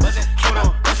 came out buzzin', came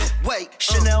out buzzin'. Wait,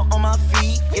 Chanel on my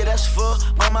feet, yeah, that's for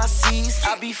all my C's.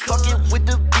 I be fucking with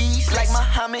the bees like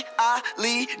Muhammad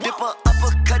Ali. Dip her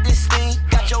uppercut this thing.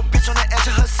 Got your bitch on the edge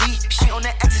of her seat. She on the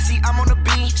ecstasy, I'm on the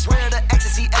beat. Swear the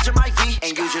ecstasy, edge of my V.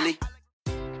 And usually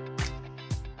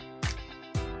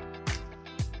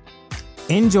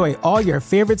Enjoy all your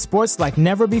favorite sports like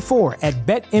never before at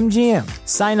BetMGM.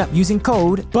 Sign up using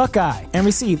code Buckeye and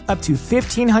receive up to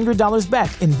 $1,500 back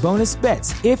in bonus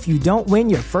bets if you don't win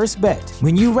your first bet.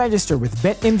 When you register with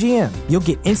BetMGM, you'll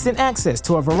get instant access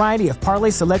to a variety of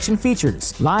parlay selection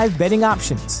features, live betting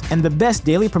options, and the best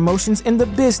daily promotions in the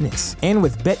business. And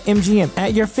with BetMGM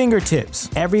at your fingertips,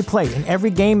 every play and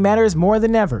every game matters more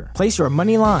than ever. Place your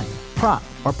money line, prop,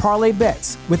 or parlay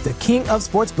bets with the king of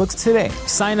sportsbooks today.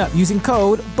 Sign up using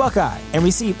code Buckeye and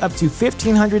receive up to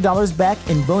 $1,500 back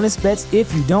in bonus bets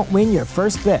if you don't win your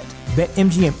first bet.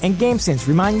 BetMGM and GameSense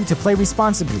remind you to play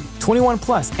responsibly. 21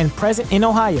 plus and present in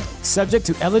Ohio, subject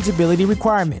to eligibility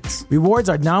requirements. Rewards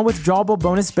are non-withdrawable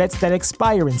bonus bets that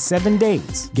expire in 7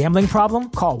 days. Gambling problem?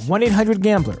 Call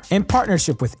 1-800-GAMBLER. In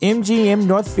partnership with MGM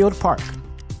Northfield Park.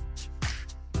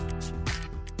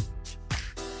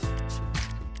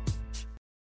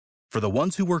 For the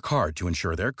ones who work hard to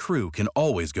ensure their crew can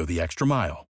always go the extra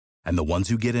mile, and the ones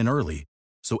who get in early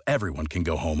so everyone can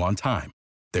go home on time,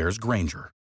 there's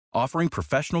Grainger, offering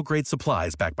professional-grade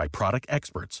supplies backed by product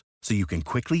experts so you can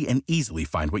quickly and easily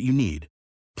find what you need.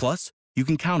 Plus, you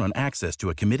can count on access to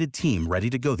a committed team ready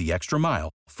to go the extra mile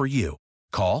for you.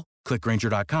 Call, click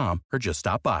Grainger.com, or just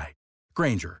stop by.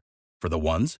 Grainger, for the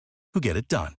ones who get it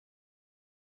done.